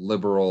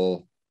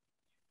liberal,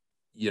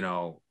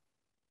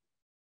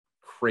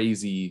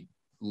 crazy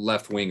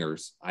left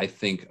wingers, I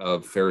think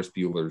of Ferris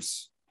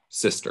Bueller's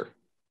sister.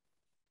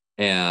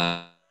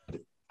 And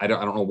I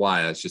don't know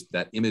why. It's just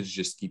that image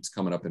just keeps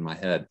coming up in my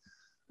head.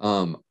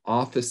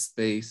 Office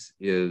Space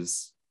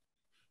is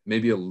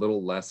maybe a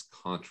little less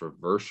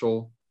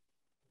controversial.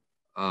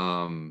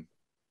 I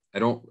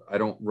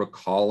don't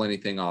recall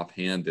anything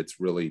offhand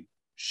that's really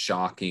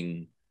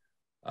shocking,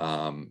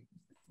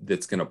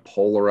 that's going to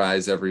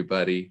polarize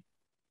everybody.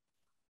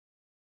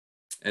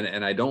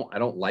 And I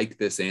don't like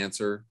this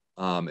answer.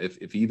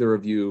 If either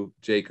of you,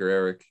 Jake or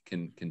Eric,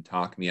 can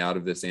talk me out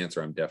of this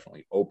answer, I'm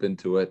definitely open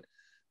to it.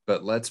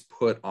 But let's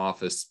put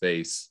Office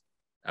Space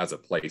as a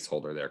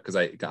placeholder there, because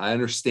I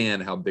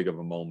understand how big of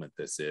a moment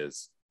this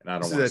is, and I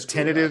don't want to. This is a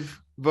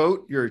tentative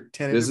vote. You're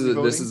tentatively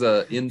voting? This is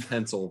a in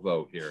pencil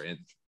vote here, and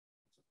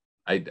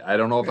I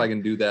don't know if I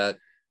can do that,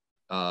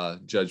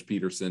 Judge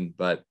Peterson,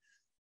 but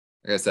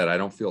like I said, I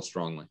don't feel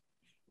strongly.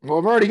 Well,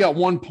 I've already got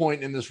 1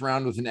 point in this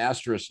round with an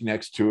asterisk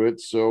next to it,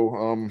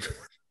 so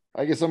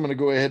I guess I'm going to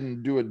go ahead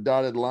and do a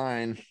dotted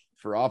line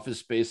for Office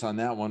Space on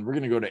that one. We're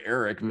going to go to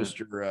Eric,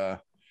 Mr.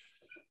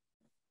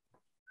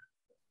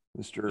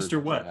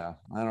 What? Yeah,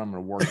 I don't know. I'm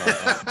going to work on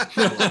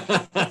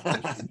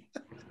that.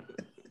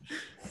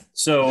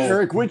 So,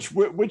 Eric,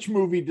 which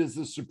movie does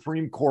the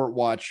Supreme Court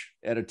watch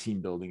at a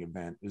team building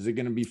event? Is it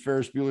going to be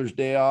Ferris Bueller's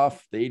Day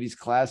Off, the 80s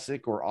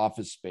classic, or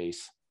Office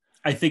Space?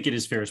 I think it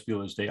is Ferris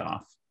Bueller's Day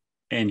Off.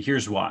 And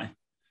here's why.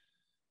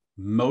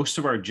 Most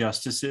of our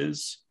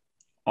justices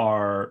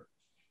are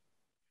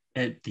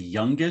at the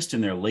youngest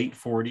in their late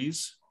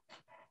 40s,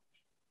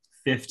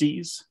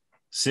 50s,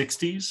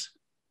 60s.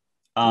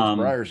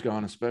 Breyer's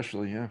gone,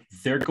 especially, yeah.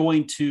 They're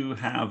going to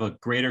have a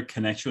greater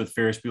connection with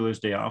Ferris Bueller's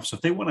Day Off. So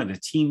if they wanted a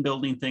team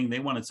building thing, they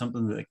wanted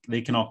something that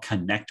they can all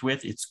connect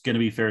with, it's going to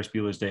be Ferris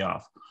Bueller's Day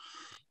Off.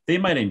 They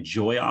might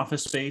enjoy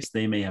Office Space.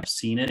 They may have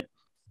seen it,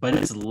 but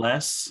it's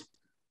less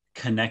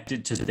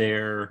connected to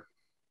their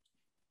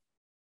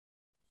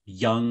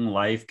young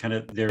life, kind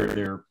of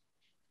their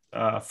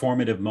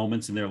formative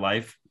moments in their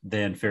life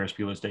than Ferris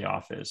Bueller's Day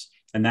Off is.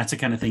 And that's the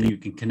kind of thing you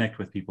can connect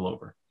with people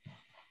over.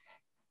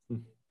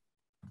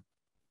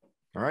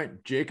 All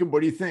right, Jacob, what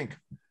do you think?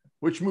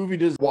 Which movie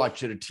does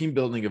watch at a team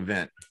building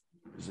event?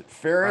 Is it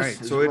Ferris?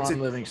 Right, so it's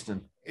Ron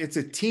Livingston. It's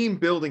a team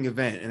building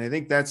event, and I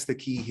think that's the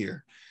key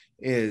here.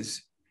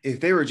 Is if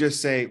they were just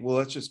say, well,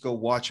 let's just go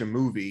watch a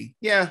movie.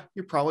 Yeah,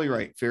 you're probably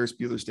right. Ferris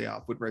Bueller's Day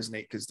Off would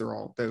resonate because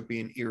that would be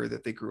an era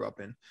that they grew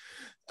up in.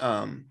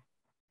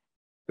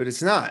 But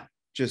it's not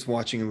just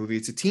watching a movie.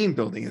 It's a team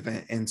building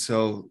event. And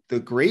so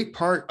the great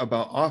part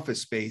about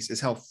Office Space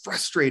is how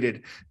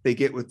frustrated they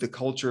get with the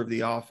culture of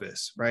the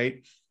office,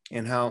 right?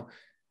 And how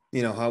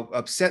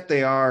upset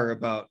they are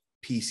about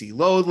PC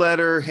load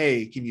letter.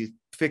 Hey, can you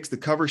fix the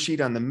cover sheet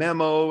on the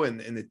memo?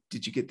 And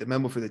did you get the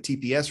memo for the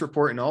TPS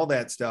report and all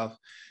that stuff?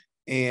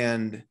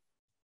 And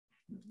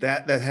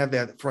that have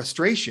that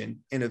frustration.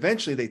 And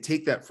eventually they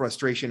take that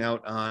frustration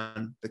out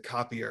on the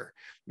copier,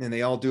 and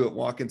they all do it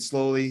walking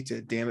slowly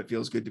to damn, it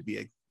feels good to be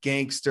a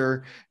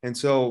gangster. And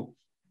so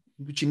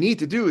what you need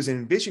to do is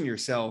envision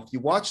yourself.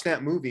 You watch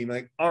that movie and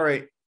like, all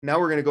right, now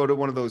we're going to go to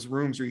one of those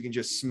rooms where you can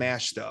just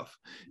smash stuff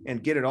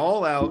and get it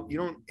all out. You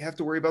don't have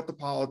to worry about the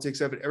politics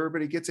of it.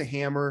 Everybody gets a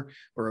hammer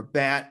or a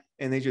bat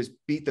and they just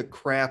beat the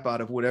crap out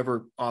of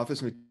whatever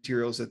office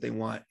materials that they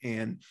want.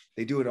 And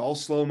they do it all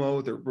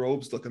slow-mo. Their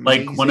robes look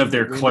amazing. Like one of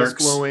their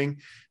clerks. Glowing.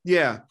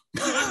 Yeah.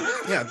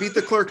 Yeah. Beat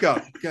the clerk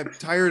up. Got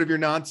tired of your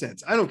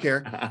nonsense. I don't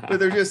care. But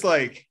they're just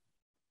like,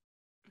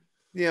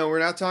 we're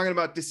not talking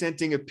about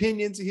dissenting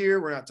opinions here.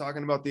 We're not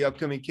talking about the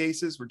upcoming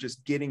cases. We're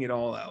just getting it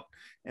all out.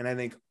 And I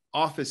think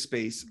Office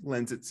Space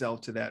lends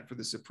itself to that for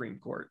the Supreme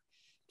Court.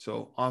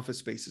 So Office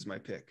Space is my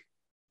pick.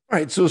 All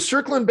right, so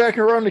circling back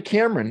around to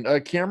Cameron.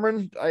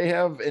 Cameron, I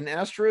have an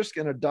asterisk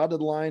and a dotted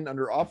line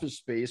under Office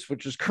Space,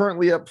 which is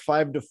currently up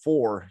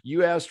 5-4.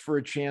 You asked for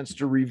a chance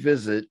to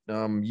revisit.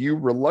 You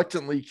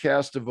reluctantly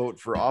cast a vote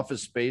for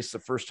Office Space the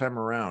first time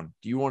around.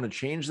 Do you want to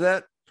change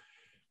that?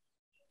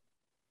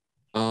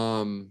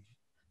 In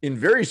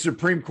very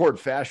Supreme Court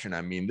fashion.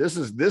 I mean, this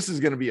is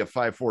going to be a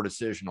 5-4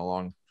 decision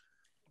along,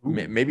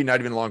 maybe not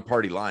even along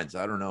party lines.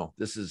 I don't know.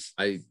 This is.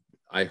 I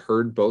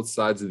heard both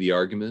sides of the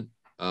argument.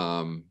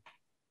 I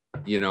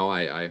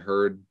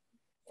heard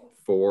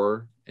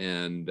for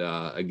and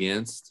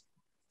against,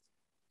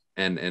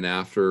 and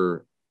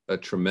after a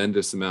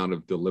tremendous amount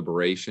of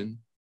deliberation,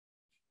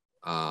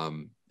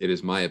 it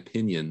is my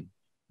opinion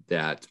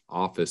that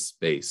Office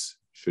Space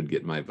should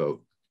get my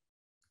vote.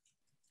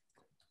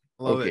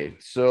 Okay,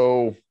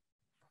 so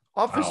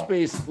Office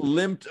Space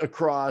limped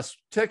across,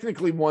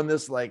 technically won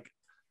this like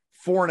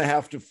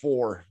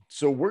 4.5-4.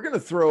 So we're going to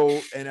throw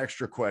an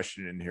extra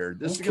question in here.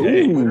 This is going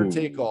to be winner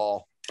take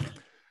all.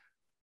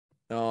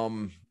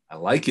 I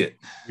like it.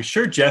 You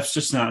sure Jeff's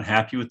just not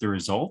happy with the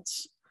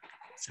results?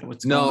 I like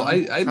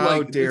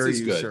dare this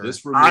is you, good. sir.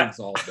 This removes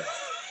all that.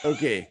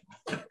 Okay.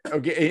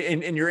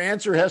 And your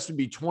answer has to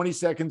be 20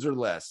 seconds or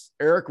less.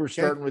 Eric, we're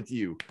starting with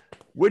you.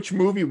 Which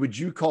movie would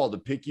you call to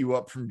pick you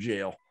up from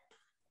jail?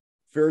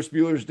 Ferris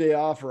Bueller's Day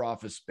Off or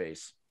Office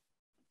Space?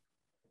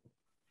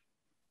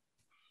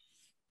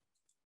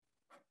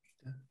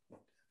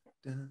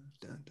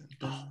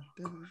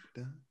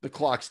 The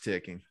clock's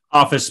ticking.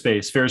 Office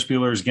Space. Ferris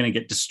Bueller is going to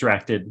get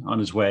distracted on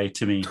his way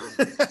to me.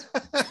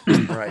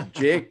 All right,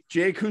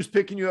 Jake, who's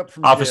picking you up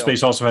from Office jail?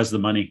 Space also has the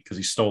money because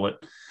he stole it.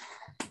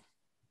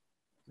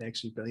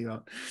 Actually, bail you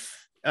out.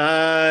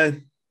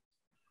 I'm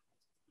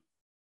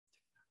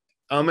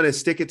going to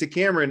stick it to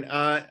Cameron.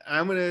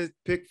 I'm going to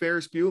pick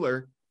Ferris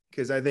Bueller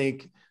because I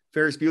think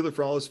Ferris Bueller,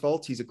 for all his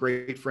faults, he's a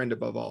great friend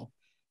above all.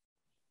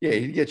 Yeah,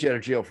 he'd get you out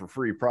of jail for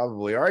free,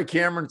 probably. All right,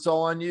 Cameron, it's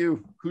all on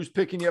you. Who's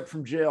picking you up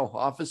from jail?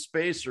 Office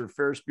Space or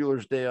Ferris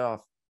Bueller's Day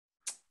Off?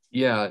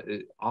 Yeah,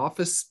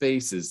 Office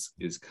Space is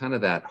kind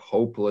of that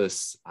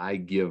hopeless, I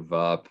give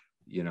up,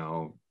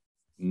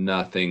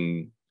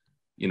 nothing's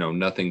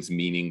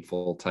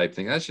meaningful type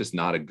thing. That's just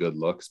not a good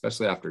look,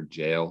 especially after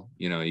jail.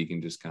 You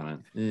can just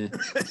kind of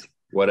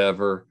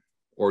whatever,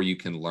 or you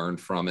can learn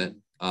from it,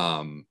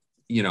 and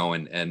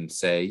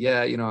say,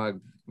 I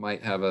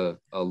might have a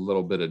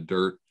little bit of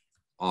dirt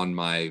on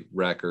my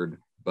record,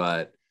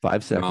 but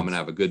 5 seconds. I'm going to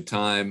have a good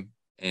time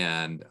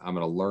and I'm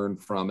going to learn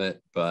from it.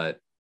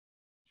 But,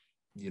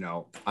 I'm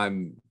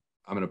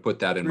going to put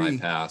that in my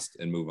past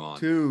and move on.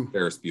 2.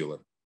 Ferris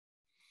Bueller.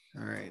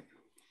 All right.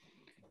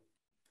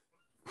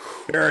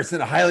 Ferris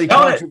in a highly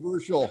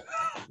controversial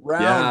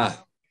round.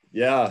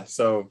 Yeah.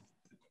 So,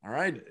 all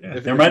right.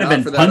 There might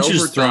have been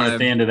punches thrown at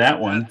the end of that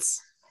one.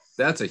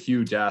 That's a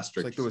huge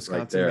asterisk. It's like the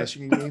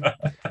Wisconsin-Michigan game.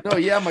 No,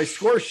 yeah, my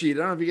score sheet. I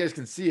don't know if you guys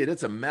can see it.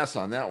 It's a mess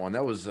on that one.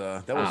 That was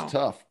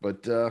tough.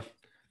 But all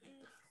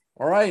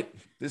right,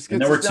 this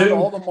gets us down to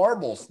all the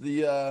marbles.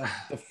 The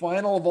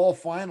final of all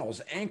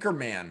finals.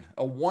 Anchorman,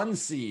 a 1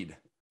 seed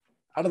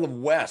out of the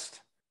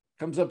West,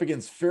 comes up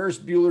against Ferris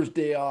Bueller's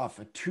Day Off,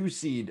 a 2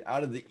 seed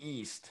out of the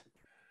East.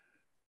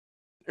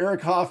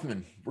 Eric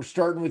Hoffman, we're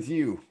starting with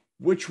you.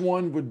 Which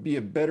one would be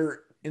a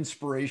better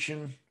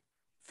inspiration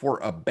for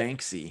a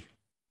Banksy?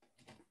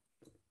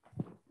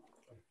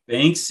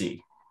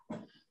 Banksy.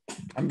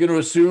 I'm going to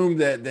assume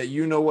that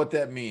you know what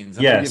that means.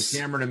 I'm going to give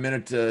Cameron a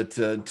minute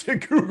to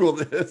Google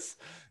this.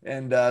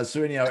 And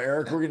so anyhow,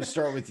 Eric, we're going to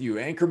start with you.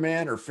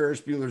 Anchorman or Ferris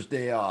Bueller's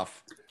Day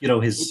Off?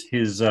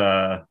 His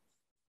I'm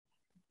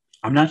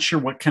not sure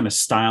what kind of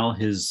style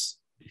his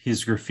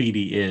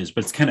graffiti is,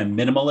 but it's kind of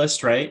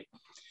minimalist, right?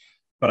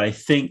 But I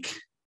think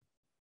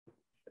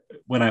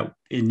when I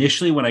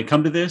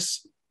come to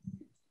this,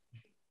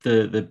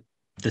 the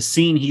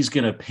scene he's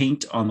going to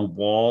paint on the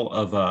wall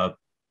of a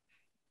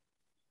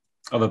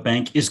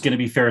bank is going to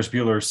be Ferris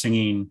Bueller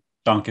singing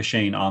Donka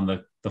Shane on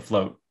the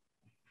float.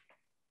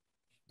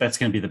 That's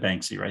going to be the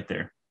Banksy right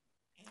there.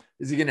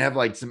 Is he going to have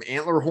like some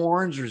antler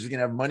horns, or is he going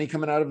to have money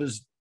coming out of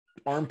his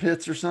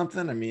armpits or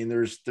something? I mean,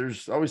 there's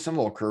always some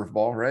little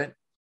curveball, right?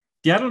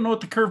 Yeah, I don't know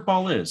what the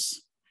curveball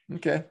is.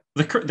 Okay.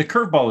 The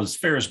curveball is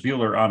Ferris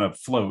Bueller on a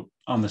float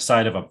on the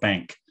side of a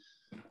bank.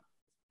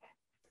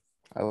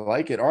 I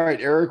like it. All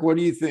right, Eric, what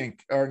do you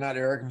think? Or not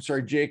Eric, I'm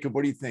sorry, Jacob,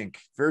 what do you think?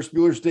 Ferris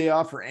Bueller's Day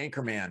Off or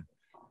Anchorman?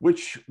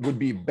 Which would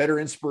be better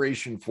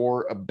inspiration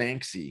for a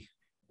Banksy?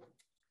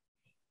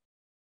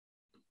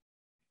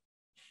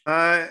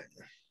 I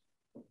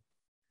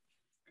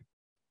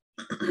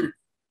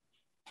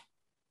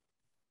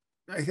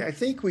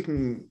think we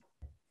can,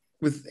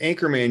 with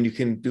Anchorman, you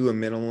can do a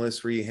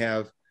minimalist where you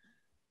have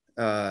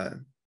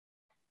kind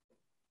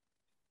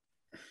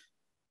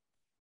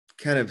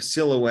of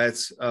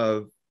silhouettes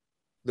of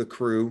the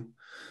crew,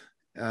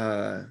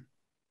 and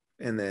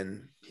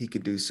then he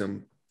could do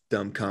some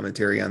dumb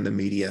commentary on the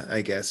media,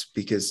 I guess,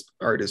 because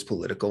art is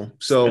political.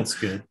 So that's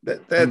good.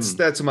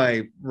 That's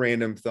my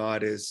random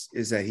thought is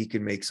that he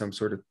could make some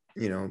sort of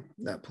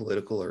not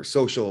political or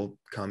social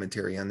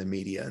commentary on the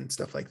media and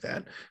stuff like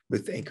that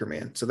with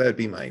Anchorman. So that'd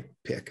be my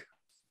pick.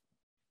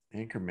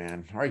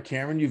 Anchorman. All right,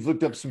 Cameron, you've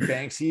looked up some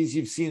Banksies.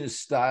 You've seen his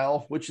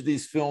style. Which of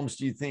these films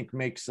do you think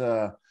makes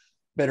a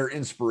better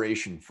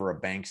inspiration for a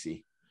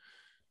Banksy?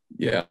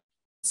 Yeah.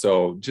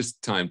 So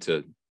just time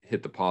to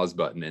hit the pause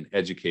button and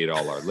educate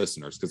all our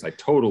listeners, because I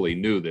totally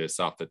knew this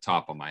off the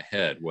top of my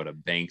head, what a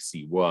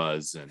Banksy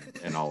was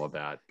and all of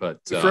that. But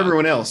for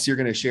everyone else, you're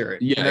going to share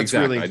it. Yeah, that's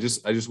exactly. Really...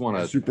 I just want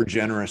to super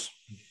generous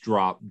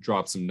drop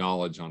some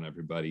knowledge on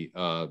everybody.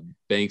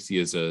 Banksy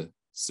is a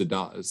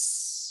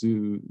pseudonymous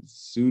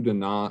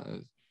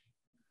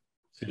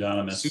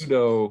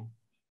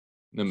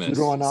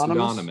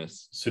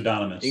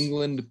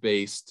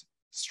England-based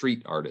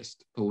street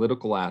artist,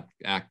 political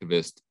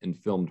activist, and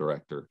film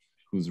director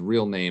whose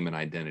real name and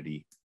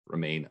identity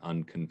remain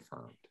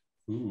unconfirmed.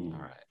 Ooh.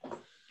 All right.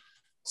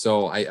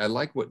 So I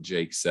like what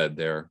Jake said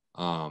there.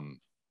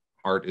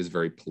 Art is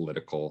very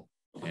political,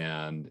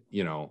 and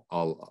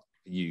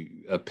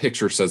a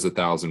picture says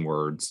 1,000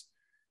 words,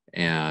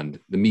 and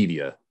the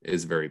media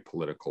is very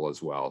political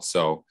as well.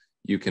 So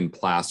you can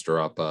plaster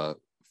up a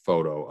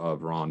photo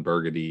of Ron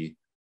Burgundy,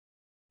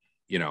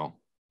 in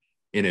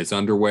his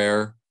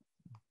underwear,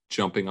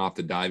 jumping off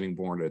the diving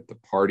board at the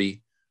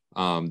party.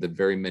 The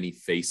very many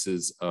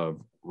faces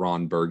of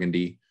Ron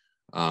Burgundy.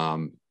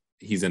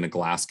 He's in a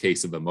glass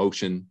case of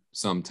emotion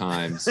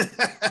sometimes.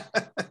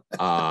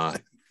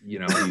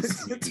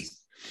 He's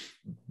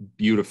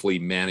beautifully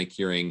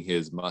manicuring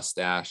his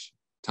mustache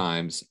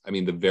times. I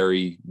mean, the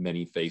very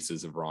many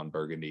faces of Ron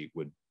Burgundy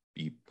would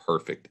be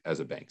perfect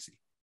as a Banksy.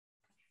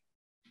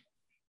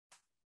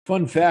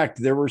 Fun fact,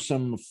 there were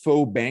some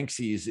faux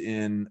Banksies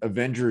in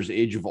Avengers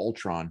Age of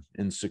Ultron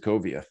in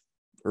Sokovia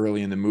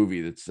early in the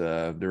movie.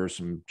 There were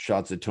some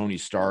shots of Tony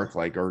Stark,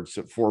 or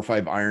 4 or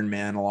 5 Iron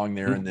Man along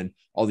there, and then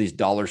all these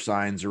dollar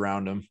signs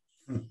around him.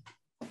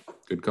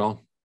 Good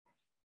call.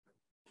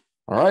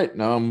 All right.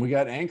 We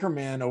got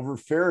Anchorman over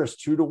Ferris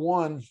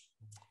 2-1.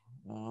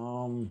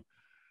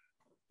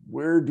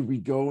 Where do we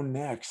go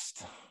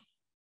next?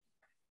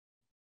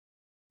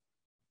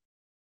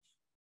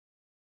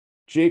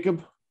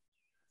 Jacob,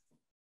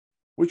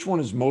 which one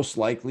is most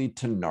likely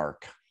to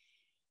narc?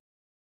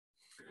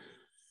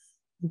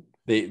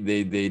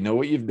 They know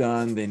what you've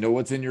done. They know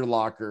what's in your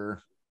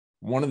locker.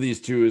 One of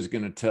these two is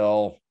going to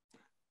tell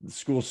the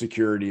school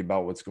security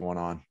about what's going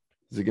on.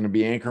 Is it going to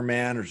be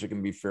Anchorman, or is it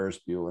going to be Ferris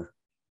Bueller?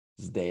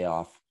 His day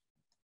off.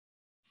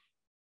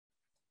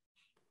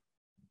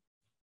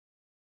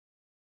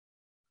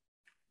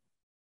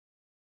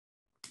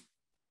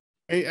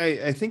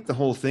 I think the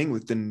whole thing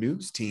with the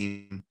news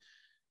team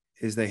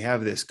is they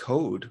have this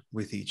code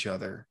with each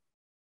other,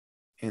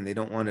 and they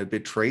don't want to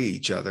betray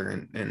each other,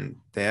 and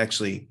they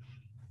actually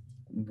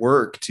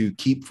work to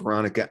keep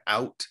Veronica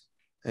out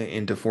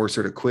and to force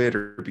her to quit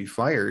or be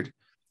fired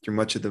through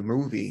much of the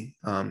movie,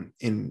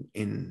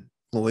 in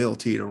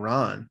loyalty to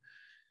Ron.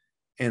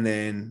 And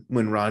then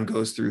when Ron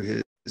goes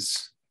through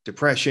his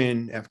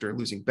depression after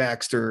losing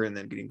Baxter and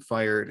then getting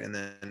fired, and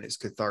then his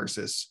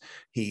catharsis,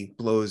 he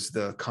blows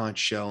the conch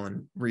shell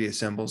and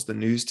reassembles the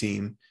news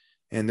team,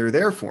 and they're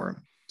there for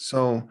him.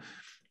 So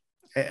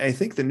I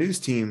think the news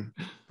team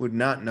would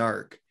not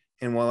narc.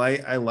 And while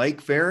I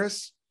like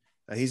Ferris,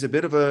 he's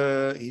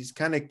he's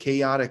kind of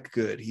chaotic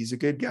good. He's a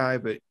good guy,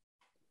 but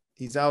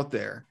he's out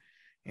there.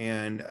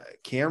 And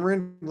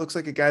Cameron looks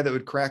like a guy that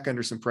would crack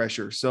under some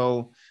pressure.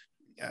 So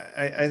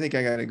I think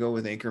I got to go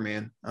with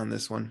Anchorman on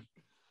this one.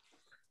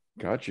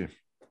 Gotcha.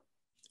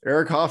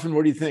 Eric Hoffman,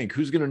 what do you think?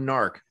 Who's going to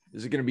narc?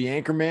 Is it going to be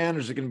Anchorman, or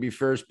is it going to be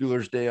Ferris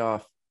Bueller's Day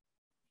Off?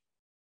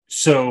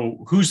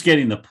 So who's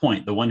getting the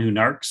point? The one who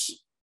narcs?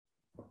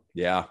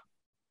 Yeah.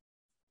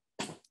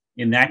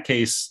 In that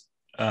case,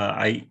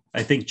 I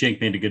think Jake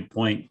made a good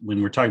point.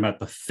 When we're talking about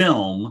the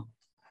film,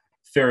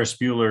 Ferris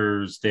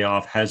Bueller's Day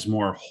Off has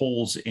more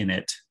holes in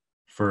it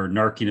for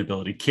narking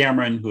ability.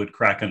 Cameron, who would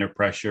crack under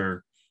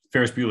pressure.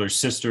 Ferris Bueller's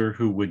sister,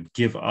 who would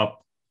give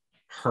up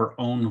her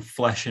own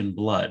flesh and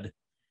blood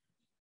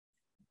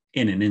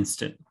in an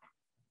instant.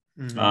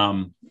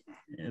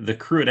 Mm-hmm. The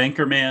crew at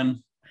Anchorman,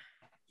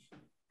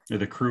 or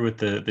the crew at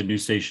the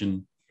news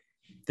station,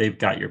 they've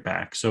got your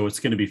back. So it's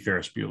going to be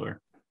Ferris Bueller.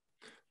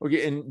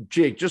 Okay, and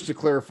Jake, just to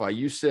clarify,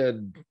 you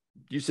said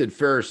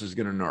Ferris is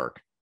going to narc.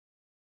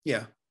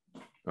 Yeah.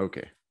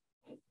 Okay.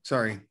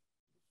 Sorry.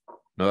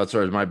 No, that's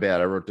all right. My bad.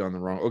 I wrote down the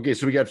wrong. Okay,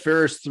 so we got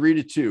Ferris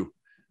 3-2.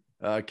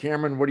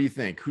 Cameron, what do you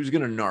think? Who's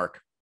going to narc?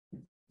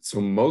 So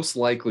most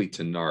likely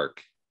to narc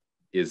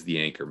is the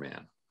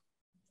Anchorman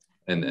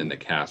and the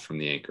cast from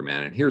the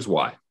Anchorman. And here's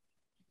why.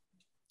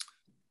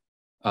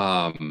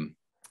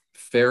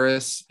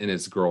 Ferris and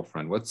his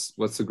girlfriend. What's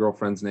the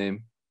girlfriend's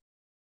name?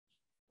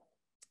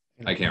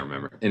 I can't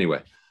remember.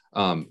 Anyway,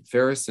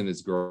 Ferris and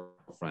his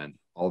girlfriend,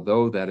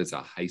 although that is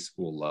a high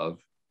school love,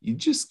 you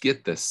just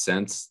get the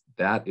sense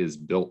that is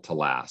built to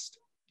last.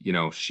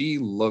 She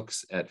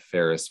looks at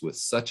Ferris with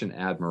such an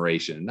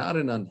admiration, not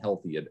an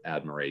unhealthy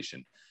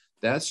admiration.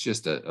 That's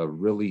just a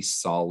really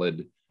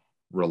solid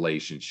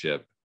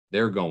relationship.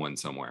 They're going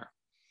somewhere.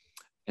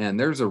 And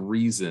there's a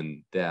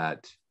reason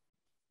that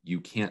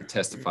you can't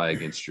testify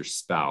against your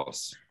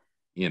spouse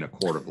in a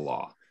court of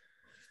law.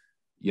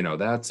 You know,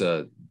 that's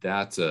a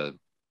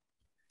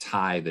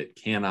tie that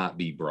cannot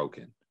be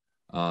broken.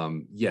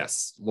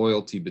 Yes,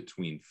 loyalty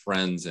between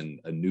friends and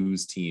a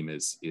news team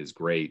is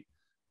great,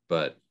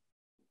 but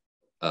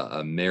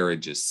a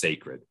marriage is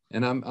sacred.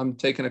 And I'm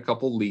taking a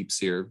couple leaps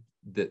here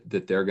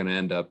that they're going to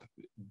end up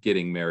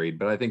getting married,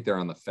 but I think they're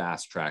on the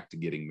fast track to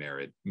getting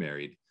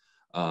married.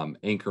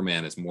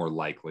 Anchorman is more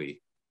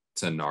likely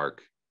to narc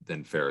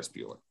than Ferris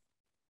Bueller.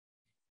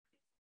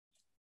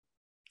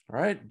 All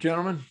right,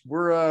 gentlemen,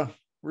 we're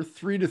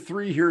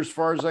 3-3 here as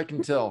far as I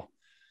can tell.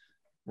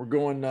 We're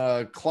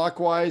going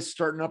clockwise,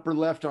 starting upper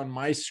left on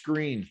my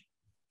screen.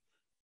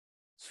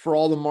 It's for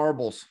all the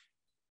marbles.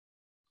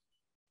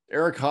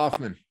 Eric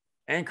Hoffman,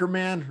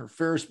 Anchorman or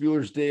Ferris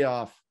Bueller's Day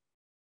Off?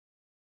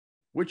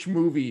 Which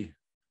movie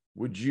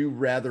would you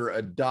rather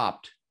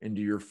adopt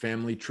into your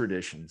family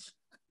traditions?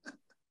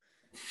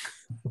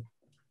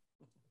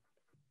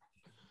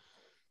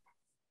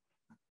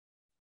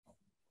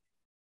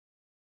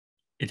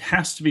 It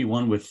has to be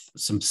one with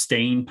some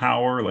staying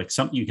power, like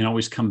something you can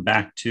always come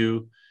back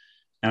to.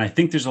 And I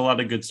think there's a lot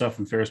of good stuff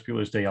in Ferris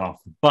Bueller's Day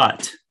Off.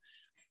 But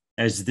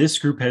as this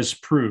group has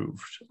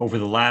proved over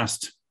the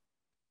last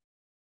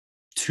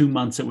 2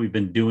 months that we've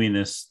been doing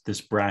this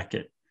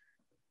bracket,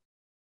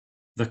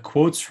 the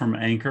quotes from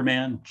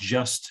Anchorman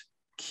just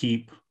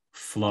keep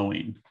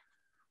flowing.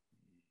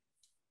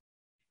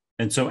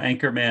 And so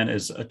Anchorman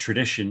as a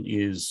tradition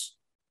is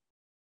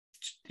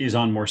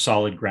on more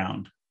solid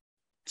ground.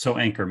 So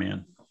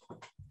Anchorman.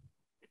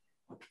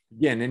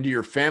 Again, into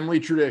your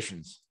family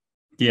traditions.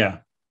 Yeah.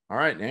 All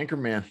right,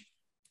 Anchorman.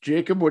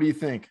 Jacob, what do you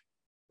think?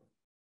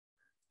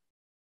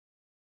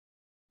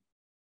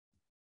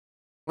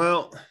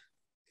 Well,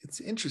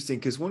 it's interesting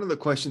because one of the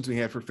questions we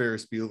had for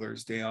Ferris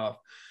Bueller's Day Off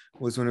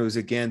was when it was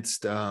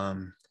against, I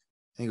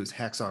think it was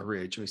Hacksaw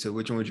Ridge. We said,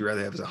 which one would you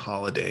rather have as a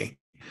holiday?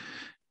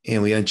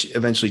 And we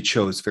eventually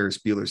chose Ferris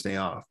Bueller's Day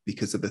Off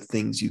because of the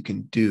things you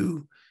can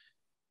do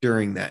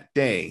during that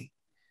day.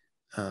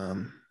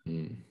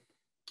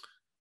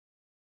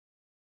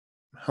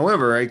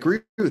 However, I agree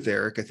with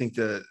Eric. I think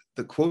the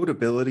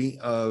quotability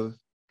of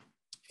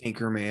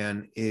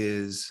Anchorman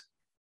is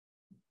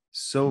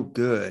so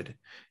good.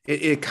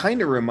 It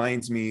kind of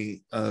reminds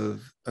me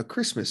of A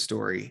Christmas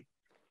Story,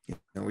 you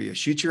know, where you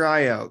shoot your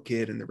eye out,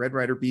 kid, and the Red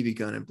Ryder BB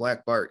gun and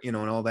Black Bart, you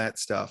know, and all that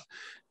stuff.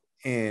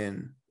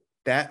 And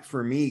that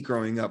for me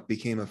growing up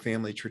became a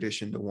family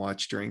tradition to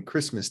watch during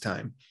Christmas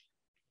time.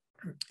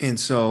 And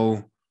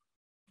so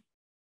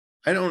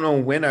I don't know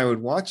when I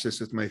would watch this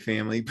with my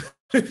family, but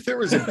if there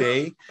was a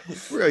day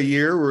or a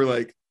year where we're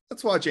like,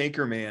 let's watch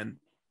Anchorman,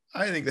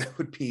 I think that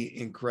would be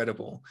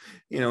incredible.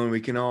 You know, and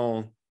we can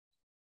all,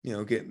 you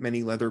know, get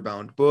many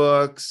leather-bound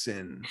books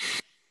and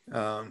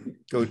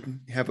go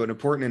have an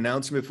important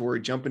announcement before we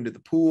jump into the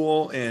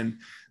pool. And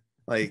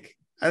like,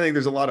 I think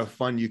there's a lot of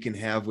fun you can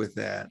have with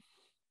that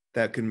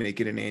could make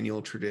it an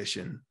annual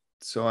tradition.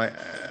 So I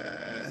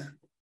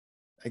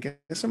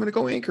guess I'm going to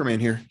go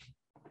Anchorman here.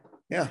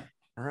 Yeah.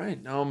 All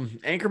right.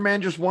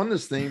 Anchorman just won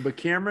this thing, but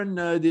Cameron,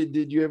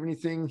 did you have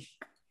anything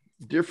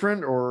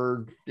different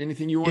or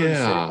anything you wanted to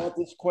say about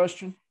this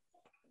question?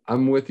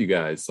 I'm with you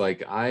guys.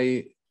 Like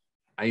I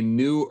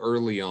knew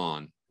early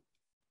on,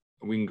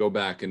 we can go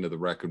back into the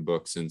record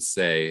books and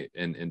say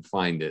and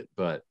find it,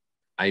 but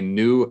I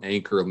knew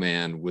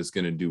Anchorman was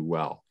going to do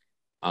well.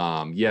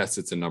 Yes,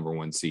 it's a number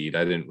one seed.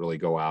 I didn't really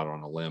go out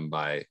on a limb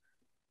by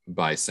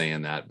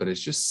saying that, but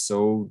it's just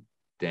so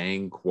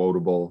dang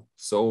quotable,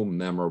 so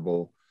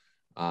memorable.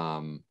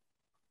 A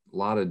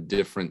lot of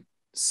different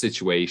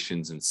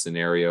situations and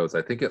scenarios.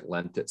 I think it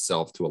lent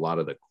itself to a lot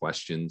of the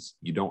questions.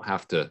 You don't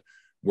have to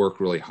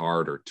work really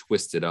hard or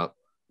twist it up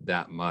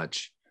that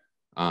much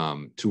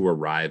to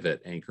arrive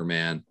at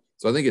Anchorman.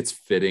 So I think it's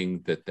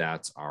fitting that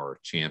that's our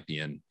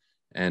champion.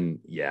 And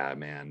yeah,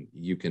 man,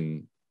 you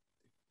can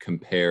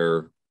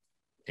compare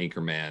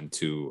Anchorman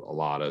to a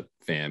lot of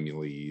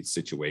family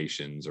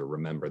situations or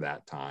remember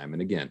that time.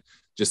 And again,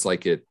 just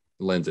like it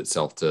lends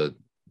itself to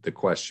the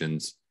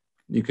questions,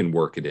 you can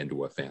work it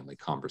into a family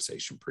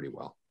conversation pretty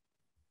well.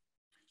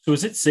 So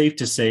is it safe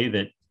to say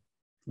that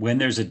when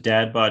there's a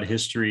dad bod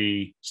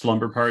history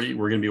slumber party,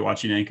 we're going to be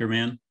watching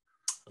Anchorman?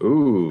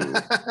 Ooh,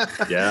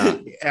 yeah,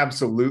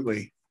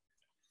 absolutely.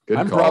 Good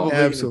I'm call. probably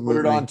going to Absolutely. put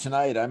it on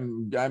tonight.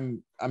 I'm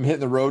hitting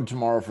the road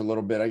tomorrow for a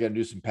little bit. I got to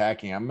do some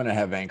packing. I'm going to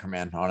have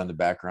Anchorman on in the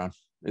background.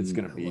 It's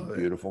going to be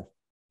beautiful.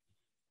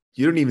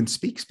 You don't even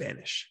speak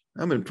Spanish.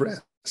 I'm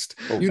impressed.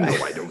 Oh, you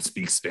know I don't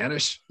speak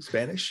Spanish.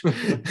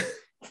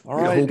 All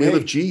right. A whole wheel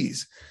of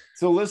cheese.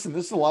 So listen,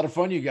 this is a lot of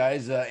fun, you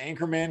guys.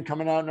 Anchorman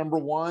coming out number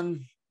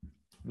one.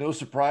 No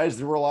surprise.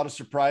 There were a lot of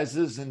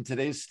surprises in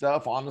today's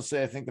stuff.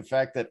 Honestly, I think the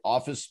fact that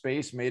Office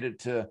Space made it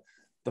to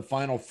the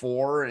final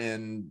four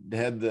and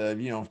had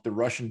the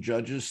Russian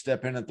judges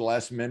step in at the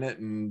last minute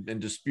and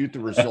dispute the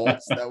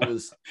results. that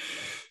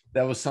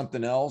was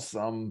something else.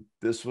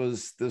 This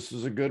was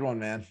a good one,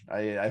 man.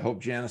 I hope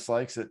Janice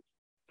likes it.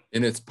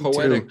 And it's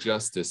poetic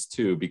justice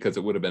too, because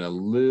it would have been a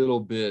little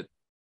bit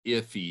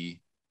iffy.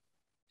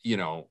 You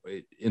know,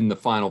 in the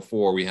final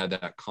four, we had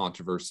that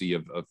controversy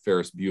of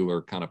Ferris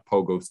Bueller kind of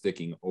pogo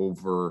sticking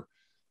over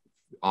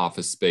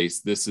Office Space.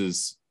 This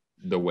is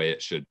the way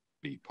it should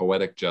be.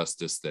 Poetic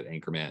justice that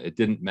Anchorman, it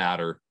didn't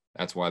matter.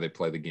 That's why they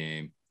play the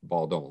game. The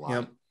ball don't lie.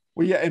 Yep.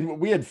 Well, yeah, and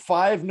we had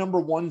 5 number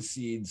 1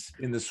 seeds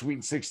in the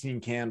Sweet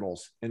 16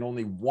 candles, and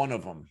only one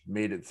of them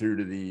made it through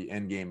to the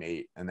Endgame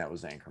 8, and that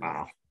was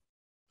Anchorman.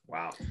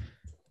 Wow.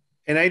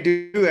 And I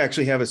do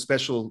actually have a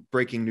special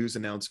breaking news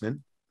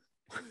announcement.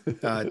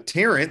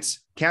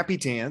 Terrence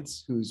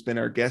Capitans, who's been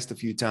our guest a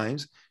few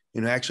times,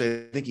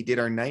 actually I think he did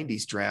our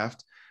 90s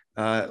draft,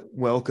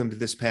 welcomed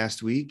this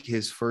past week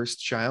his first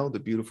child, a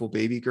beautiful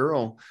baby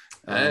girl.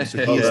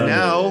 So he is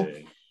now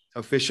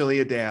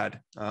officially a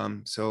dad.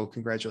 So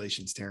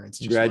congratulations, Terrence.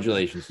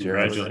 Congratulations,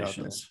 Terrence.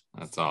 Congratulations.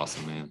 That's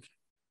awesome, man.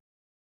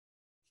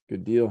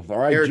 Good deal. All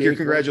right, Eric, Jake, your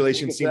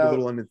congratulations seemed a out.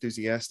 little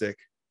unenthusiastic.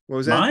 What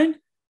was that? Mine?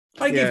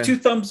 I gave 2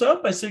 thumbs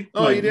up. I said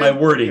you did? my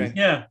wording.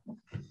 Okay.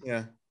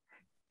 Yeah.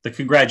 The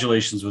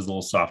congratulations was a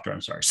little softer. I'm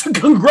sorry. So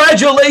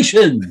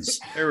congratulations.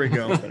 There we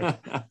go.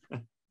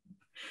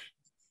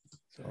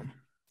 So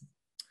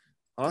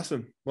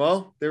awesome.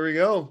 Well, there we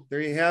go. There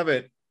you have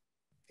it.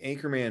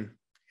 Anchorman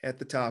at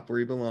the top where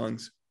he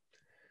belongs.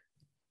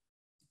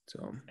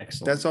 So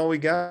Excellent. that's all we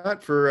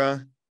got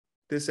for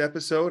this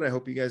episode. I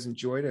hope you guys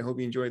enjoyed. I hope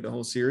you enjoyed the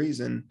whole series,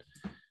 and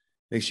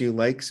make sure you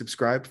like,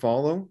 subscribe,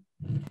 follow,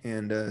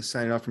 and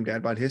signing off from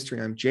Dad Bod History.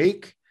 I'm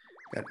Jake.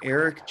 Got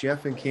Eric,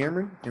 Jeff, and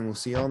Cameron, and we'll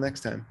see y'all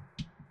next time.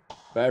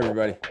 Bye,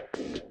 everybody.